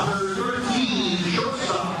 Number 13,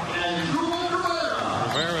 shortstop, and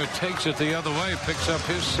Rivera takes it the other way, picks up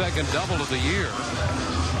his second double of the year.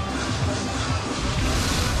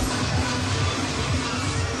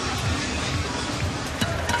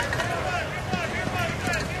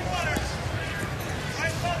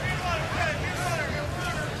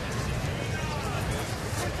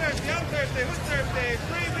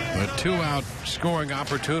 A 2-out scoring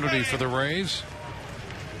opportunity for the Rays.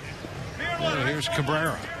 And here's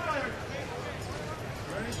Cabrera.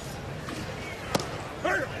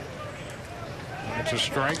 It's a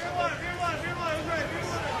strike.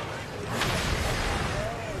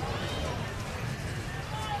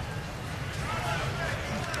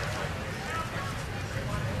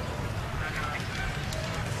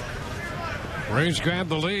 Rays grab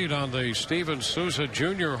the lead on the Steven Souza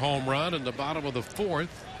Jr. home run in the bottom of the 4th.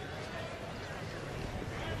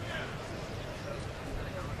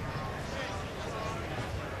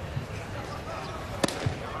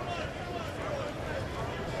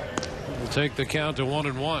 We'll take the count to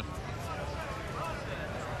 1-1.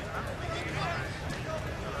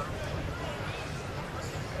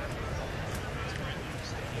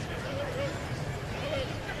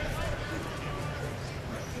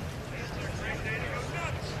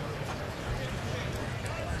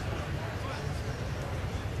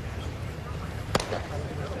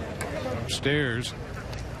 Upstairs,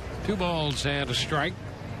 2 balls and a strike.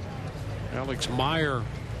 Alex Meyer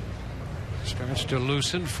starts to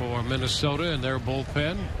loosen for Minnesota in their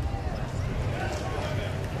bullpen.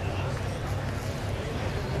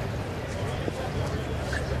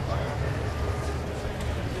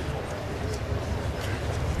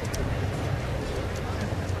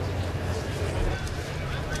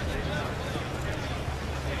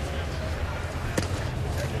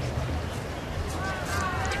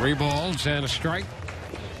 Three balls and a strike.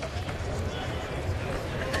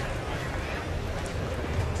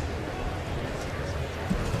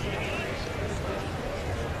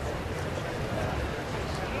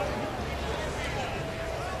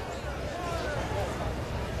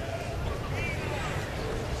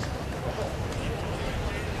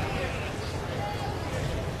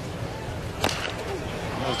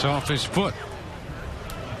 It's off his foot.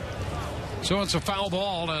 So it's a foul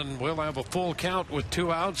ball, and we'll have a full count with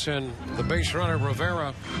 2 outs and the base runner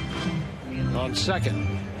Rivera on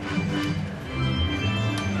second.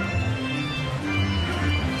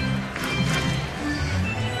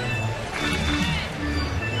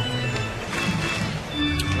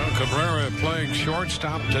 Well, Cabrera playing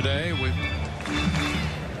shortstop today. We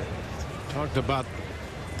talked about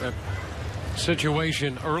that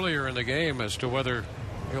situation earlier in the game as to whether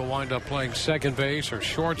he'll wind up playing second base or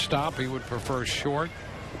shortstop. He would prefer short.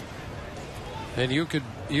 And you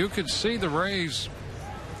could see the Rays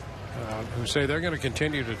who say they're going to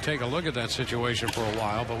continue to take a look at that situation for a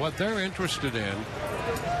while. But what they're interested in,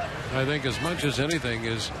 I think, as much as anything,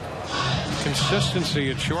 is consistency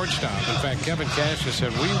at shortstop. In fact, Kevin Cash has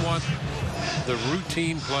said, we want the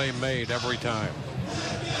routine play made every time.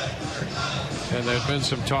 And there's been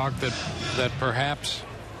some talk that perhaps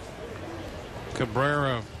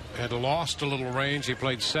Cabrera had lost a little range. He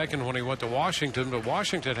played second when he went to Washington, but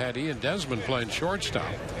Washington had Ian Desmond playing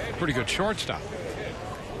shortstop. Pretty good shortstop.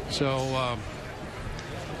 So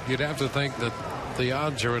you'd have to think that the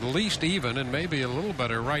odds are at least even, and maybe a little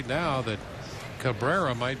better right now, that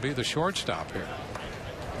Cabrera might be the shortstop here,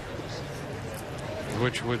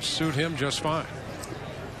 which would suit him just fine.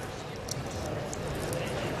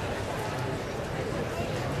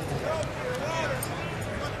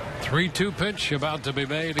 3-2 pitch about to be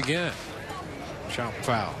made again. Chop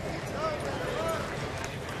foul.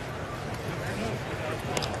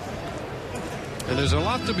 And there's a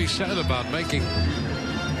lot to be said about making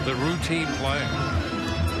the routine play.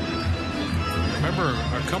 Remember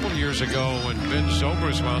a couple years ago when Ben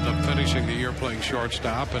Zobrist wound up finishing the year playing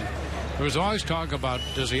shortstop, and there was always talk about,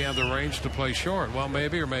 does he have the range to play short? Well,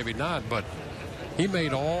 maybe or maybe not, but he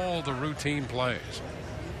made all the routine plays.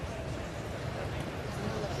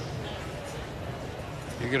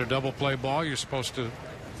 You get a double play ball, you're supposed to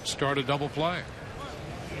start a double play.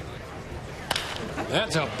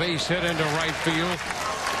 That's a base hit into right field.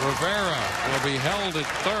 Rivera will be held at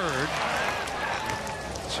third.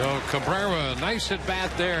 So Cabrera, nice at bat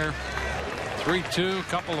there. 3-2,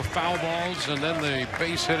 couple of foul balls, and then the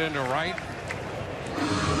base hit into right.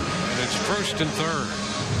 And it's first and third.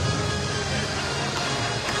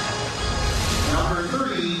 Number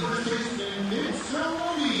 30, first baseman,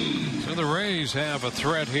 Milwaukee. So the Rays have a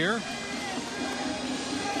threat here.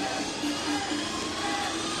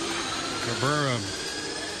 Cabrera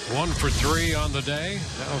 1 for 3 on the day.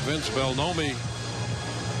 Now Vince Belnomi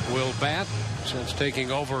will bat since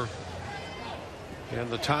taking over in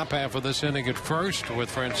the top half of this inning at first, with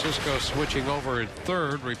Francisco switching over at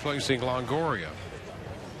third, replacing Longoria.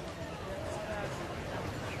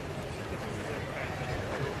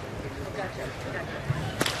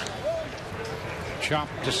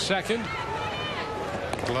 Chopped to second.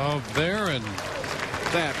 Glove there, and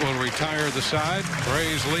that will retire the side.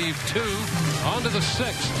 Rays leave 2. On to the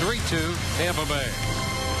 6th, 3-2 Tampa Bay.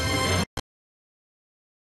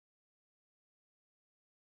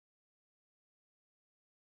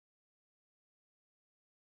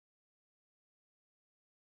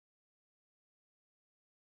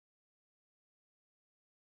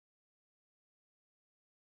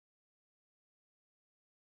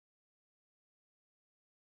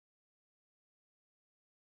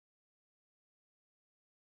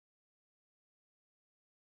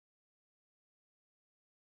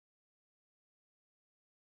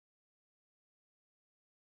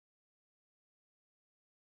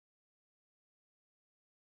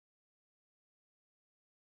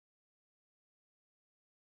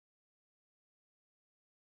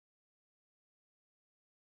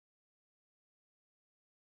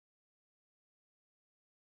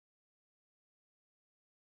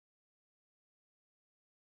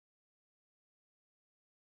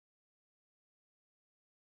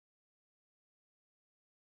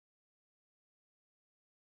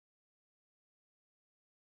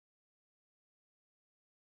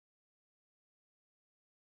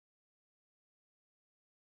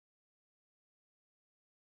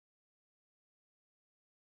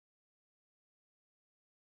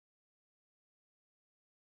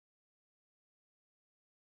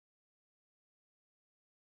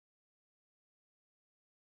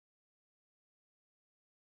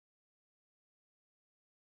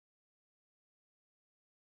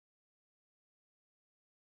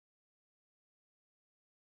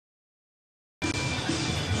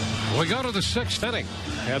 We go to the 6th inning,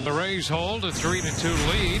 and the Rays hold a 3-2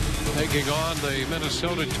 lead, taking on the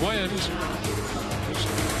Minnesota Twins. Just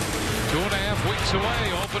 2.5 weeks away,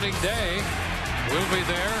 opening day. We'll be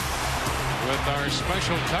there with our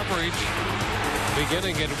special coverage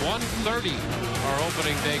beginning at 1:30. Our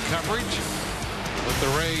opening day coverage with the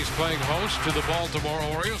Rays playing host to the Baltimore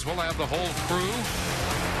Orioles. We'll have the whole crew,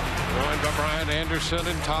 joined by Brian Anderson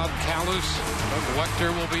and Todd Callis. Doug Wechter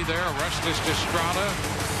will be there. Orestes Estrada,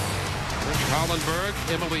 Rich Hollenberg,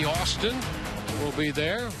 Emily Austin will be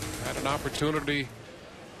there. Had an opportunity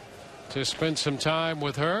to spend some time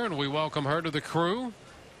with her, and we welcome her to the crew.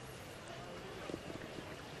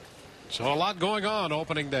 So a lot going on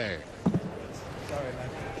opening day. Sorry, man.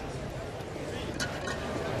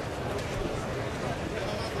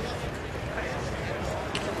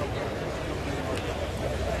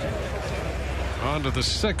 On to the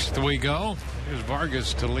 6th we go. Here's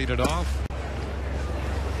Vargas to lead it off.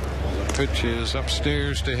 The pitch is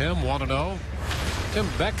upstairs to him, 1-0. Tim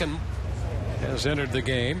Beckham has entered the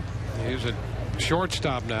game. He's at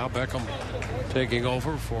shortstop now. Beckham taking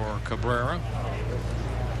over for Cabrera.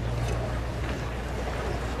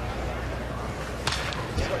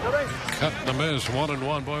 Cut and a miss,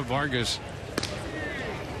 1-1. Boy, Vargas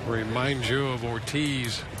reminds you of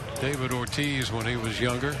Ortiz, David Ortiz, when he was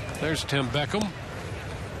younger. There's Tim Beckham.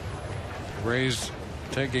 Rays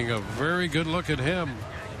taking a very good look at him.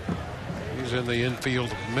 He's in the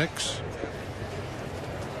infield mix.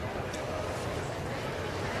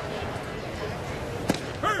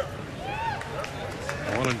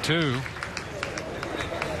 One and two.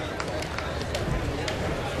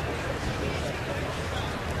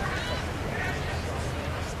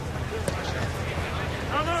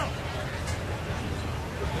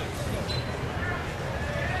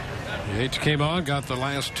 Yates came on, got the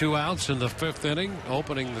last 2 outs in the 5th inning,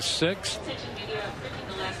 opening the 6th.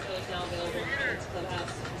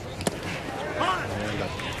 And a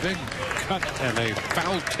big cut and a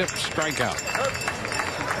foul tip strikeout.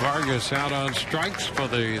 Vargas out on strikes for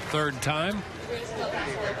the 3rd time.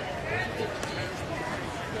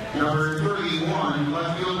 Number 31,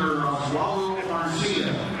 left fielder Oswaldo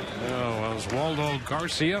Garcia. Oswaldo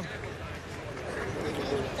Garcia.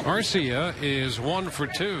 Garcia is 1 for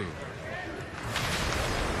 2.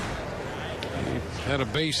 He had a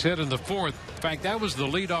base hit in the 4th. In fact, that was the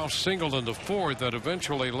leadoff single in the 4th that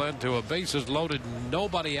eventually led to a bases loaded,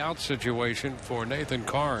 nobody out situation for Nathan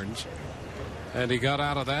Carnes. And he got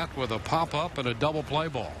out of that with a pop-up and a double play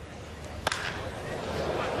ball.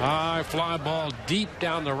 High fly ball deep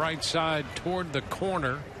down the right side toward the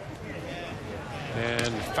corner.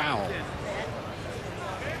 And foul.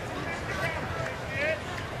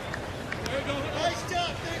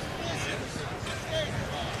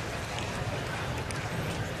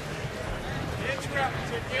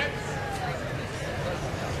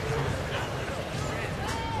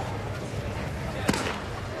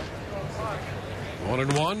 One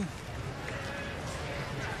and one.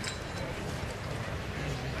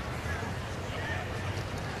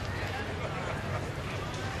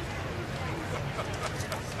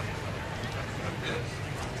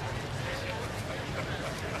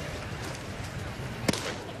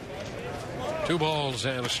 Two balls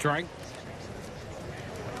and a strike.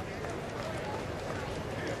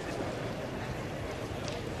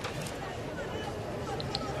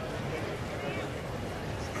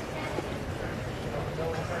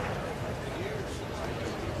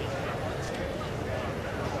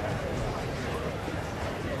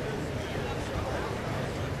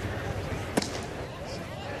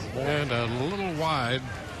 And a little wide.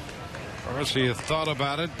 Garcia thought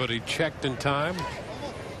about it, but he checked in time.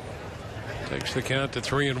 Takes the count to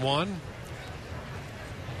 3-1.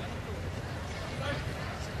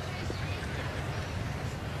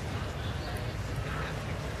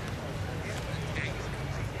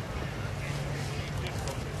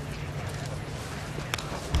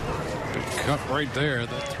 Good cut right there.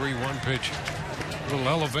 That 3-1 pitch. A little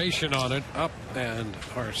elevation on it. Up, and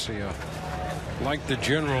Garcia like the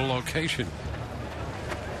general location.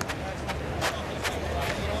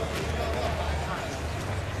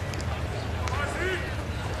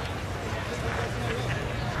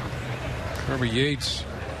 Kirby Yates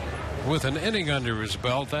with an inning under his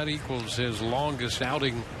belt. That equals his longest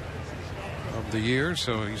outing of the year,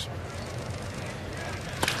 so he's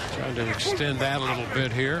trying to extend that a little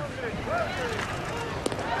bit here.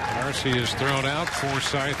 Garcia is thrown out.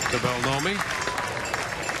 Forsythe to Bellomi.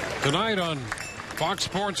 Tonight on Fox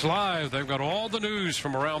Sports Live, they've got all the news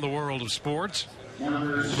from around the world of sports,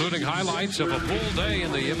 including highlights of a full day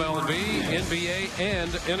in the MLB, NBA,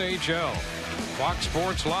 and NHL. Fox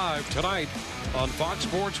Sports Live tonight on Fox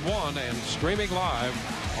Sports 1 and streaming live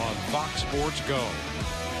on Fox Sports Go.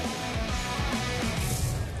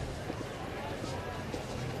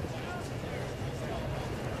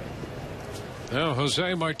 Now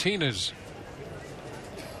Jose Martinez.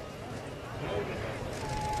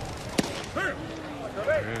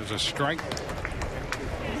 There's a strike.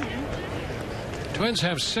 Twins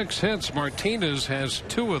have 6 hits. Martinez has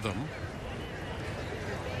 2 of them.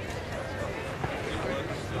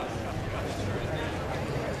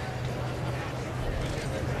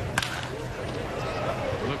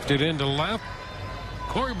 Lifted into left.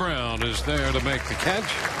 Corey Brown is there to make the catch.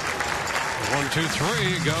 1, 2,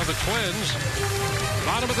 3 go the Twins.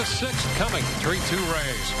 Bottom of the 6th coming. 3-2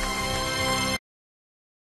 Rays.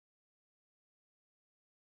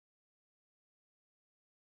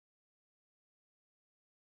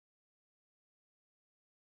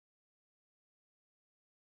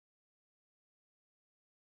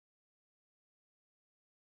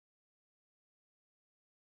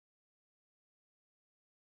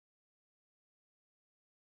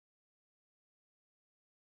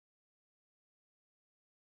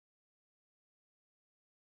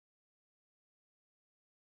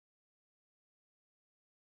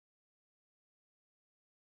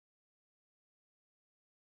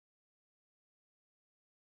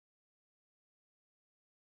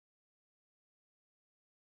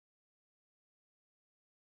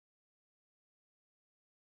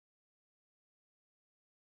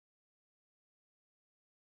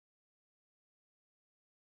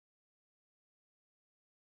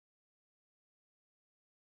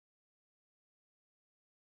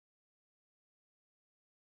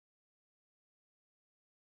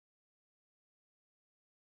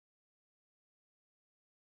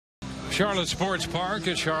 Charlotte Sports Park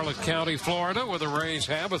in Charlotte County, Florida, where the Rays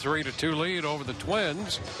have a 3-2 lead over the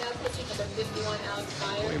Twins.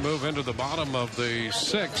 We move into the bottom of the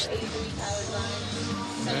 6th.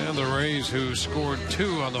 And the Rays, who scored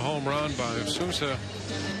 2 on the home run by Sousa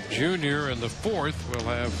Jr. in the 4th, will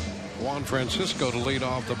have Juan Francisco to lead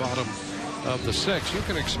off the bottom of the 6th. You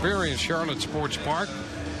can experience Charlotte Sports Park,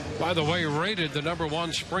 by the way, rated the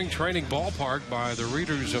 #1 spring training ballpark by the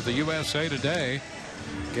readers of the USA Today.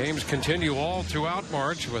 Games continue all throughout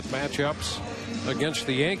March with matchups against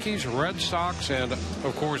the Yankees, Red Sox, and,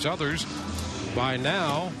 of course, others. Buy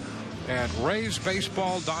now at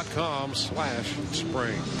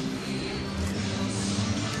raysbaseball.com/spring.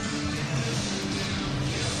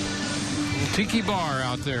 Tiki bar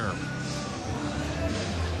out there.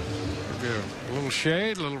 A little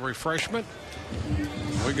shade, a little refreshment.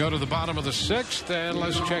 We go to the bottom of the 6th, and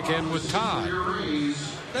let's check in with Todd.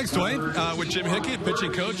 Thanks, Dwayne. With Jim Hickey,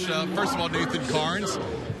 pitching coach. First of all, Nathan Carnes.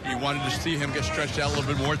 You wanted to see him get stretched out a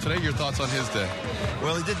little bit more today. Your thoughts on his day?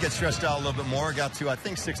 Well, he did get stretched out a little bit more. Got to, I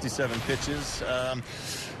think, 67 pitches.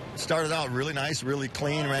 Started out really nice, really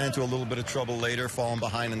clean, ran into a little bit of trouble later, falling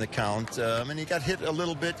behind in the count. And he got hit a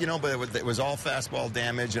little bit, but it was all fastball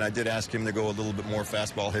damage, and I did ask him to go a little bit more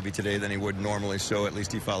fastball heavy today than he would normally, so at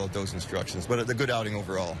least he followed those instructions. But a good outing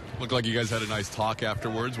overall. Looked like you guys had a nice talk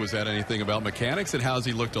afterwards. Was that anything about mechanics, and how's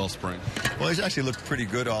he looked all spring? Well, he's actually looked pretty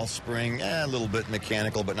good all spring. A little bit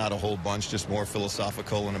mechanical, but not a whole bunch, just more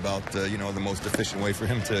philosophical and about, the most efficient way for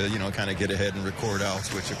him to, kind of get ahead and record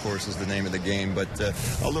outs, which, of course, is the name of the game. But a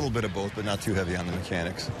little bit of both, but not too heavy on the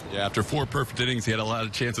mechanics. Yeah, after 4 perfect innings, he had a lot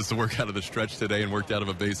of chances to work out of the stretch today and worked out of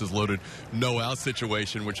a bases loaded, no out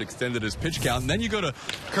situation, which extended his pitch count. And then you go to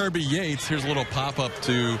Kirby Yates. Here's a little pop-up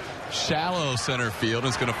to shallow center field.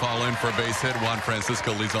 It's going to fall in for a base hit. Juan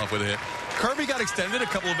Francisco leads off with a hit. Kirby got extended, a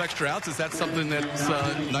couple of extra outs. Is that something that's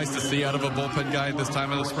nice to see out of a bullpen guy at this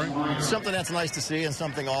time of the spring? Something that's nice to see, and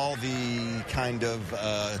something all the kind of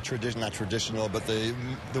not traditional, but the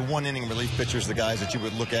one-inning relief pitchers, the guys that you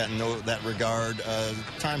would look at and know that regard.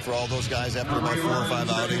 Time for all those guys after about 4 or 5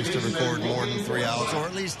 outings to record more than 3 outs, or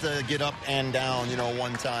at least get up and down,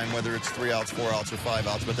 one time, whether it's 3 outs, 4 outs, or 5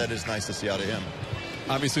 outs. But that is nice to see out of him.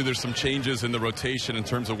 Obviously, there's some changes in the rotation in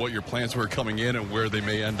terms of what your plans were coming in and where they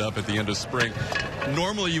may end up at the end of spring.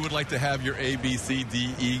 Normally, you would like to have your A, B, C,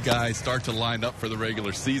 D, E guys start to line up for the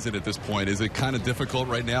regular season at this point. Is it kind of difficult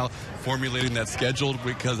right now formulating that schedule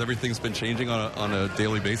because everything's been changing on a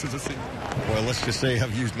daily basis, it seems? Well, let's just say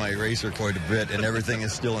I've used my eraser quite a bit, and everything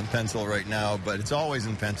is still in pencil right now, but it's always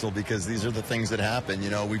in pencil because these are the things that happen.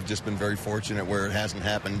 We've just been very fortunate where it hasn't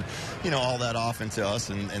happened, all that often to us,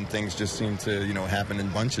 and things just seem to, happen in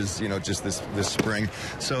bunches, just this spring.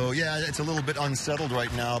 So, yeah, it's a little bit unsettled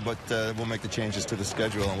right now, but we'll make the changes to the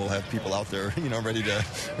schedule, and we'll have people out there, ready to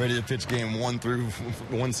pitch game 1 through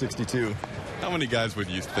 162. How many guys would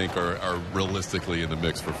you think are realistically in the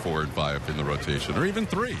mix for 4 and 5 in the rotation, or even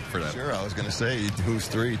 3 for that? Sure, I was going to say, who's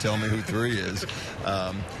 3? Tell me who 3 is.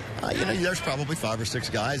 There's probably 5 or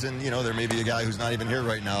 6 guys, and, there may be a guy who's not even here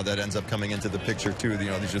right now that ends up coming into the picture, too.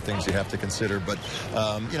 These are things you have to consider. But,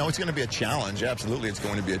 it's going to be a challenge. Absolutely, it's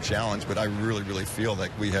going to be a challenge. But I really, really feel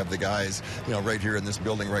like we have the guys, right here in this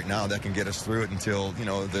building right now that can get us through it until,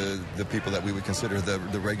 the people that we would consider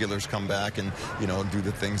the regulars come back and, do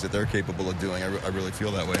the things that they're capable of doing. I really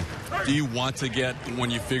feel that way. Do you want to get,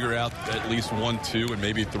 when you figure out at least 1, 2, and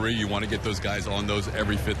maybe 3, you want to get those guys on those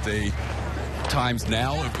every 5th day times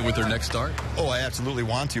now with their next start? Oh, I absolutely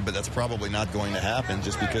want to, but that's probably not going to happen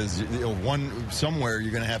just because somewhere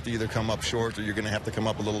you're going to have to either come up short or you're going to have to come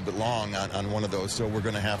up a little bit long on one of those. So we're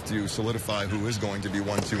going to have to solidify who is going to be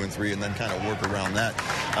 1, 2, and 3 and then kind of work around that.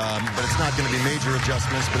 But it's not going to be major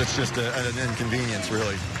adjustments, but it's just an inconvenience,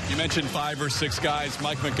 really. You mentioned 5 or 6 guys.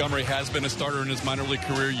 Mike Montgomery has been a starter in his minor league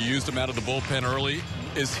career. You used him out of the bullpen early.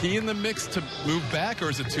 Is he in the mix to move back, or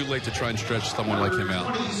is it too late to try and stretch someone like him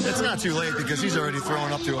out? It's not too late because he's already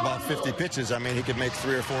thrown up to about 50 pitches. I mean, he could make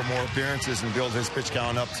 3 or 4 more appearances and build his pitch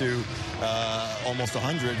count up to almost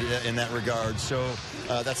 100 in that regard. So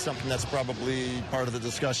that's something that's probably part of the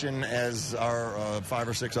discussion, as are 5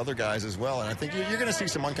 or 6 other guys as well. And I think you're going to see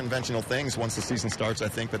some unconventional things once the season starts, I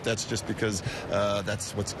think, but that's just because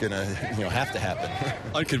that's what's going to have to happen.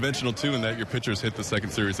 Unconventional, too, in that your pitchers hit the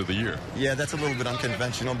 2nd series of the year. Yeah, that's a little bit unconventional,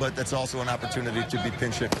 but that's also an opportunity to be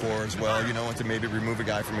pinch hit for as well, and to maybe remove a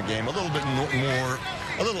guy from a game a little bit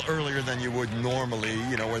a little earlier than you would normally,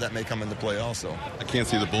 where that may come into play also. I can't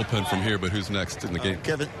see the bullpen from here, but who's next in the game?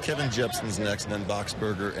 Kevin Jepson's next, and then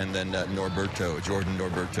Boxberger, and then Jordan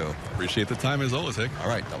Norberto. Appreciate the time as always, Hick. All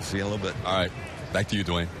right, I'll see you in a little bit. All right, back to you,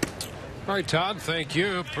 Dwayne. All right, Todd, thank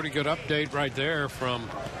you. Pretty good update right there from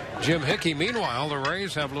Jim Hickey. Meanwhile, the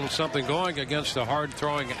Rays have a little something going against the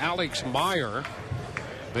hard-throwing Alex Meyer.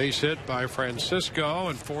 Base hit by Francisco,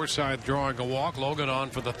 and Forsythe drawing a walk. Logan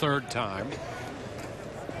on for the third time.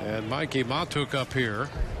 And Mikey Matuk up here.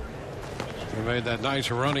 He made that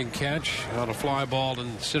nice running catch on a fly ball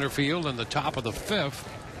in center field in the top of the fifth.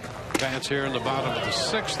 Bats here in the bottom of the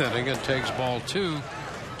sixth inning and takes ball 2,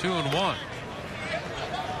 2-1.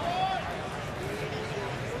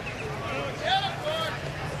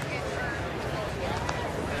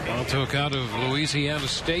 Matuk out of Louisiana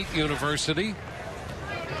State University.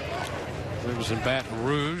 Lives in Baton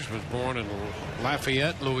Rouge. Was born in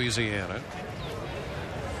Lafayette, Louisiana.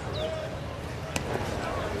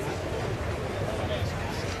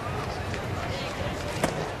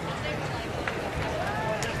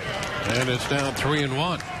 And it's down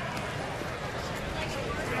 3-1.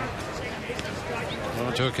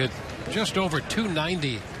 Took it just over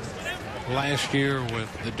 290 last year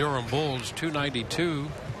with the Durham Bulls, 292.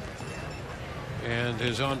 And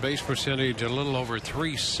his on-base percentage a little over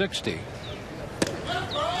 360.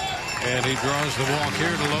 And he draws the walk here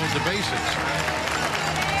to load the bases.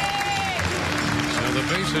 So the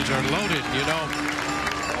bases are loaded. You know,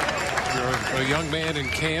 you're a young man in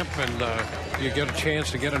camp and you get a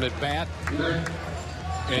chance to get an at-bat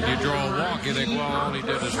and you draw a walk. You think, well, all he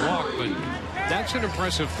did is walk. But that's an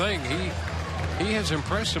impressive thing. He has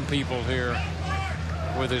impressed some people here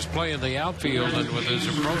with his play in the outfield and with his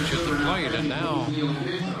approach at the plate. And now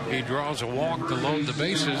he draws a walk to load the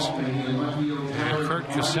bases. And Kurt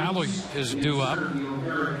Casale is due up.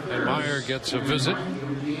 And Meyer gets a visit.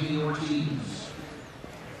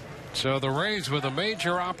 So the Rays with a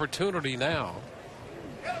major opportunity now.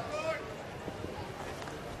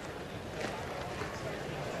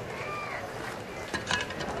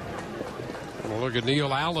 We'll look at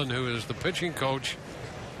Neil Allen, who is the pitching coach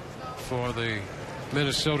for the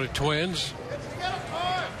Minnesota Twins.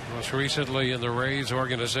 Most recently in the Rays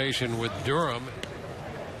organization with Durham.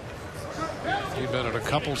 He's been at a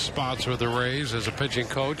couple spots with the Rays as a pitching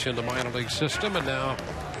coach in the minor league system, and now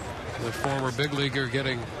the former big leaguer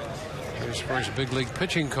getting his first big league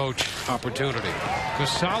pitching coach opportunity.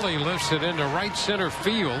 Casale lifts it into right center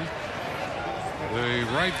field. The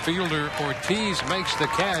right fielder Ortiz makes the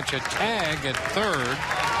catch. A tag at third.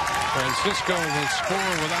 Francisco will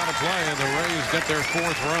score without a play, and the Rays get their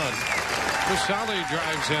fourth run. Casale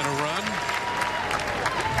drives in a run,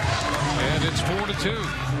 and it's 4-2.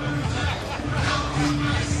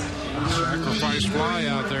 Sacrifice fly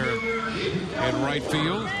out there in right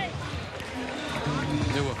field.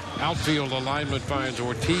 New outfield alignment finds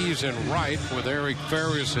Ortiz in right with Eric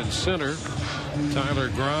Ferris in center. Tyler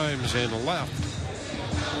Grimes in left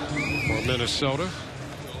for Minnesota.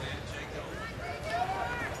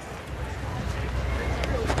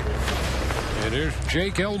 And here's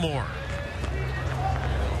Jake Elmore.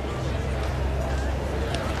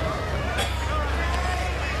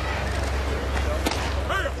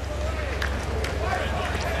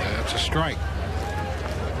 That's a strike.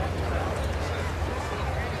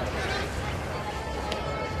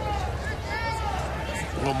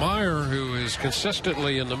 Well, Meyer, who is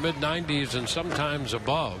consistently in the mid-90s and sometimes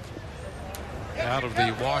above, out of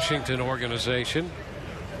the Washington organization.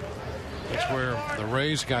 That's where the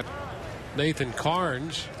Rays got Nathan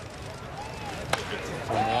Carnes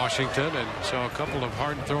from Washington, and so a couple of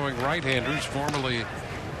hard-throwing right-handers formerly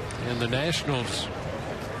in the Nationals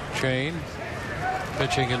chain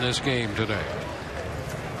pitching in this game today.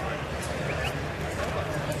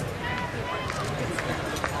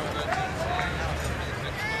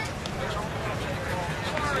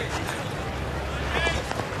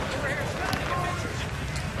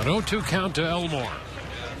 An 0-2 count to Elmore.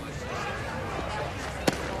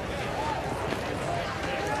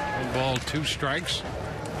 1 ball, 2 strikes.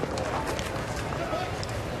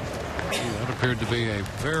 That appeared to be a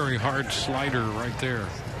very hard slider right there.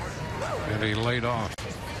 And he laid off.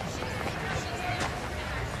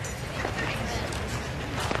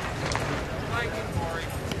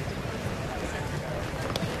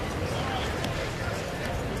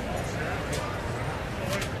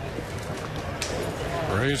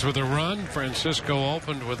 Rays with a run. Francisco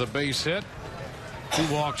opened with a base hit.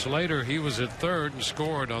 2 walks later, he was at third and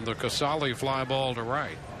scored on the Casale fly ball to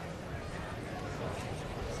right.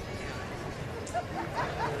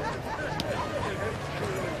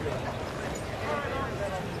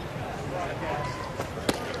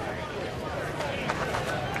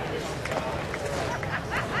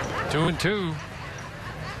 Two and two.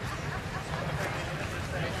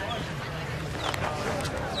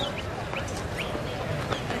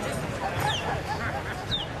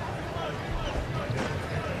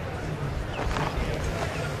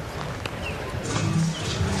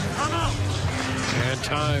 And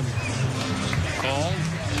time called.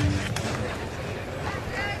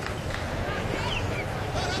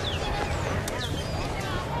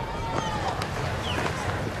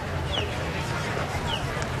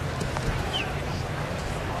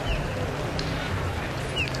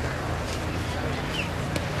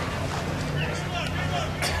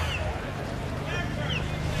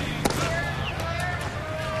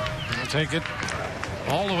 Take it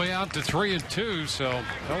all the way out to 3-2. So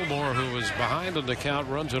Elmore, who was behind on the count,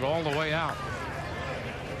 runs it all the way out.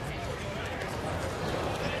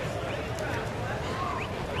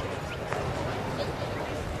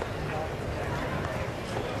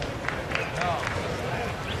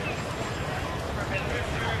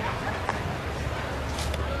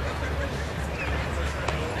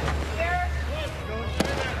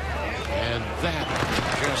 And that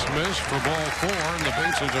just missed for ball 4, and the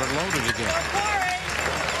bases are loaded again.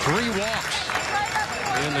 3 walks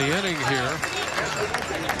in the inning here.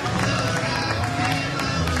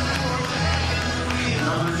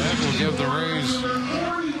 That will give the Rays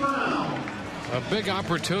a big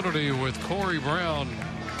opportunity with Corey Brown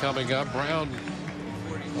coming up. Brown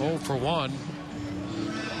 0 for 1.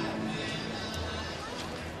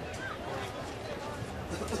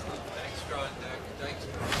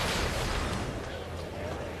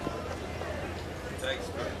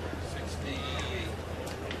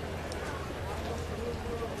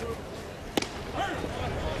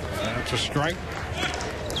 That's a strike.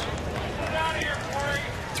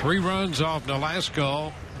 3 runs off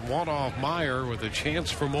Nolasco, 1 off Meyer with a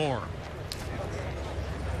chance for more.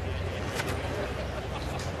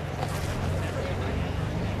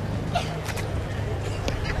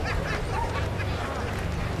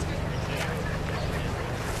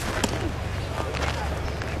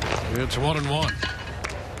 It's 1-1.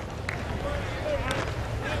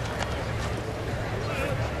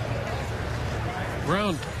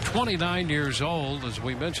 Brown, 29 years old, as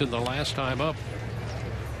we mentioned the last time up.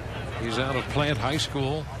 He's out of Plant High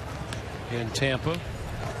School in Tampa.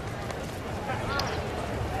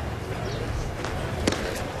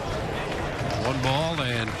 One ball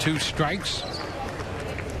and 2 strikes.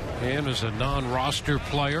 And as a non-roster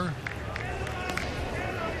player.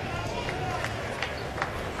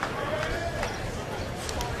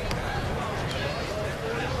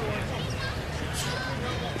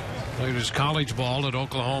 Played his college ball at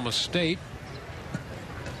Oklahoma State.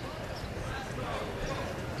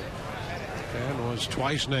 And was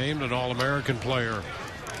twice named an All-American player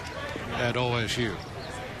at OSU.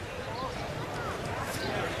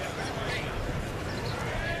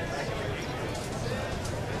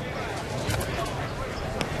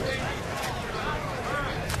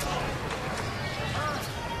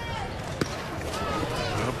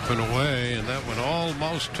 Up and away, and that one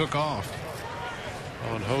almost took off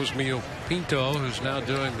on Josmio Pinto, who's now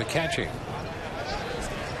doing the catching.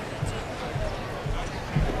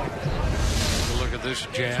 Look at this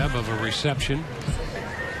jab of a reception.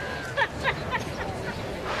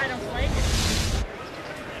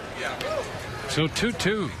 So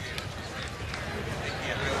 2-2.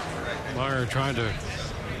 Meyer trying to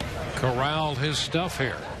corral his stuff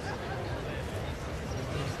here.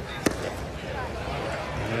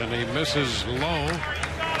 And he misses low.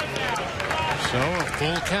 So a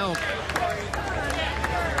full count.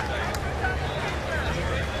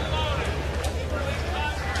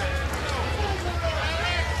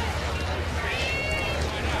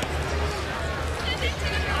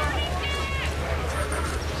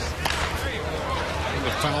 And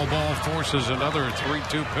the foul ball forces another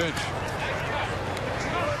 3-2 pitch.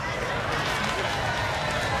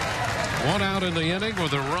 1 out in the inning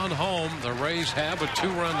with a run home. The Rays have a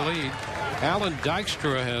 2-run lead. Alan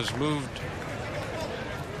Dykstra has moved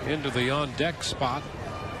into the on-deck spot.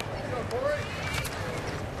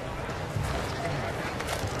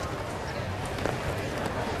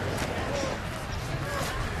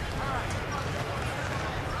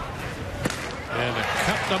 And a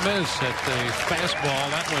cut and a miss at the fastball.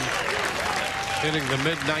 That one hitting the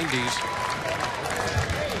mid-90s.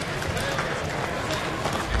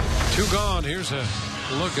 2 gone. Here's a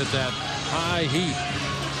look at that high heat.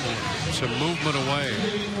 Some movement away.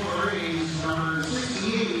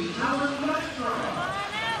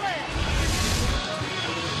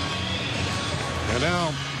 And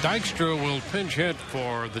now Dykstra will pinch hit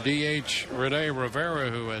for the DH Rene Rivera,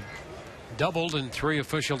 who had doubled in 3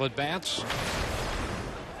 official at bats.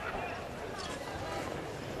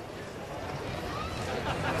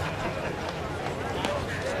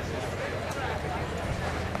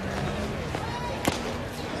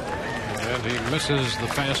 And he misses the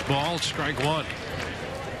fastball. Strike 1.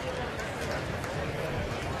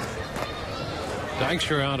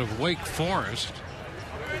 Dykstra out of Wake Forest.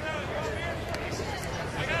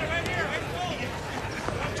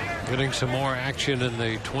 Getting some more action in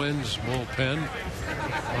the Twins bullpen.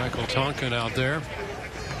 Michael Tonkin out there.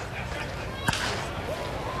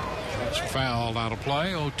 That's fouled out of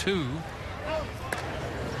play. 0-2.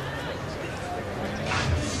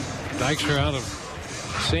 Dykstra out of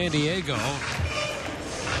San Diego.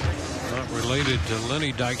 Not related to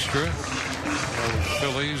Lenny Dykstra of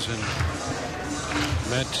Phillies and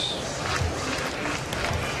Mets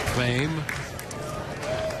fame.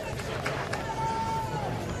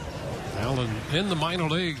 Allen in the minor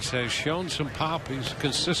leagues has shown some pop. He's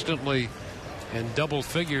consistently in double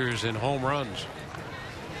figures in home runs.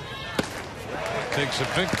 Takes a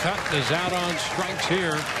big cut and is out on strikes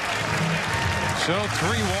here. So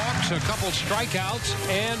 3 walks, a couple strikeouts,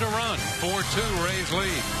 and a run. 4-2 Rays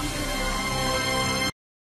lead.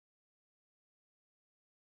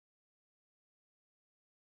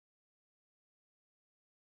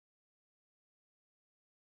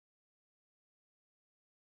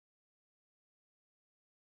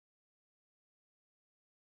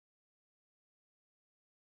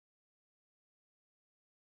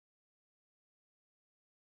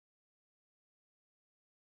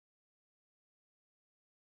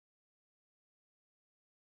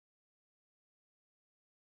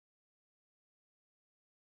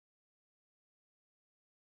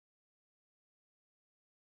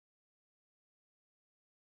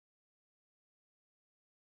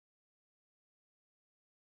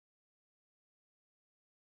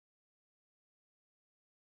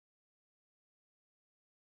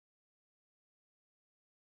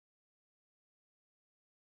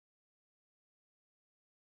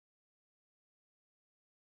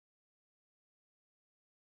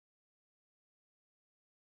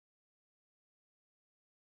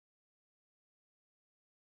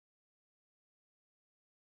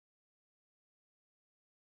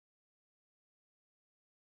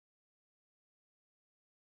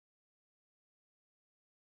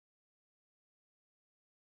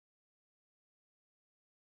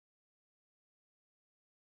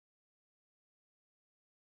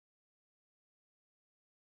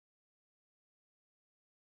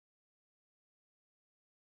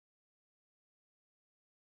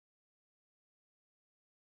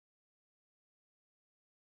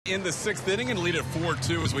 In the 6th inning and lead at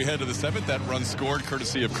 4-2 as we head to the 7th. That run scored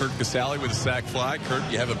courtesy of Kurt Casale with a sac fly. Kurt,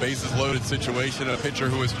 you have a bases loaded situation, a pitcher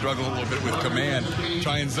who has struggled a little bit with command.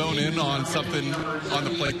 Try and zone in on something on the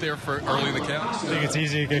plate there for early in the count. I think it's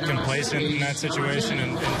easy to get complacent in that situation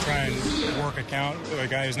and try and work a count. A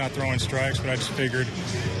guy who's not throwing strikes, but I just figured,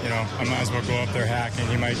 you know, I might as well go up there hacking.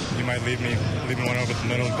 He might leave me one over the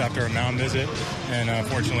middle after a mound visit, and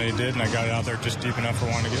fortunately he did, and I got it out there just deep enough for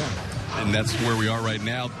one to get in. And that's where we are right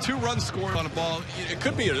now. 2 runs scored on a ball. It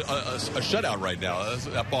could be a shutout right now.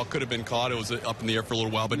 That ball could have been caught. It was up in the air for a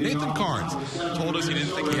little while. But Nathan Carnes told us he didn't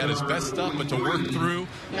think he had his best stuff, but to work through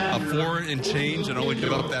a 4 and change and only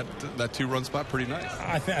give up that 2-run spot, pretty nice.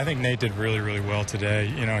 I think Nate did really, really well today.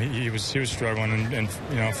 You know, he was struggling and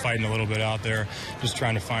you know, fighting a little bit out there, just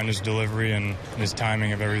trying to find his delivery and his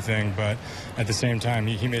timing of everything. But at the same time,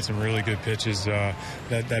 he made some really good pitches.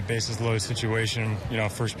 That bases loaded situation, you know,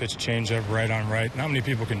 first pitch change up right on right. Not many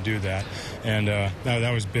people can do that, and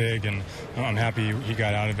that was big, and I'm happy he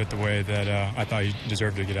got out of it the way that I thought he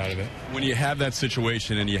deserved to get out of it. When you have that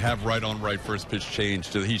situation and you have right on right first pitch change,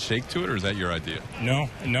 did he shake to it, or is that your idea? No.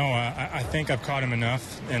 I think I've caught him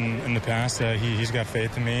enough in the past that he's got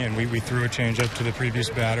faith in me, and we threw a change up to the previous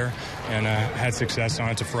batter and had success on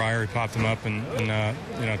it to Fryer. He popped him up, and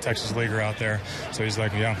you know, Texas leaguer out there, so he's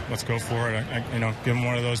like, yeah, let's go for it. You know, give him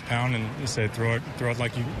one of those pound and say throw it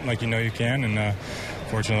like you know you can, and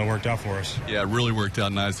fortunately it worked out for us. Yeah, it really worked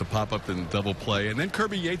out nice to pop up in double play. And then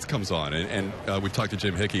Kirby Yates comes on, and we talked to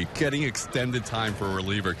Jim Hickey, getting extended time for a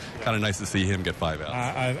reliever. Kind of nice to see him get 5 outs.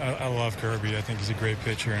 I love Kirby. I think he's a great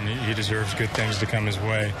pitcher, and he deserves good things to come his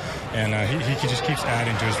way. And he just keeps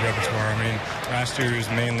adding to his repertoire. I mean, last year he was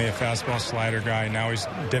mainly a fastball slider guy. Now he's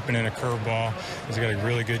dipping in a curveball. He's got a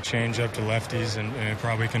really good changeup to lefties, and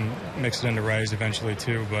probably can mix it into righties eventually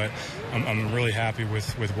too. But I'm really happy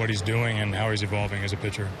with what he's doing and how he's evolving as a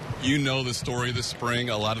pitcher. You know the story this spring.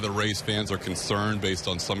 A lot of the Rays fans are concerned based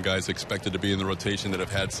on some guys expected to be in the rotation that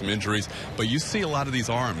have had some injuries. But you see a lot of these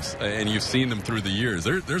arms, and you've seen them through the years.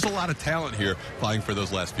 There's a lot of talent here vying for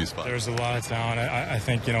those last few spots. There's a lot of talent. I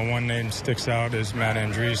think, you know, one name sticks out is Matt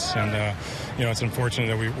Andriese, and you know, it's unfortunate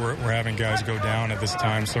that we're having guys go down at this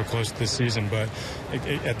time so close to this season. But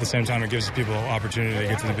at the same time, it gives people an opportunity to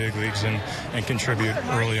get to the big leagues and contribute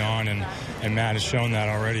early on. And Matt has shown that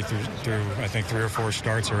already through I think 3 or 4 4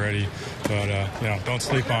 starts already. But, you know, don't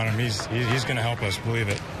sleep on him. He's going to help us, believe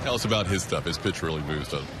it. Tell us about his stuff. His pitch really moves,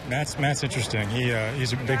 doesn't it? Matt's interesting.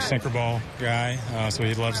 He's a big sinker ball guy, so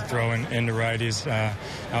he loves to throw into righties,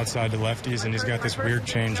 outside to lefties, and he's got this weird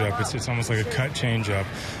changeup. It's almost like a cut changeup,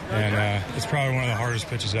 and it's probably one of the hardest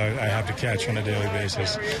pitches I have to catch on a daily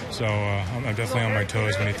basis. So I'm definitely on my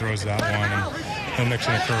toes when he throws that one, and he'll mix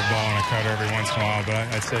in a curveball and a cutter every once in a while, but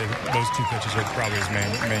I'd say those 2 pitches are probably his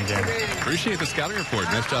main game. Appreciate the scouting report.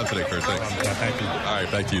 Nice job today, Kurt. Thanks. Thank you. All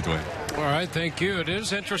right, back to you, Dwayne. All right, thank you. It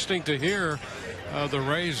is interesting to hear the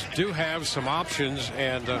Rays do have some options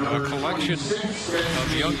and a collection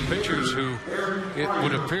of young pitchers who it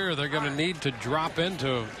would appear they're going to need to drop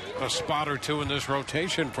into a spot or 2 in this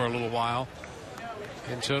rotation for a little while.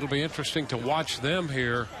 And so it'll be interesting to watch them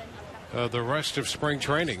here the rest of spring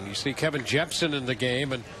training. You see Kevin Jepsen in the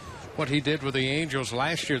game and what he did with the Angels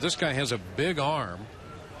last year. This guy has a big arm.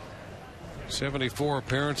 74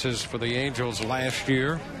 appearances for the Angels last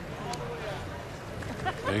year.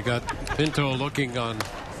 They got Pinto looking on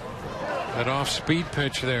an off-speed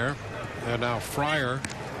pitch there. And now Fryer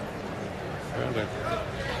trying to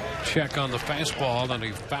check on the fastball, and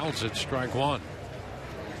he fouls it, strike 1.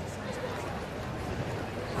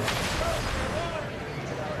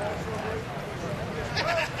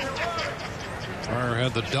 Fryer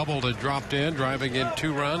had the double that dropped in, driving in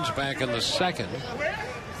 2 runs back in the 2nd.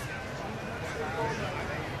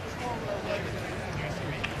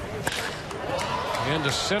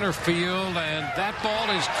 Into center field, and that ball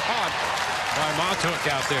is caught by Matuk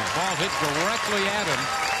out there. Ball hit directly at him.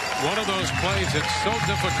 One of those plays it's so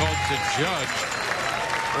difficult to judge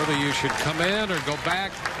whether you should come in or go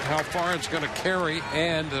back, how far it's going to carry,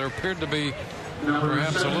 and there appeared to be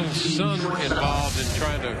perhaps a little sun involved in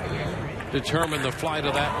trying to determine the flight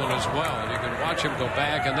of that one as well. And you can watch him go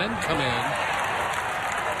back and then come in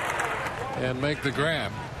and make the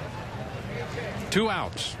grab. 2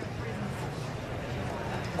 outs.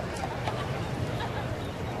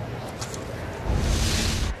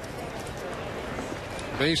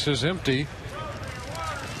 Base is empty.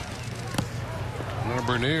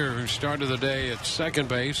 Bernier, who started the day at second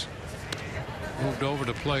base, moved over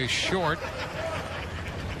to play short.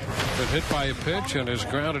 Been hit by a pitch and is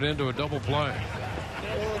grounded into a double play.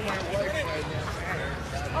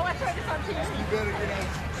 Oh, I tried to come to you. You better get on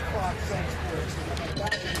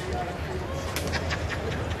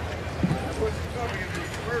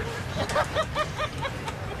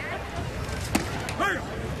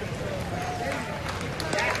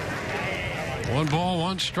One ball,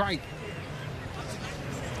 1 strike.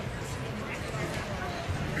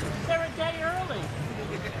 They're a day early.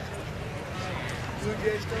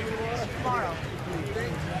 Tomorrow.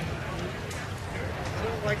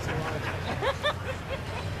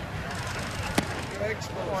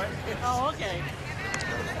 Oh, okay.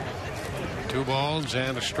 2 balls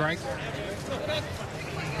and a strike.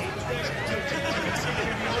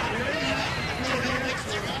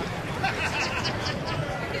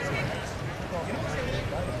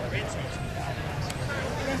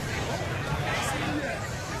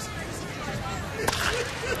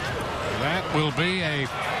 That will be a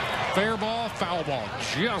fair ball, foul ball,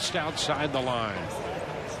 just outside the line.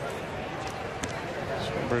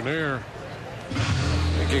 So Bernier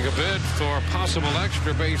making a bid for a possible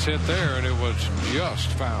extra base hit there, and it was just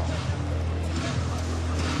foul.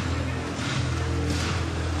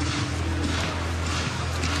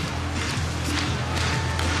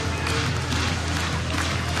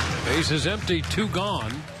 Base is empty, 2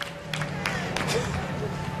 gone.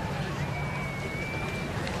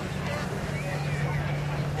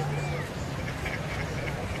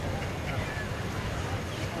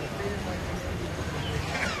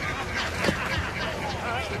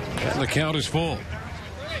 The count is full.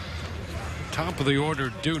 Top of the order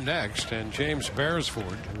due next, and James Beresford,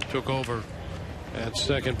 who took over at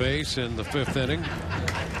second base in the 5th inning,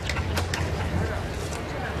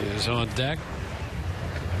 is on deck.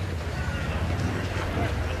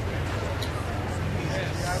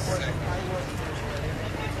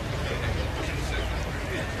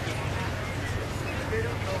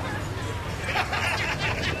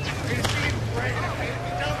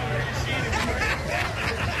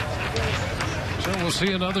 We'll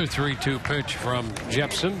see another 3-2 pitch from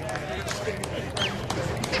Jepsen.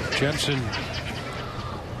 Jepsen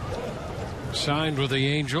signed with the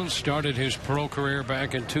Angels, started his pro career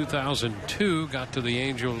back in 2002, got to the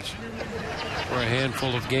Angels for a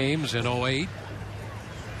handful of games in 2008.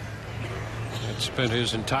 Had spent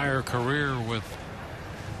his entire career with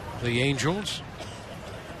the Angels.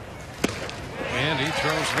 And he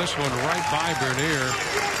throws this one right by Bernier.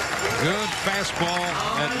 Good fastball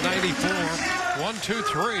at 94.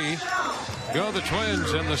 1-2-3. Go the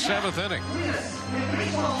Twins in the 7th inning.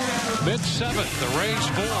 Mid-7th, the Rays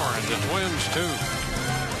 4 and the Twins 2.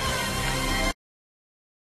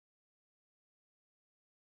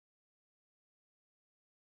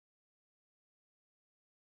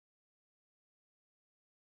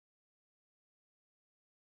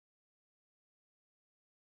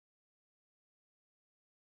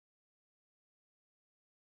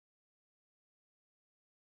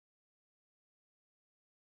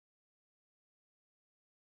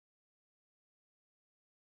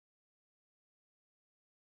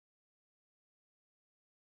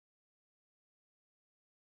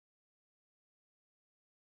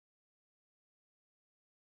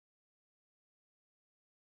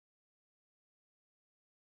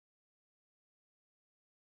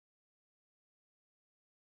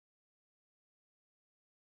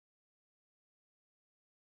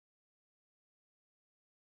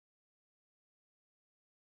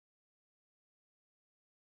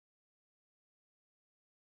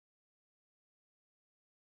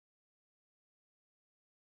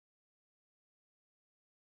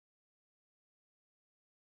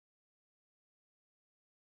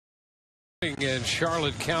 In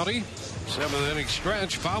Charlotte County, 7th inning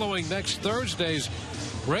stretch following next Thursday's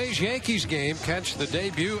Rays-Yankees game. Catch the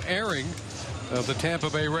debut airing of the Tampa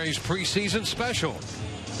Bay Rays preseason special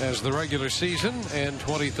as the regular season and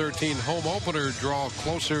 2013 home opener draw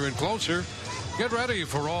closer and closer. Get ready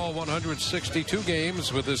for all 162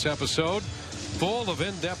 games with this episode, full of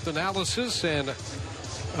in-depth analysis and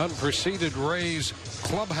unpreceded Rays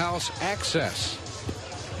clubhouse access.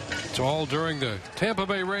 It's all during the Tampa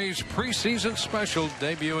Bay Rays preseason special,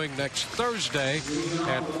 debuting next Thursday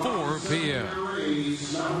at 4 p.m.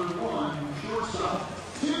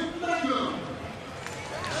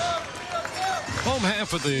 Home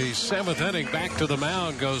half of the 7th inning, back to the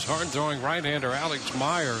mound goes hard-throwing right-hander Alex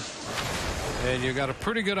Meyer. And you got a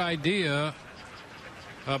pretty good idea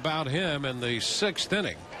about him in the 6th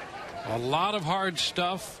inning. A lot of hard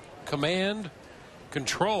stuff, command,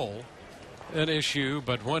 control, an issue,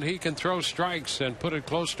 but when he can throw strikes and put it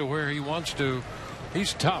close to where he wants to,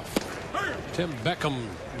 he's tough. Tim Beckham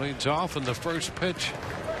leads off, and the first pitch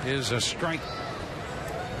is a strike.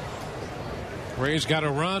 Rays got a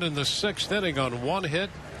run in the 6th inning on 1 hit,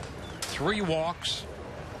 3 walks,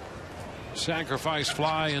 sacrifice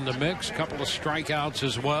fly in the mix, couple of strikeouts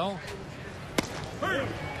as well.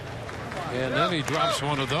 And then he drops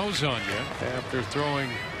one of those on you after throwing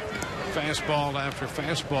fastball after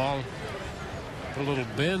fastball. A little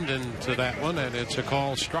bend into that one, and it's a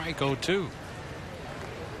call strike. 0-2.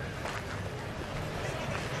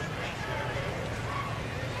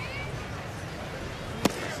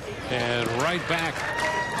 And right back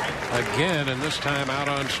again, and this time out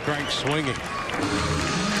on strike swinging.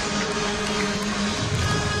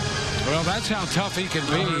 Well, that's how tough he can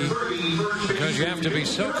be, because you have to be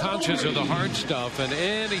so conscious of the hard stuff and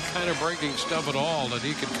any kind of breaking stuff at all that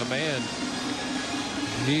he can command.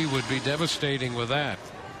 He would be devastating with that.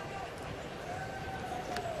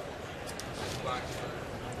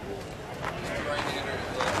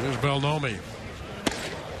 Here's Belnomi.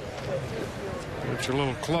 It's a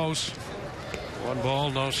little close. 1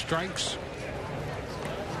 ball, no strikes.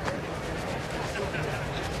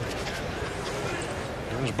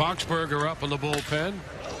 There's Boxberger up in the bullpen.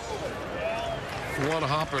 1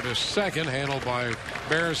 hopper to second, handled by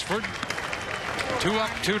Beresford. 2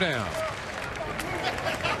 up, 2 down.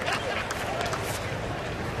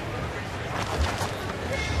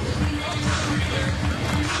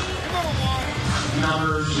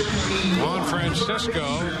 Juan Francisco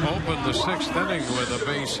opened the 6th inning with a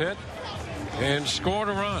base hit and scored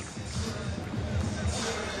a run.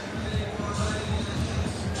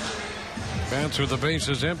 Bats with the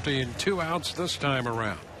bases empty and 2 outs this time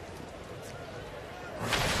around.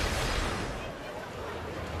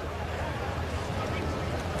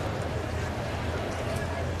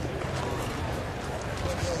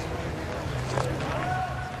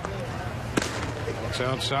 It's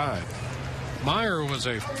outside. Meyer was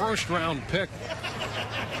a first-round pick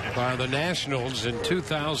by the Nationals in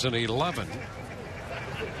 2011.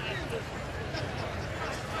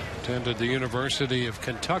 Attended the University of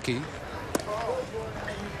Kentucky.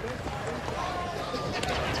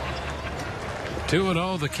 Two and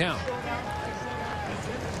 0 the count.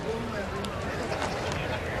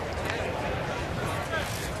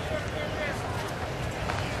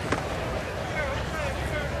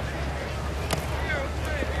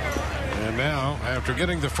 And now, after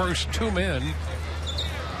getting the first 2 men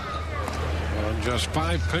on just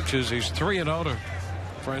 5 pitches, he's 3 and 0 to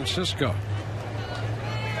Francisco.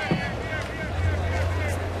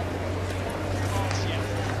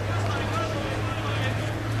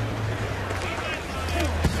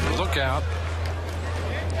 struck out.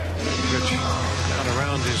 Pitch got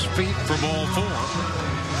around his feet for ball 4.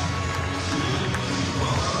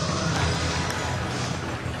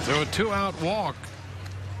 So a 2-out walk.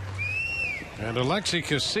 And Alexi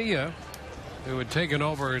Casilla, who had taken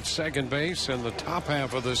over at second base in the top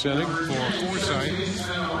half of this inning for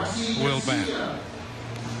Forsythe, will bat.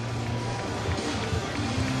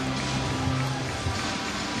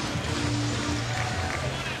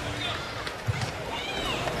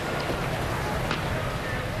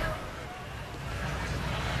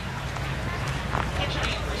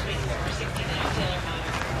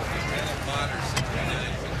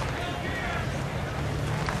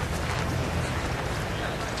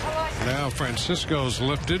 Francisco's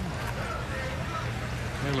lifted.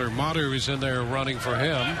 Taylor Motter is in there running for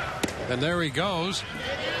him. And there he goes.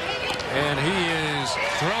 And he is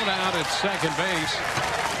thrown out at second base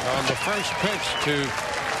on the first pitch to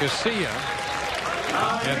Casilla.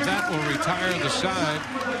 And that will retire the side.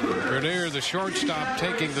 Grenier, the shortstop,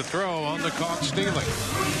 taking the throw on the caught stealing.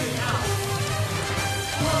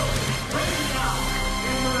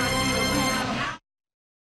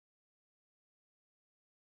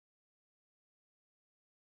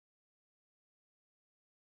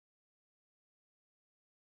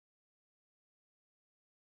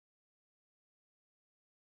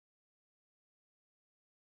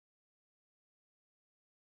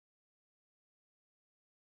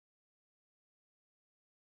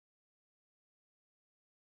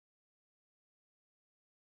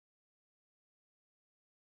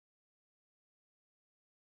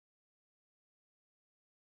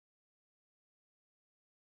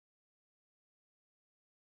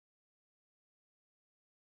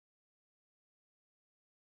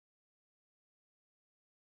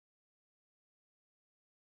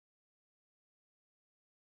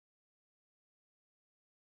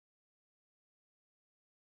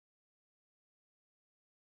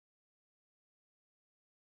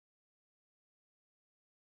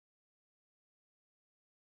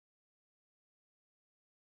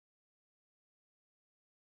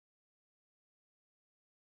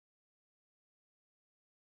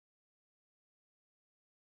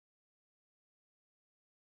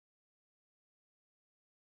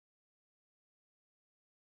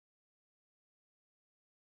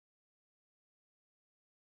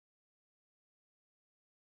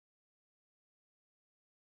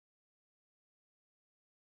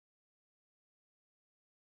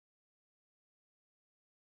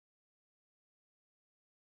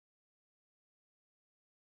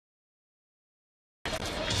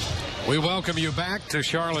 We welcome you back to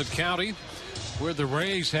Charlotte County, where the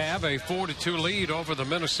Rays have a 4-2 lead over the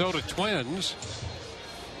Minnesota Twins.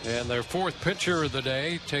 And their fourth pitcher of the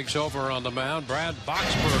day takes over on the mound, Brad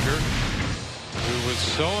Boxberger, who was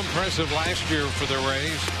so impressive last year for the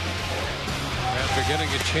Rays. After getting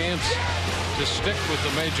a chance to stick with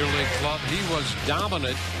the Major League club, he was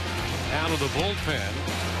dominant out of the bullpen.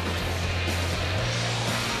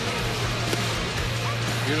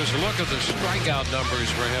 You just look at the strikeout numbers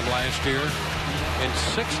for him last year. In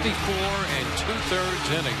 64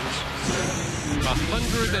 2/3 innings,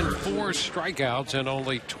 104 strikeouts and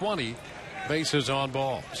only 20 bases on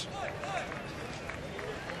balls.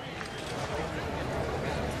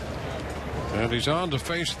 And he's on to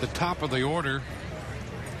face the top of the order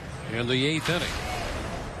in the 8th inning.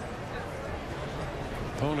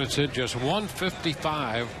 Opponents hit just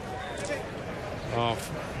 155 off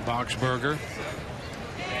Boxberger.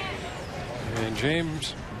 And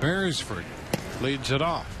James Beresford leads it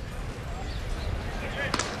off.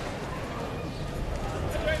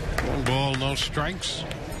 1 ball, no strikes.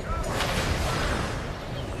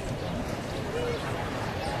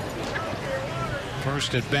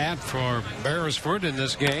 First at bat for Beresford in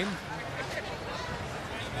this game.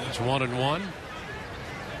 It's 1-1.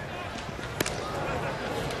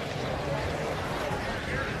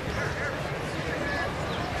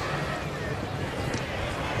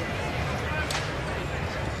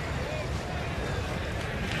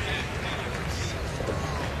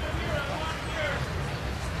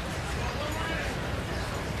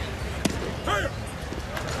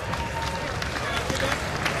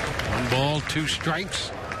 Ball, 2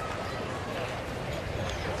 strikes.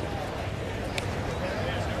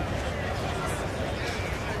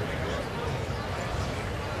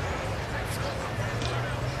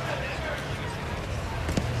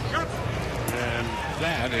 And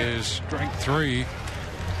that is strike 3.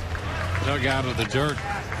 Dug out of the dirt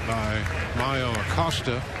by Mayo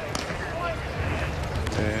Acosta.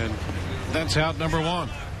 And that's out number 1.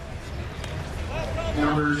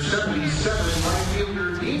 Number 77, right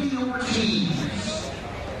fielder Danny Ortiz.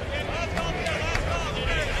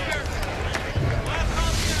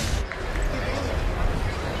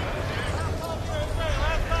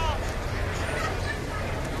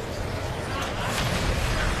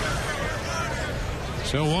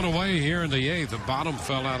 So one away here in the 8th. The bottom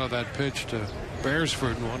fell out of that pitch to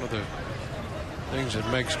Beresford, and one of the things that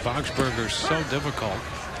makes Boxberger so difficult.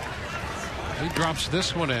 He drops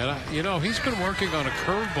this one in. You know, he's been working on a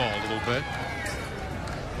curveball a little bit,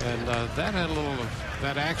 and that had a little of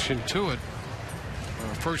that action to it.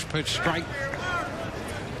 First pitch strike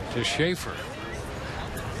to Schaefer.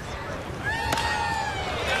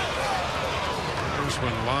 First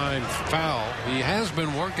one line foul. He has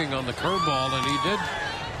been working on the curveball, and he did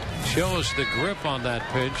show us the grip on that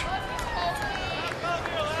pitch.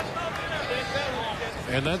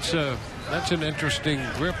 And that's an interesting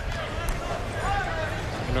grip.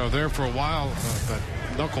 You know, there for a while, that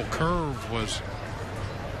knuckle curve was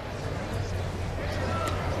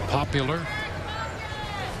popular.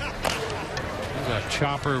 A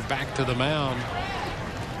chopper back to the mound.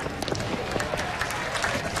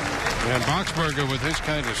 And Boxberger, with his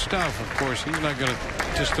kind of stuff, of course, he's not going to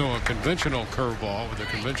just throw a conventional curveball with a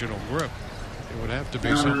conventional grip. It would have to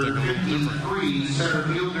be something a little different. 53, center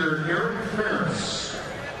fielder Eric Ferris.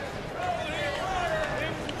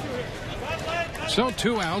 So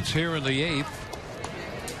 2 outs here in the 8th.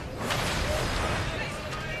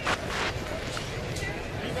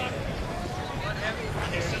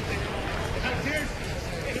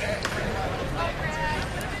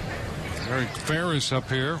 Eric Ferris up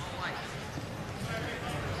here.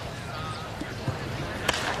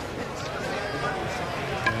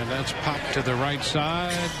 And that's popped to the right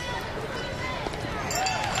side.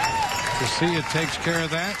 Casilla takes care of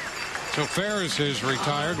that. So Ferris is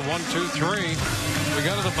retired. 1, 2, 3. We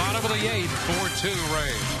go to the bottom of the 8th. 4-2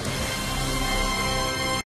 Rays.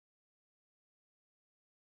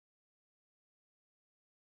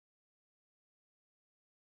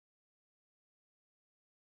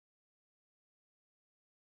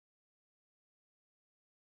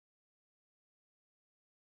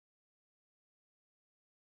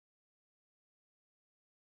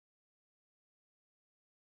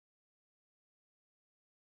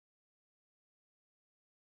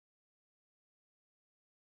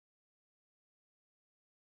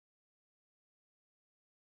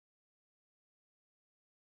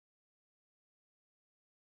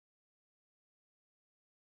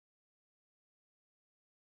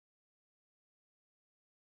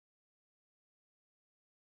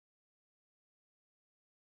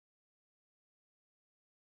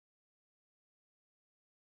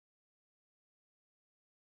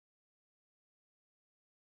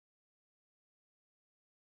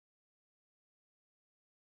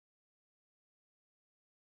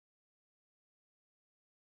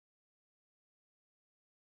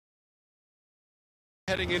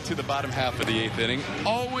 Heading into the bottom half of the 8th inning.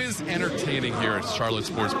 Always entertaining here at Charlotte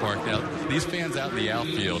Sports Park. Now, these fans out in the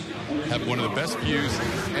outfield have one of the best views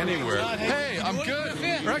anywhere. Hey, I'm good.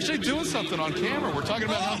 We're actually doing something on camera. We're talking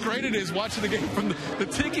about how great it is watching the game from the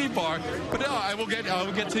Tiki Bar. But no, I will get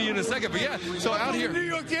to you in a second. But yeah, so out here, New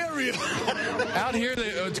York area, out here,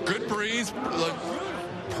 it's good breeze,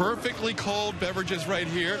 perfectly cold beverages right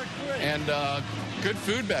here, and good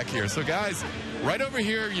food back here. So guys, right over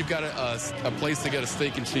here, you've got a place to get a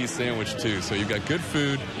steak and cheese sandwich too. So you've got good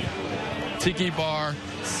food, tiki bar,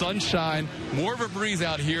 sunshine, more of a breeze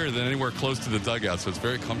out here than anywhere close to the dugout. So it's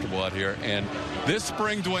very comfortable out here. And this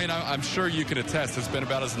spring, Dwayne, I'm sure you can attest, it's been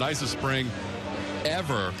about as nice a spring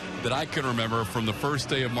ever that I can remember, from the first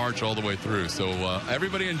day of March all the way through. So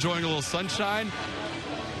everybody enjoying a little sunshine.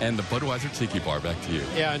 And the Budweiser Tiki Bar, back to you.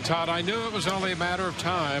 Yeah, and Todd, I knew it was only a matter of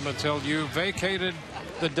time until you vacated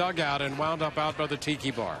the dugout and wound up out by the Tiki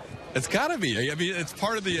Bar. It's got to be. I mean, it's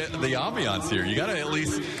part of the ambiance here. You got to at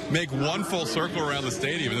least make one full circle around the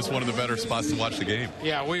stadium, and this is one of the better spots to watch the game.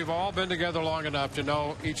 Yeah, we've all been together long enough to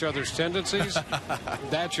know each other's tendencies.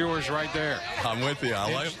 That's yours right there. I'm with you.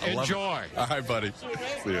 Enjoy. All right, buddy.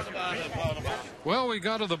 See you. Well, we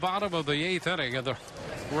got to the bottom of the 8th inning, and the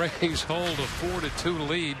Rays hold a 4-2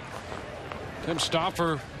 lead. Tim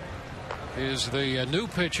Stauffer is the new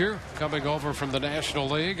pitcher coming over from the National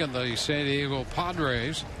League and the San Diego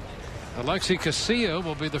Padres. Alexi Casilla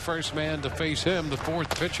will be the first man to face him, the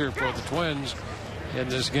 4th pitcher for the Twins in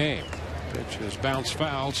this game. Pitch is bounced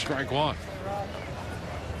foul, strike 1.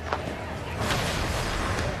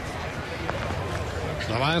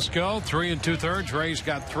 The last go, 3 2/3. Rays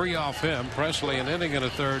got 3 off him. Presley an inning and a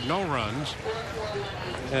third, no runs.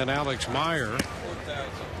 And Alex Meyer,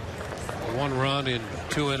 1 run in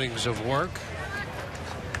 2 innings of work.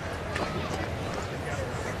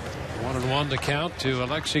 1-1 to count to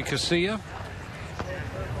Alexi Casilla.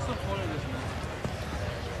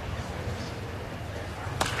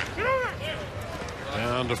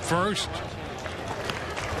 Down to first.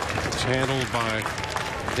 It's handled by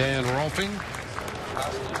Dan Rolfing.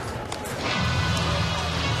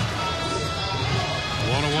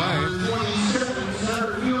 One away.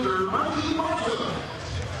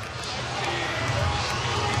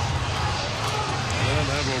 And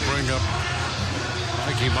that will bring up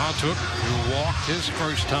Mikey Montuk, who walked his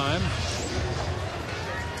first time.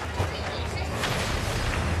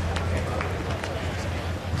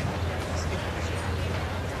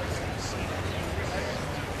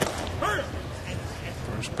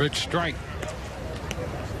 First pitch strike.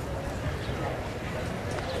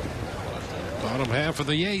 Bottom half of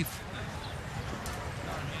the eighth.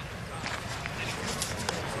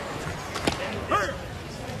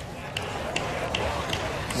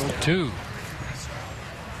 0-2.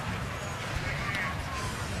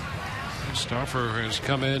 Stauffer has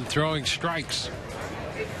come in throwing strikes.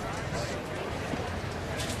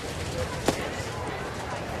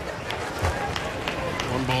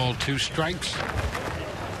 One ball, two strikes.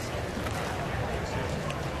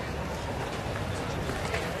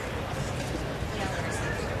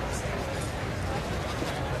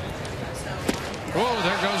 Oh,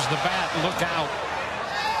 there goes the bat. Look out.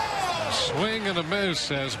 A swing and a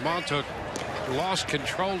miss as Montuk lost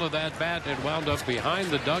control of that bat and wound up behind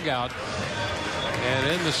the dugout and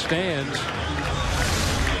in the stands.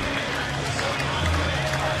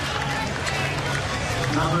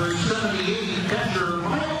 Number 78, catcher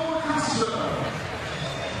Michael Acosta.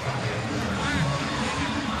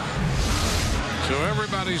 So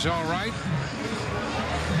everybody's all right.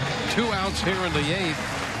 2 outs here in the eighth.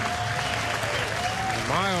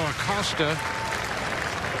 Mayo Acosta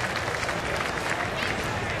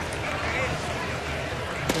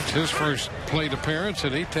it's his first plate appearance,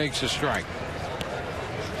 and he takes a strike.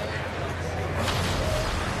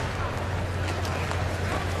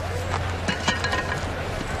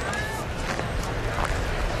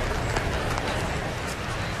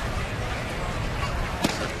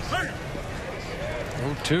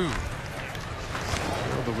 Two.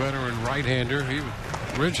 The veteran right-hander. He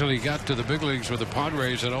originally got to the big leagues with the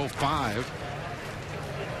Padres in 05.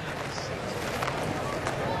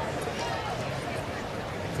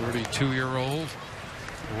 .32-year-old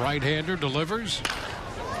right-hander delivers.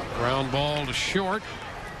 Ground ball to short.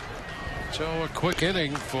 So a quick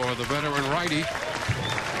inning for the veteran righty.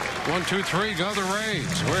 1-2-3 go the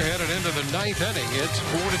Rays. We're headed into the 9th inning. It's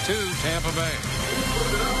 4-2 Tampa Bay.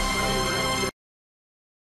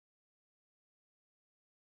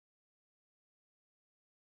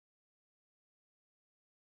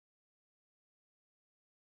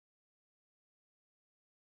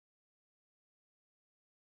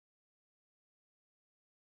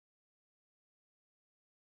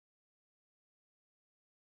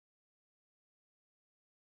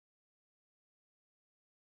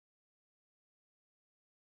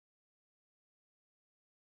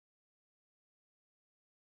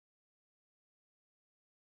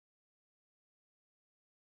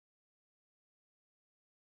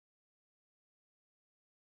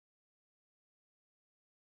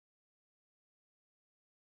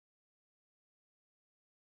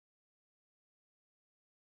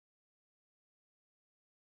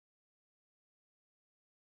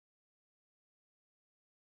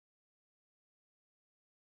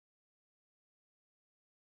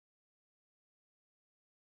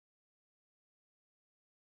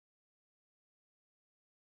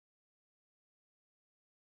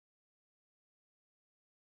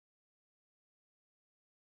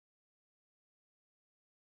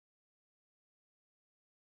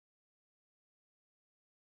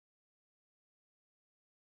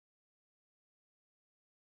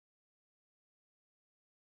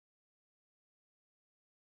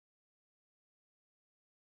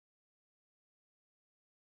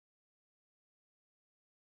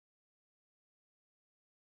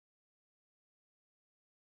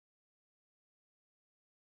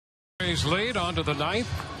 Rays lead onto the 9th.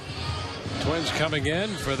 Twins coming in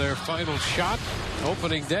for their final shot.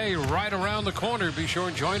 Opening day right around the corner. Be sure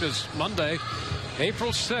and join us Monday, April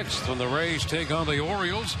 6th, when the Rays take on the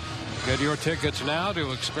Orioles. Get your tickets now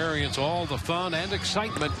to experience all the fun and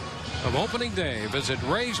excitement of opening day. Visit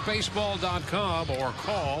RaysBaseball.com or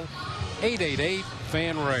call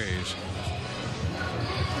 888-FAN-RAYS.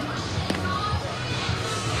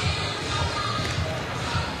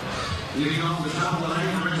 The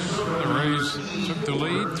Rays took the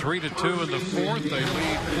lead 3-2 in the 4th. They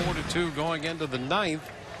lead 4-2 going into the 9th.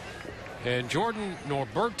 And Jordan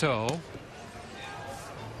Norberto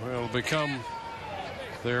will become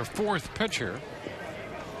their 4th pitcher.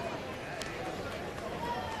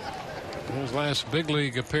 His last big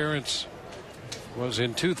league appearance was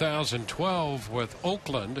in 2012 with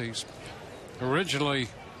Oakland. He's originally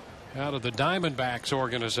out of the Diamondbacks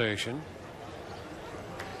organization.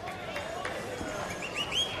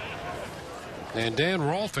 And Dan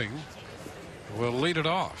Rolfing will lead it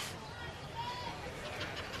off.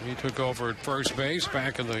 He took over at first base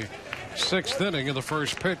back in the 6th inning, and the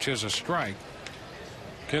first pitch is a strike.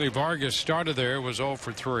 Kenny Vargas started there, was 0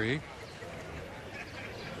 for 3.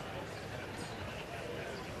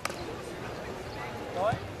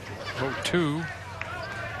 Oh, 2.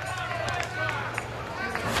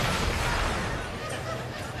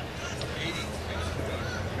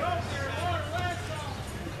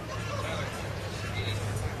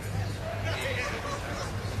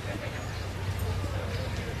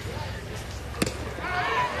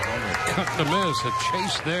 Cut to miss, a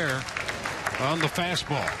chase there on the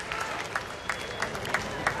fastball.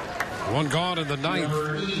 One gone in the 9th.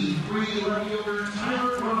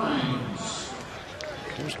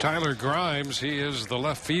 Here's Tyler Grimes. He is the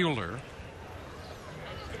left fielder.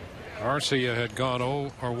 Arcia had gone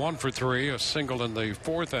 1 for 3, a single in the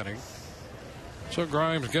 4th inning. So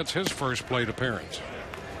Grimes gets his first plate appearance.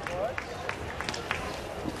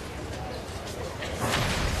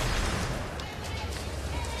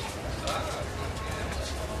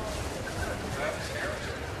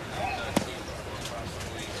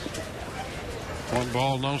 One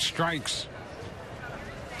ball, no strikes.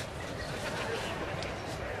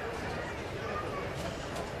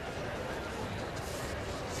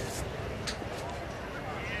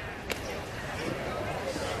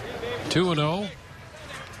 Two and 0.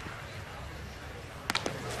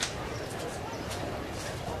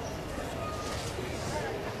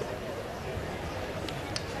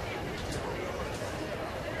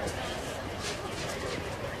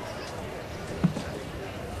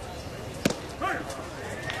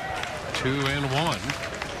 Two and 1.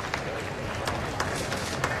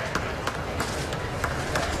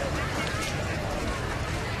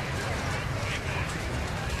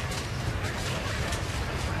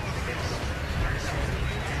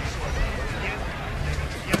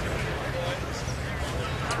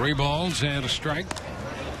 Three balls and a strike.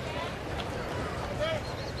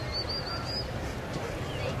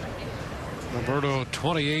 Roberto,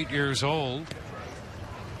 28 years old.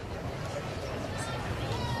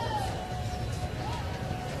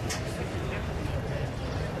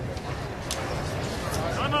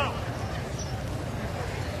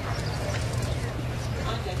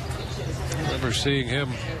 Seeing him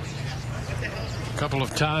a couple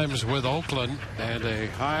of times with Oakland, and a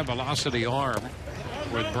high velocity arm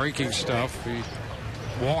with breaking stuff. He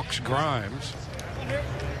walks Grimes.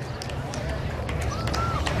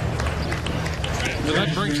 And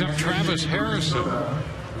that brings up Travis Harrison,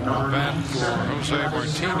 bat for Jose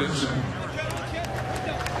Martinez.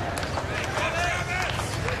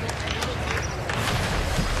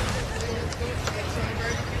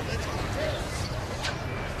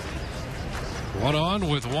 One on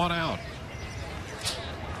with one out.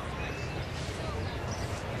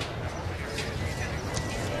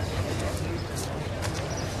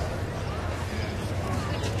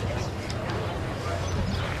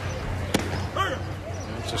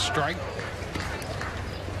 It's a strike.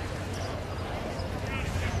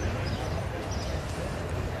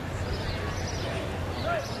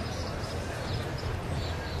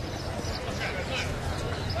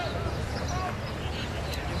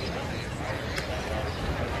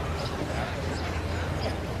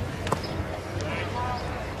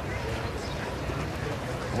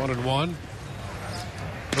 One.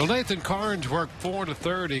 Well, Nathan Carnes worked 4 to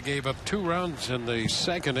 3rd. He gave up 2 runs in the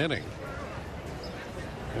 2nd inning.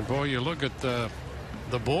 And boy, you look at the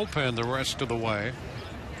bullpen the rest of the way.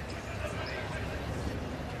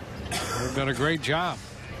 They've done a great job.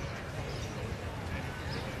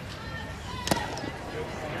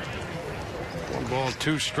 One ball,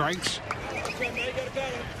 2 strikes.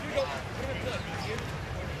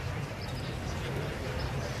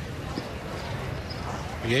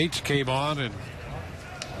 Yates came on and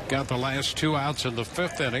got the last 2 outs in the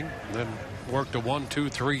 5th inning, then worked a 1-2-3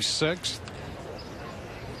 6th.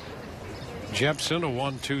 Jepson a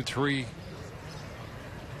 1-2-3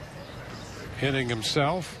 inning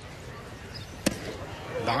himself.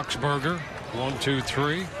 Boxberger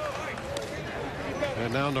 1-2-3,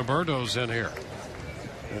 and now Roberto's in here,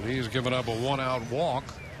 and he's given up a 1-out walk.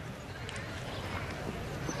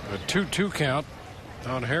 A 2-2 count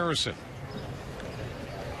on Harrison.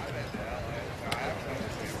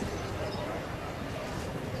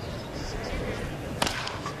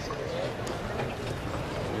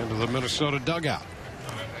 The Minnesota dugout.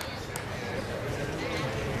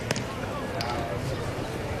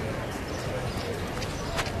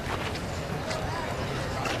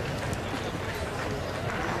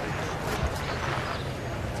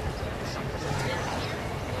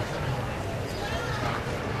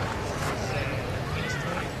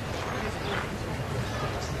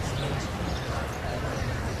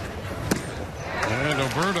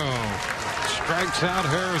 Strikes out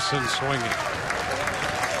Harrison swinging.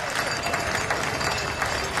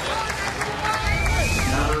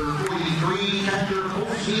 Number 43, catcher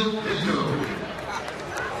José Pinto.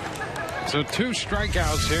 So 2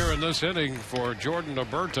 strikeouts here in this inning for Jordan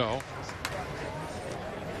Alberto.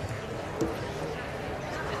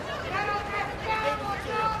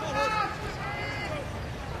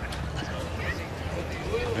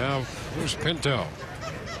 Now, here's Pinto.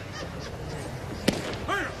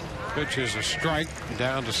 Pitch is a strike.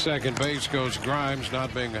 Down to second base goes Grimes,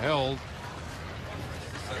 not being held.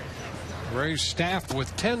 Rays staff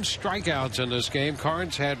with 10 strikeouts in this game.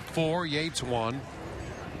 Carnes had 4, Yates 1.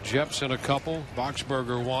 Jepson a couple,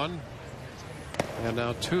 Boxberger 1. And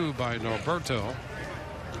now 2 by Norberto.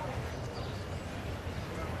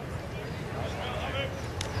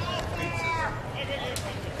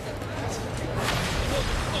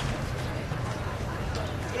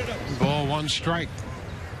 Ball 1 strike.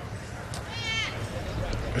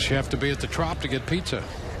 Guess you have to be at the Trop to get pizza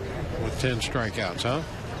with 10 strikeouts, huh?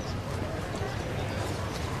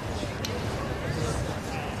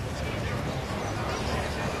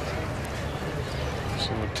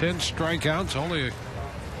 So 10 strikeouts, only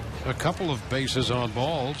a couple of bases on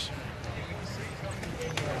balls.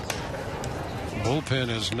 Bullpen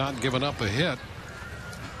has not given up a hit.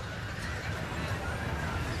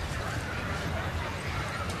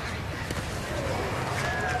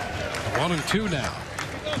 One and 2 now.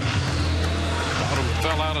 Bottom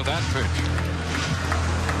fell out of that pitch.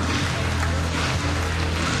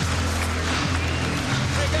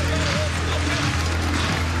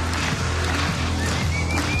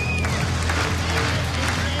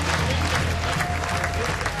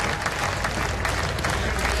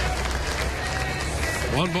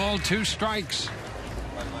 One ball, 2 strikes.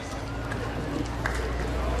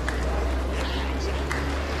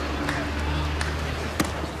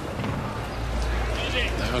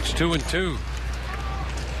 Now it's 2 and 2.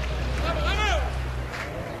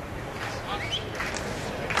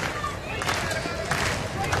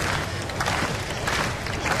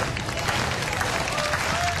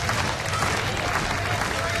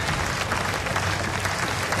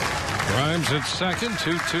 Grimes at second,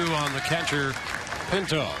 2-2 on the catcher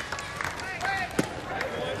Pinto.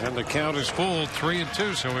 And the count is full, 3 and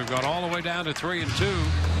 2. So we've got all the way down to 3 and 2.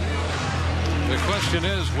 The question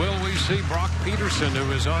is, will we see Brock Peterson,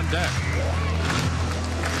 who is on deck?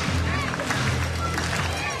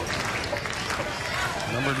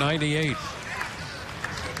 Number 98.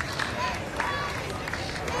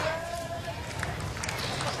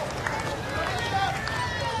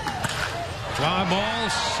 Fly ball,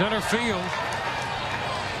 center field.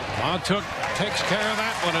 Takes care of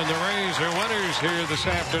that one, and the Rays are winners here this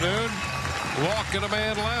afternoon. Walk and a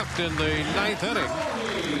man left in the 9th inning.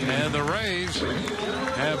 And the Rays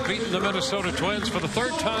have beaten the Minnesota Twins for the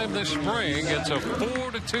 3rd time this spring. It's a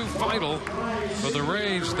 4-2 final for the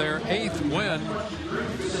Rays, their 8th win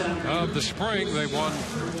of the spring. They won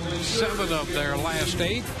 7 of their last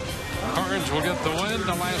 8. Carnes will get the win.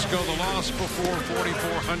 Alasko the loss before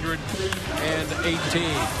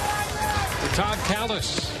 4,418. Todd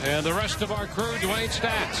Callis and the rest of our crew, Dwayne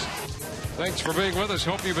Stats. Thanks for being with us.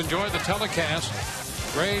 Hope you've enjoyed the telecast.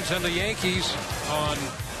 Rays and the Yankees on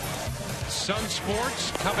Sun Sports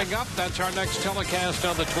coming up. That's our next telecast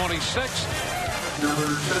on the 26th.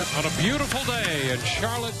 On a beautiful day in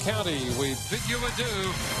Charlotte County, we bid you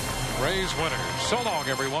adieu. Rays winners. So long,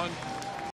 everyone.